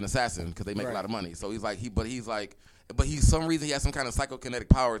want to be an assassin because they make a lot of money. So he's like, some reason he has some kind of psychokinetic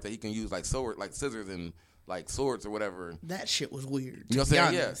powers that he can use like scissors and like swords or whatever. That shit was weird. You know what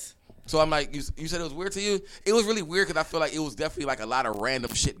I'm saying? Yes. So I'm like, you said it was weird to you? It was really weird because I feel like it was definitely like a lot of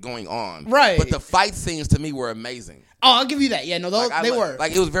random shit going on. Right. But the fight scenes to me were amazing. Oh, I'll give you that. Yeah, no, they were.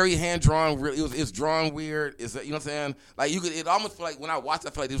 Like, it was very hand-drawn. It's drawn weird. You know what I'm saying? Like, it almost feel like, when I watched it,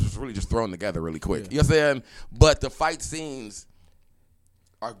 I feel like this was really just thrown together really quick. You know what I'm saying? But the fight scenes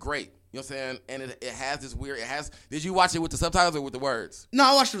are great. You know what I'm saying? And it has this weird, did you watch it with the subtitles or with the words? No,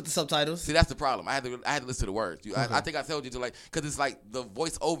 I watched it with the subtitals. See, that's the problem. I had to listen to the words. I think I told you to because it's like the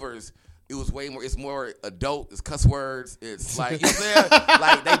voiceovers, it was way more, it's more adult, it's cuss words, it's like, you know what I'm saying?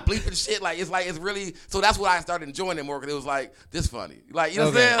 Like, they bleeping shit, it's really, so that's what I started enjoying it more, because it was like, this funny. Like, you know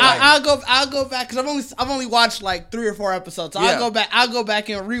what I'm saying? Like, I'll go back, because I've only watched like 3 or 4 episodes, so I'll go back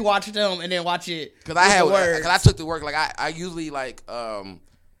and rewatch them and then watch it. Because I took the work, like, I usually like,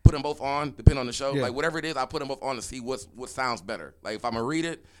 put them both on, depending on the show. Like, whatever it is, I put them both on to see what sounds better. Like, if I'm going to read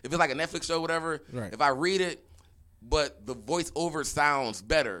it, if it's like a Netflix show, whatever, if I read it, but the voiceover sounds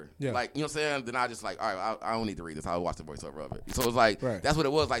better. Yeah. Like, you know what I'm saying? Then I just like, all right, I don't need to read this. I'll watch the voiceover of it. So it was like, that's what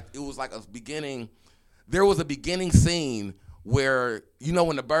it was. Like, it was like a beginning. There was a beginning scene where, you know,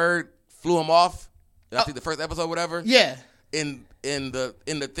 when the bird flew him off, I think the first episode, whatever. Yeah. In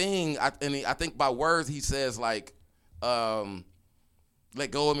the thing, I think by words he says like, let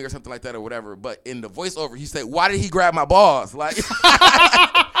go of me or something like that or whatever. But in the voiceover, he said, "Why did he grab my balls?" Like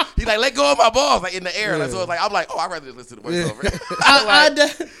he's like, "Let go of my balls," like in the air. Like, so it's like I'm like, "Oh, I'd rather just listen to the voiceover."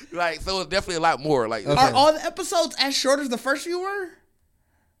 Like so, it's definitely a lot more. Like, are all the episodes as short as the first few were?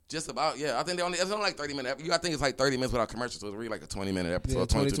 Just about, yeah. I think it's only like 30 minutes. I think it's like 30 minutes without commercials. So it's really like a 20-minute episode,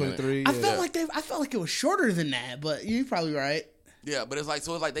 22 minutes. I felt like it was shorter than that, but you're probably right. Yeah, but it's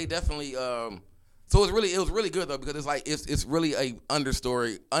like they definitely. So it was really good though, because it's like it's really a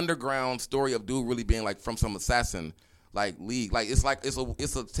underground story of dude really being like from some assassin like league. Like it's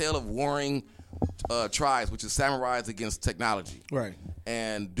a tale of warring tribes, which is samurais against technology. Right.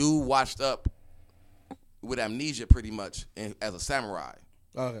 And dude washed up with amnesia pretty much as a samurai.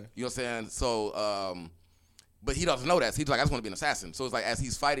 Okay. You know what I'm saying? So, but he doesn't know that. So he's like, I just want to be an assassin. So it's like as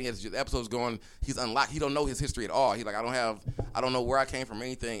he's fighting, as the episode's going, he's unlocked. He don't know his history at all. He's like, I don't know where I came from or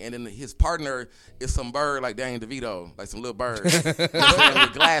anything. And then his partner is some bird like Danny DeVito, like some little bird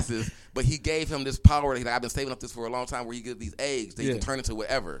with glasses. But he gave him this power. He's like, I've been saving up this for a long time, where you get these eggs that you can turn into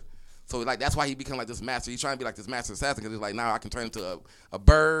whatever. So like that's why he become like this master. He's trying to be like this master assassin, because he's like, now I can turn into a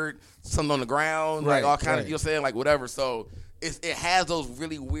bird, something on the ground, like all kind of, you know what I'm saying, like whatever. So it has those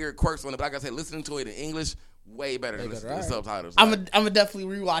really weird quirks on it. But like I said, listening to it in English, way better than listening to the subtitles. I'm gonna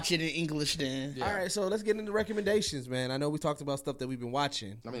definitely rewatch it in English then. Yeah. All right, so let's get into recommendations, man. I know we talked about stuff that we've been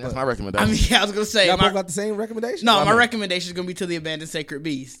watching. I mean, that's my recommendation. I was gonna say, y'all both got the same recommendation? No, my recommendation is gonna be To the Abandoned Sacred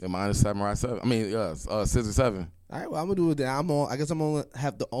Beast. Yeah, mine is Samurai 7. I mean, Scissor 7. All right, well, I'm gonna do it. I guess I'm gonna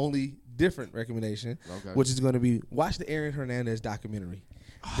have the only different recommendation, which is gonna be watch the Aaron Hernandez documentary.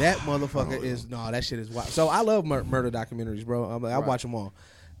 That motherfucker that shit is wild. So I love murder documentaries, bro. I watch them all.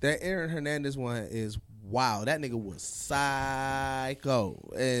 That Aaron Hernandez one is wow. That nigga was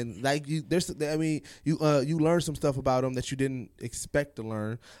psycho, and like you learn some stuff about him that you didn't expect to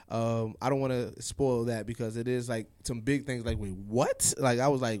learn. I don't want to spoil that, because it is like some big things. Like, wait, what? Like, I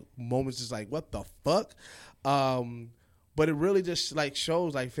was like moments just like, what the fuck? But it really just like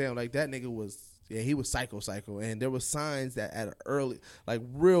shows like, fam, like that nigga was. Yeah, he was psycho, and there was signs that at an early, like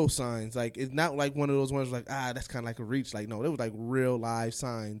real signs, like it's not like one of those ones like, that's kind of like a reach. Like, no, there was like real live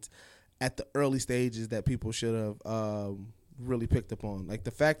signs at the early stages that people should have really picked up on. Like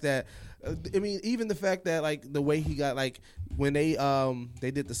the fact that, even the fact that like the way he got, like when they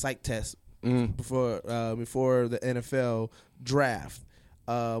did the psych test before the NFL draft,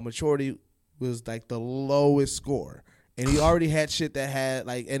 maturity was like the lowest score. And he already had shit that had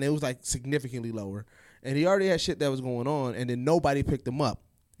like, and it was like significantly lower. And he already had shit that was going on, and then nobody picked him up.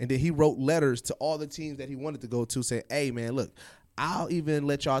 And then he wrote letters to all the teams that he wanted to go to, saying, "Hey man, look, I'll even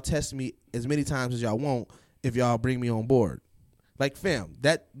let y'all test me as many times as y'all want if y'all bring me on board." Like, fam,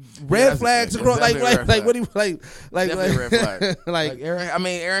 that red flags across, like what do you like red flag. Like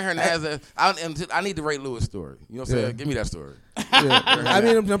Aaron Hernandez. I need to rate Lewis' story. You know what I'm saying? Give me that story. Yeah. I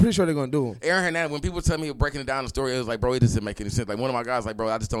mean, I'm pretty sure they're gonna do him. Aaron Hernandez. When people tell me breaking it down the story, it was like, bro, it doesn't make any sense. Like one of my guys, like, bro,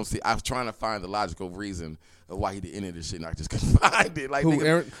 I just don't see. I was trying to find the logical reason of why he did any of this shit, and I just couldn't find it. Like,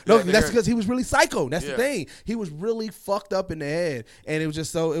 Aaron? No, that's because he was really psycho. That's the thing. He was really fucked up in the head, and it was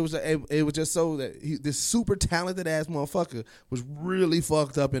just so. It was just so that this super talented ass motherfucker was really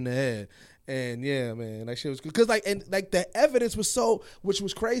fucked up in the head. And yeah, man, that shit was good. Cause like, and like the evidence was so, which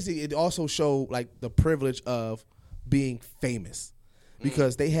was crazy. It also showed like the privilege of being famous,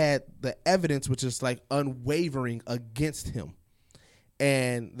 because they had the evidence, which is like unwavering against him,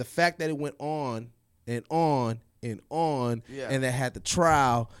 and the fact that it went on and on and on, and they had the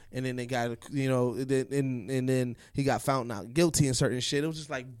trial, and then they got, and then he got found out guilty and certain shit. It was just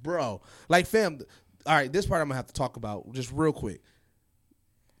like, bro, like, fam. All right, this part I'm gonna have to talk about just real quick.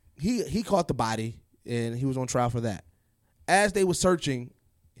 He caught the body, and he was on trial for that. As they were searching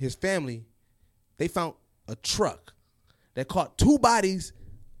his family, they found a truck that caught 2 bodies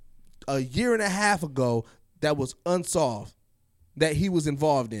a year and a half ago that was unsolved, that he was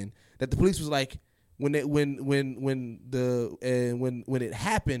involved in. That the police was like, when it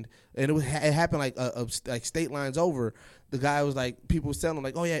happened, and it happened like state lines over. The guy was like, people was telling him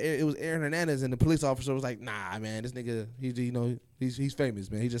like, oh yeah, it was Aaron Hernandez, and the police officer was like, nah, man, this nigga, he's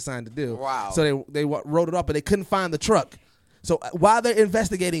famous, man. He just signed the deal. Wow. So they wrote it up, but they couldn't find the truck. So while they're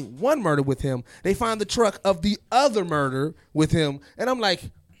investigating one murder with him, they find the truck of the other murder with him, and I'm like,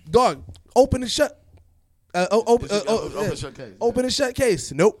 dog, open and shut. Open and shut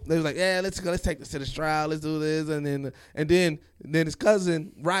case. Nope. They was like, yeah, let's go. Let's take this to the trial. Let's do this. And then his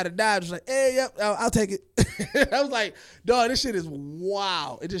cousin, ride or die, was like, hey, yep, I'll take it. I was like, dog, this shit is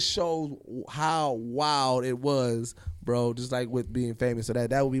wild. It just shows how wild it was, bro, just like with being famous. So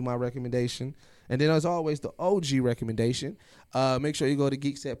that would be my recommendation. And then, as always, the OG recommendation. Make sure you go to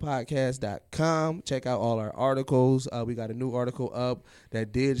geeksetpodcast.com. Check out all our articles. We got a new article up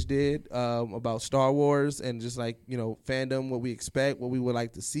that Didge did about Star Wars and just like, fandom, what we expect, what we would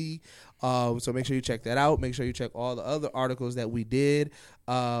like to see. So make sure you check that out. Make sure you check all the other articles that we did.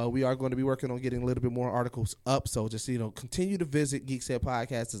 We are going to be working on getting a little bit more articles up. So just, continue to visit Geekset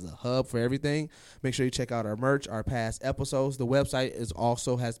Podcast as a hub for everything. Make sure you check out our merch, our past episodes. The website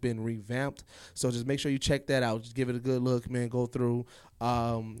has been revamped. So just make sure you check that out. Just give it a good look, man. Go through.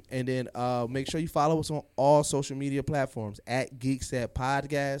 And then make sure you follow us on all social media platforms at Geekset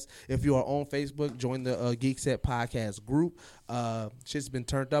Podcast. If you are on Facebook, join the Geekset Podcast group. Shit's been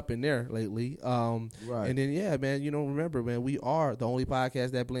turned up in there lately. Right. And then, yeah, man, remember, man, we are the only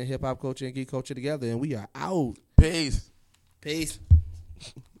podcast that blend hip-hop culture and geek culture together, and we are out. Peace. Peace.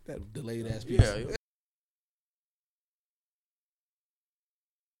 That delayed ass piece. Yeah.